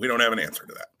podcast, we don't have an answer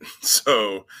to that.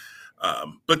 So,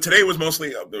 but today was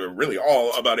mostly, really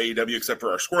all about AEW, except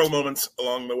for our squirrel moments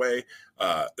along the way.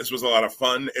 This was a lot of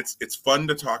fun. It's fun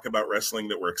to talk about wrestling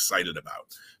that we're excited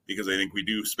about, because I think we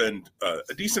do spend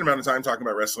a decent amount of time talking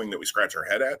about wrestling that we scratch our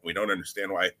head at. We don't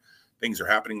understand why things are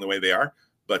happening the way they are.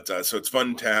 But so it's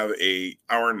fun to have a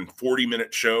hour and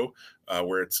 40-minute show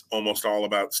where it's almost all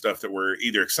about stuff that we're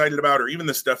either excited about, or even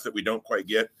the stuff that we don't quite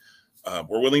get.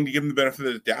 We're willing to give them the benefit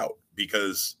of the doubt,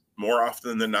 because more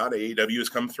often than not, AEW has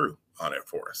come through on it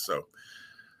for us. So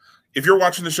if you're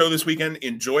watching the show this weekend,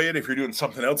 enjoy it. If you're doing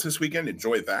something else this weekend,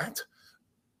 enjoy that.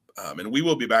 And we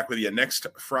will be back with you next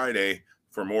Friday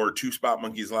for more Two Spot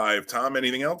Monkeys Live. Tom,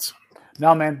 anything else?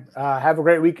 No, man. Have a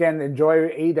great weekend. Enjoy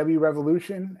AEW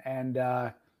Revolution, and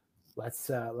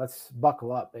let's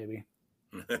buckle up, baby.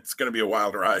 It's going to be a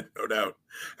wild ride, no doubt.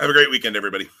 Have a great weekend,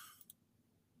 everybody.